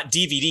that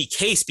DVD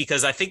case,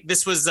 because I think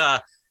this was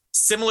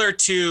similar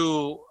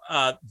to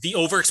the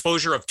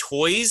overexposure of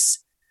toys,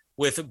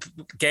 with,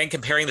 again,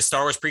 comparing the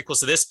Star Wars prequels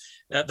to this.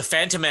 The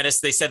Phantom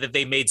Menace, they said that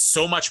they made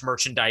so much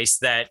merchandise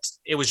that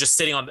it was just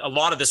sitting on, a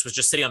lot of this was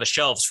just sitting on the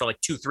shelves for like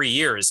 2-3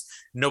 years.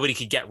 Nobody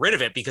could get rid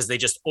of it because they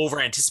just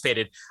over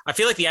anticipated. I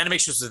feel like the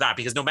Animatrix was that,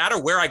 because no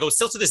matter where I go,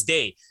 still to this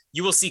day,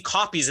 you will see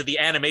copies of the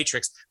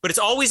Animatrix, but it's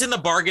always in the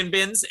bargain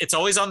bins. It's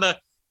always on the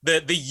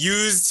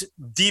used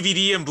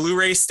DVD and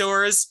Blu-ray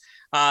stores.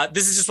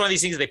 This is just one of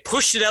these things. They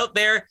pushed it out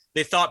there.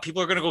 They thought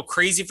people are going to go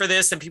crazy for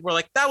this. And people were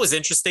like, that was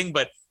interesting,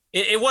 but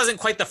it wasn't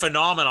quite the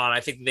phenomenon I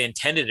think they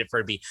intended it for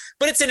it to be.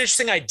 But it's an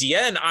interesting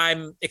idea, and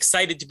I'm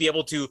excited to be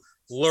able to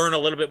learn a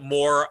little bit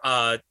more,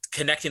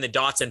 connecting the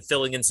dots and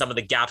filling in some of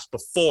the gaps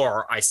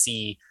before I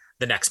see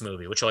the next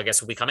movie, which I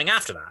guess will be coming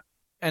after that.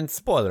 And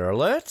spoiler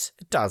alert,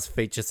 it does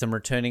feature some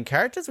returning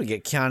characters. We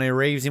get Keanu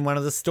Reeves in one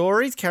of the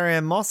stories,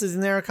 Carrie-Anne Moss is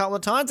in there a couple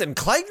of times, and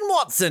Clayton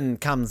Watson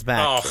comes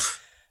back. Oh,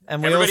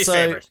 and we everybody's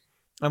favorite.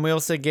 And we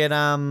also get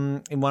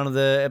in one of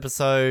the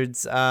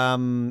episodes,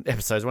 one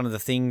of the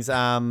things,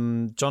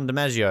 John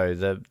DiMaggio,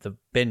 the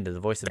Bender, the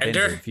voice of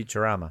Bender in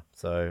Futurama.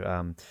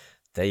 So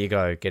there you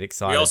go. Get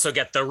excited. We also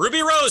get the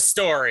Ruby Rose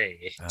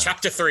story,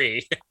 Chapter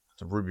 3.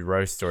 The Ruby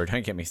Rose story.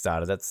 Don't get me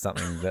started. That's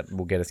something that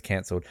will get us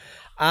cancelled.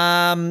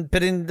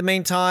 But in the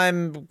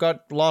meantime, we've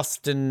got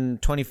Lost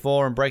and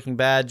 24 and Breaking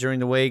Bad during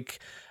the week.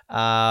 We'll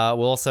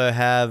also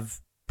have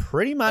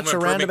pretty much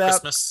around about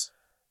Christmas.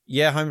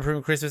 Yeah, Home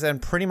Improvement Christmas,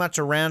 and pretty much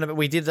around it.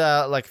 We did,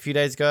 like a few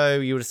days ago,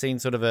 you would have seen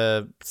sort of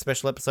a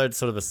special episode,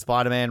 sort of a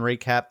Spider-Man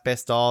recap,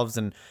 best ofs,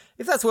 and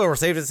if that's well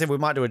received, as I said, we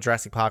might do a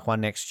Jurassic Park one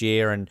next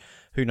year, and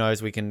who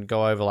knows, we can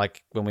go over,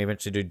 like, when we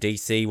eventually do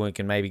DC, we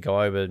can maybe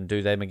go over and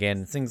do them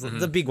again, things,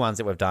 the big ones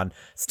that we've done.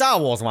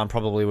 Star Wars one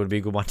probably would be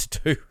a good one to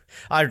do.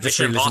 I just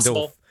re-listened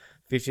to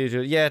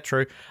 52. Yeah,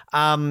 true.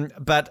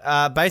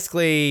 But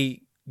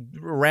basically,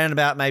 around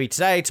about maybe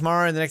today,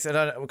 tomorrow, and the next.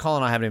 Colin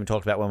and I haven't even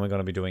talked about when we're going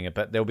to be doing it,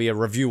 but there'll be a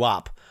review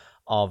up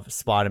of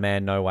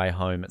Spider-Man No Way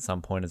Home at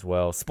some point as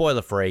well.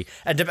 Spoiler free.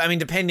 And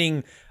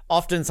depending,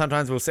 often,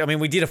 sometimes we'll see. I mean,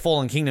 we did a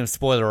Fallen Kingdom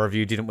spoiler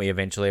review, didn't we,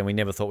 eventually? And we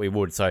never thought we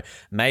would. So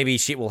maybe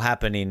shit will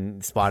happen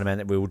in Spider-Man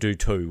that we will do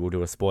too. We'll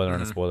do a spoiler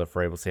and a spoiler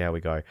free. We'll see how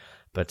we go.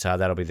 But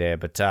that'll be there.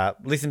 But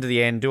listen to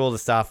the end, do all the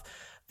stuff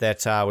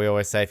that we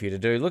always say for you to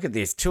do. Look at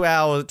this,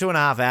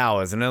 2.5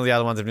 hours, and all the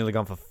other ones have nearly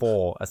gone for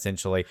 4,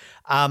 essentially.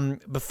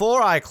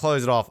 Before I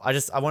close it off,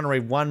 I want to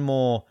read one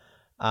more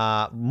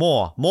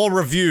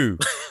review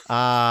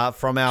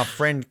from our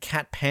friend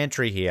Cat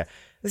Pantry here.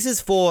 This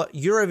is for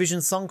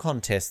Eurovision Song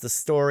Contest, the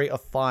story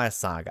of Fire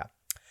Saga.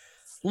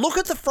 Look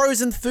at the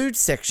frozen food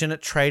section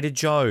at Trader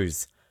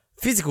Joe's.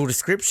 Physical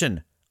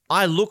description: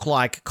 I look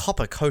like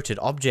copper-coated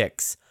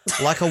objects.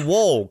 Like a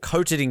wall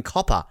coated in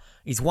copper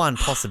is one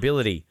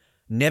possibility.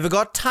 Never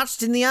got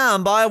touched in the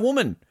arm by a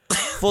woman.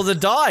 For the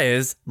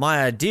dyers,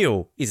 my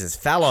ideal is as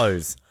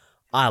fallows.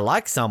 I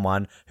like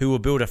someone who will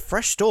build a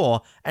fresh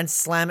store and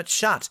slam it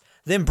shut,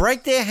 then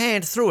break their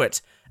hand through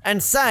it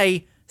and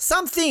say,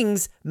 some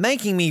things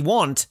making me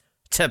want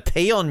to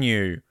pee on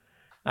you.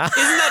 Isn't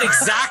that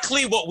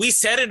exactly what we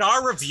said in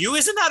our review?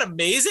 Isn't that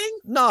amazing?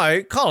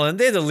 No, Colin,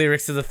 they're the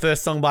lyrics to the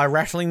first song by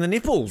Rattling the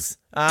Nipples.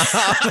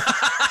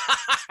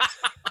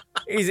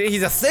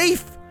 He's a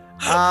thief.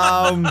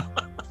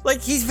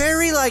 Like, he's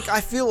very, like,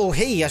 I feel, or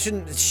they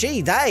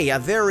are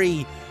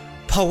very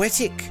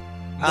poetic.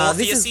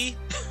 Morpheus-y?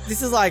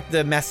 This is like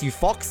the Matthew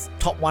Fox,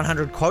 top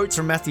 100 quotes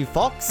from Matthew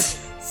Fox.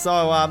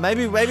 So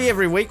maybe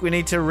every week we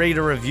need to read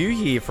a review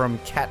here from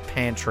Cat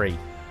Pantry.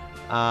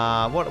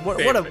 What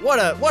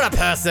a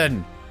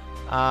person.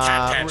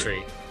 Cat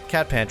Pantry.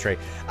 Cat Pantry.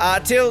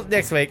 Till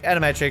next week,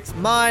 Animatrix,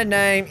 my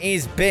name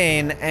is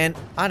Ben, and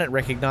I don't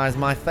recognize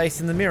my face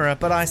in the mirror,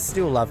 but I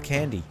still love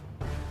candy.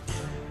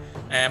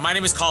 My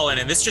name is Colin,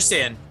 and this just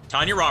in,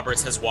 Tanya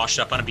Roberts has washed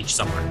up on a beach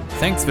somewhere.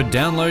 Thanks for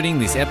downloading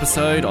this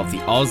episode of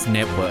the Oz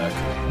Network.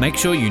 Make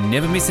sure you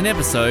never miss an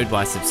episode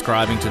by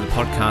subscribing to the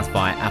podcast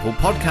via Apple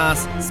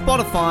Podcasts,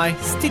 Spotify,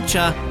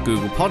 Stitcher,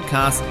 Google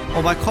Podcasts,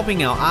 or by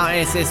copying our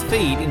RSS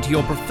feed into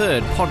your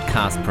preferred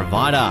podcast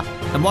provider.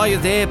 And while you're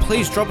there,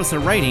 please drop us a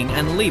rating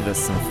and leave us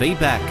some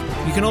feedback.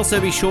 You can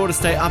also be sure to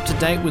stay up to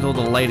date with all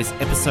the latest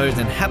episodes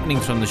and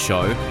happenings from the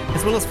show,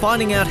 as well as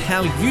finding out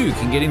how you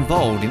can get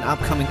involved in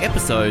upcoming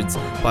episodes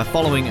by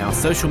following our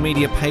social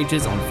media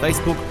pages on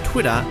Facebook,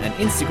 Twitter, and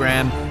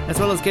Instagram, as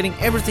well as getting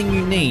everything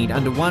you need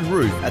under one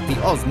roof at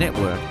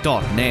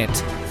theoznetwork.net.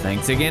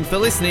 Thanks again for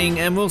listening,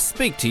 and we'll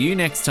speak to you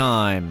next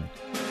time.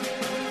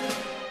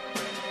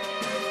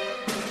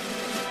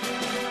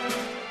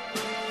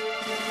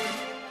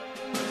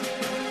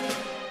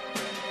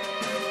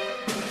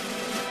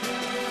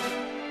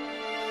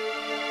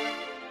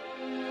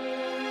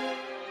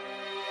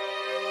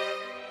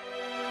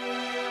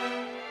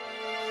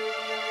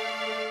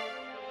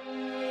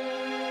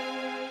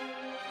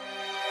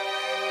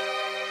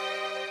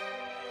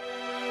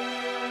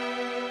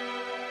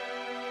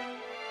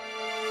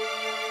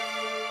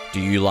 Do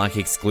you like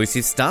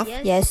exclusive stuff?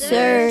 Yes,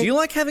 sir. Do you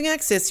like having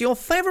access to your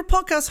favourite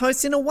podcast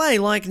hosts in a way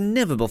like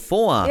never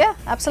before? Yeah,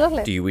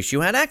 absolutely. Do you wish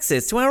you had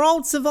access to our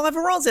old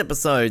Survivor Oz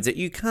episodes that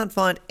you can't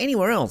find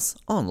anywhere else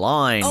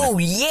online? Oh,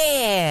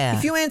 yeah!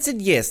 If you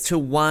answered yes to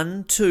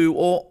 1, 2,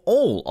 or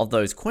all of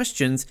those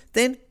questions,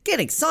 then get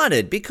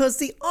excited because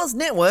the Oz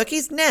Network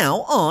is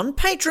now on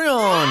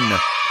Patreon.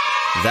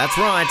 That's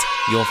right,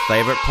 your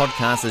favourite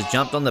podcast has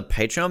jumped on the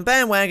Patreon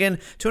bandwagon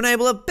to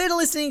enable a better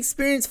listening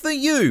experience for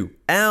you,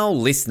 our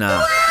listener.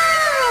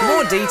 For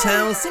more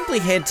details, simply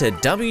head to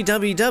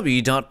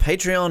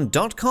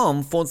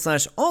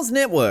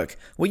www.patreon.com/OzNetwork,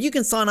 where you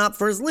can sign up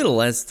for as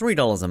little as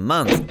 $3 a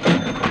month.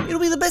 It'll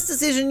be the best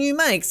decision you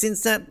make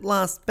since that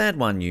last bad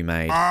one you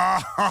made.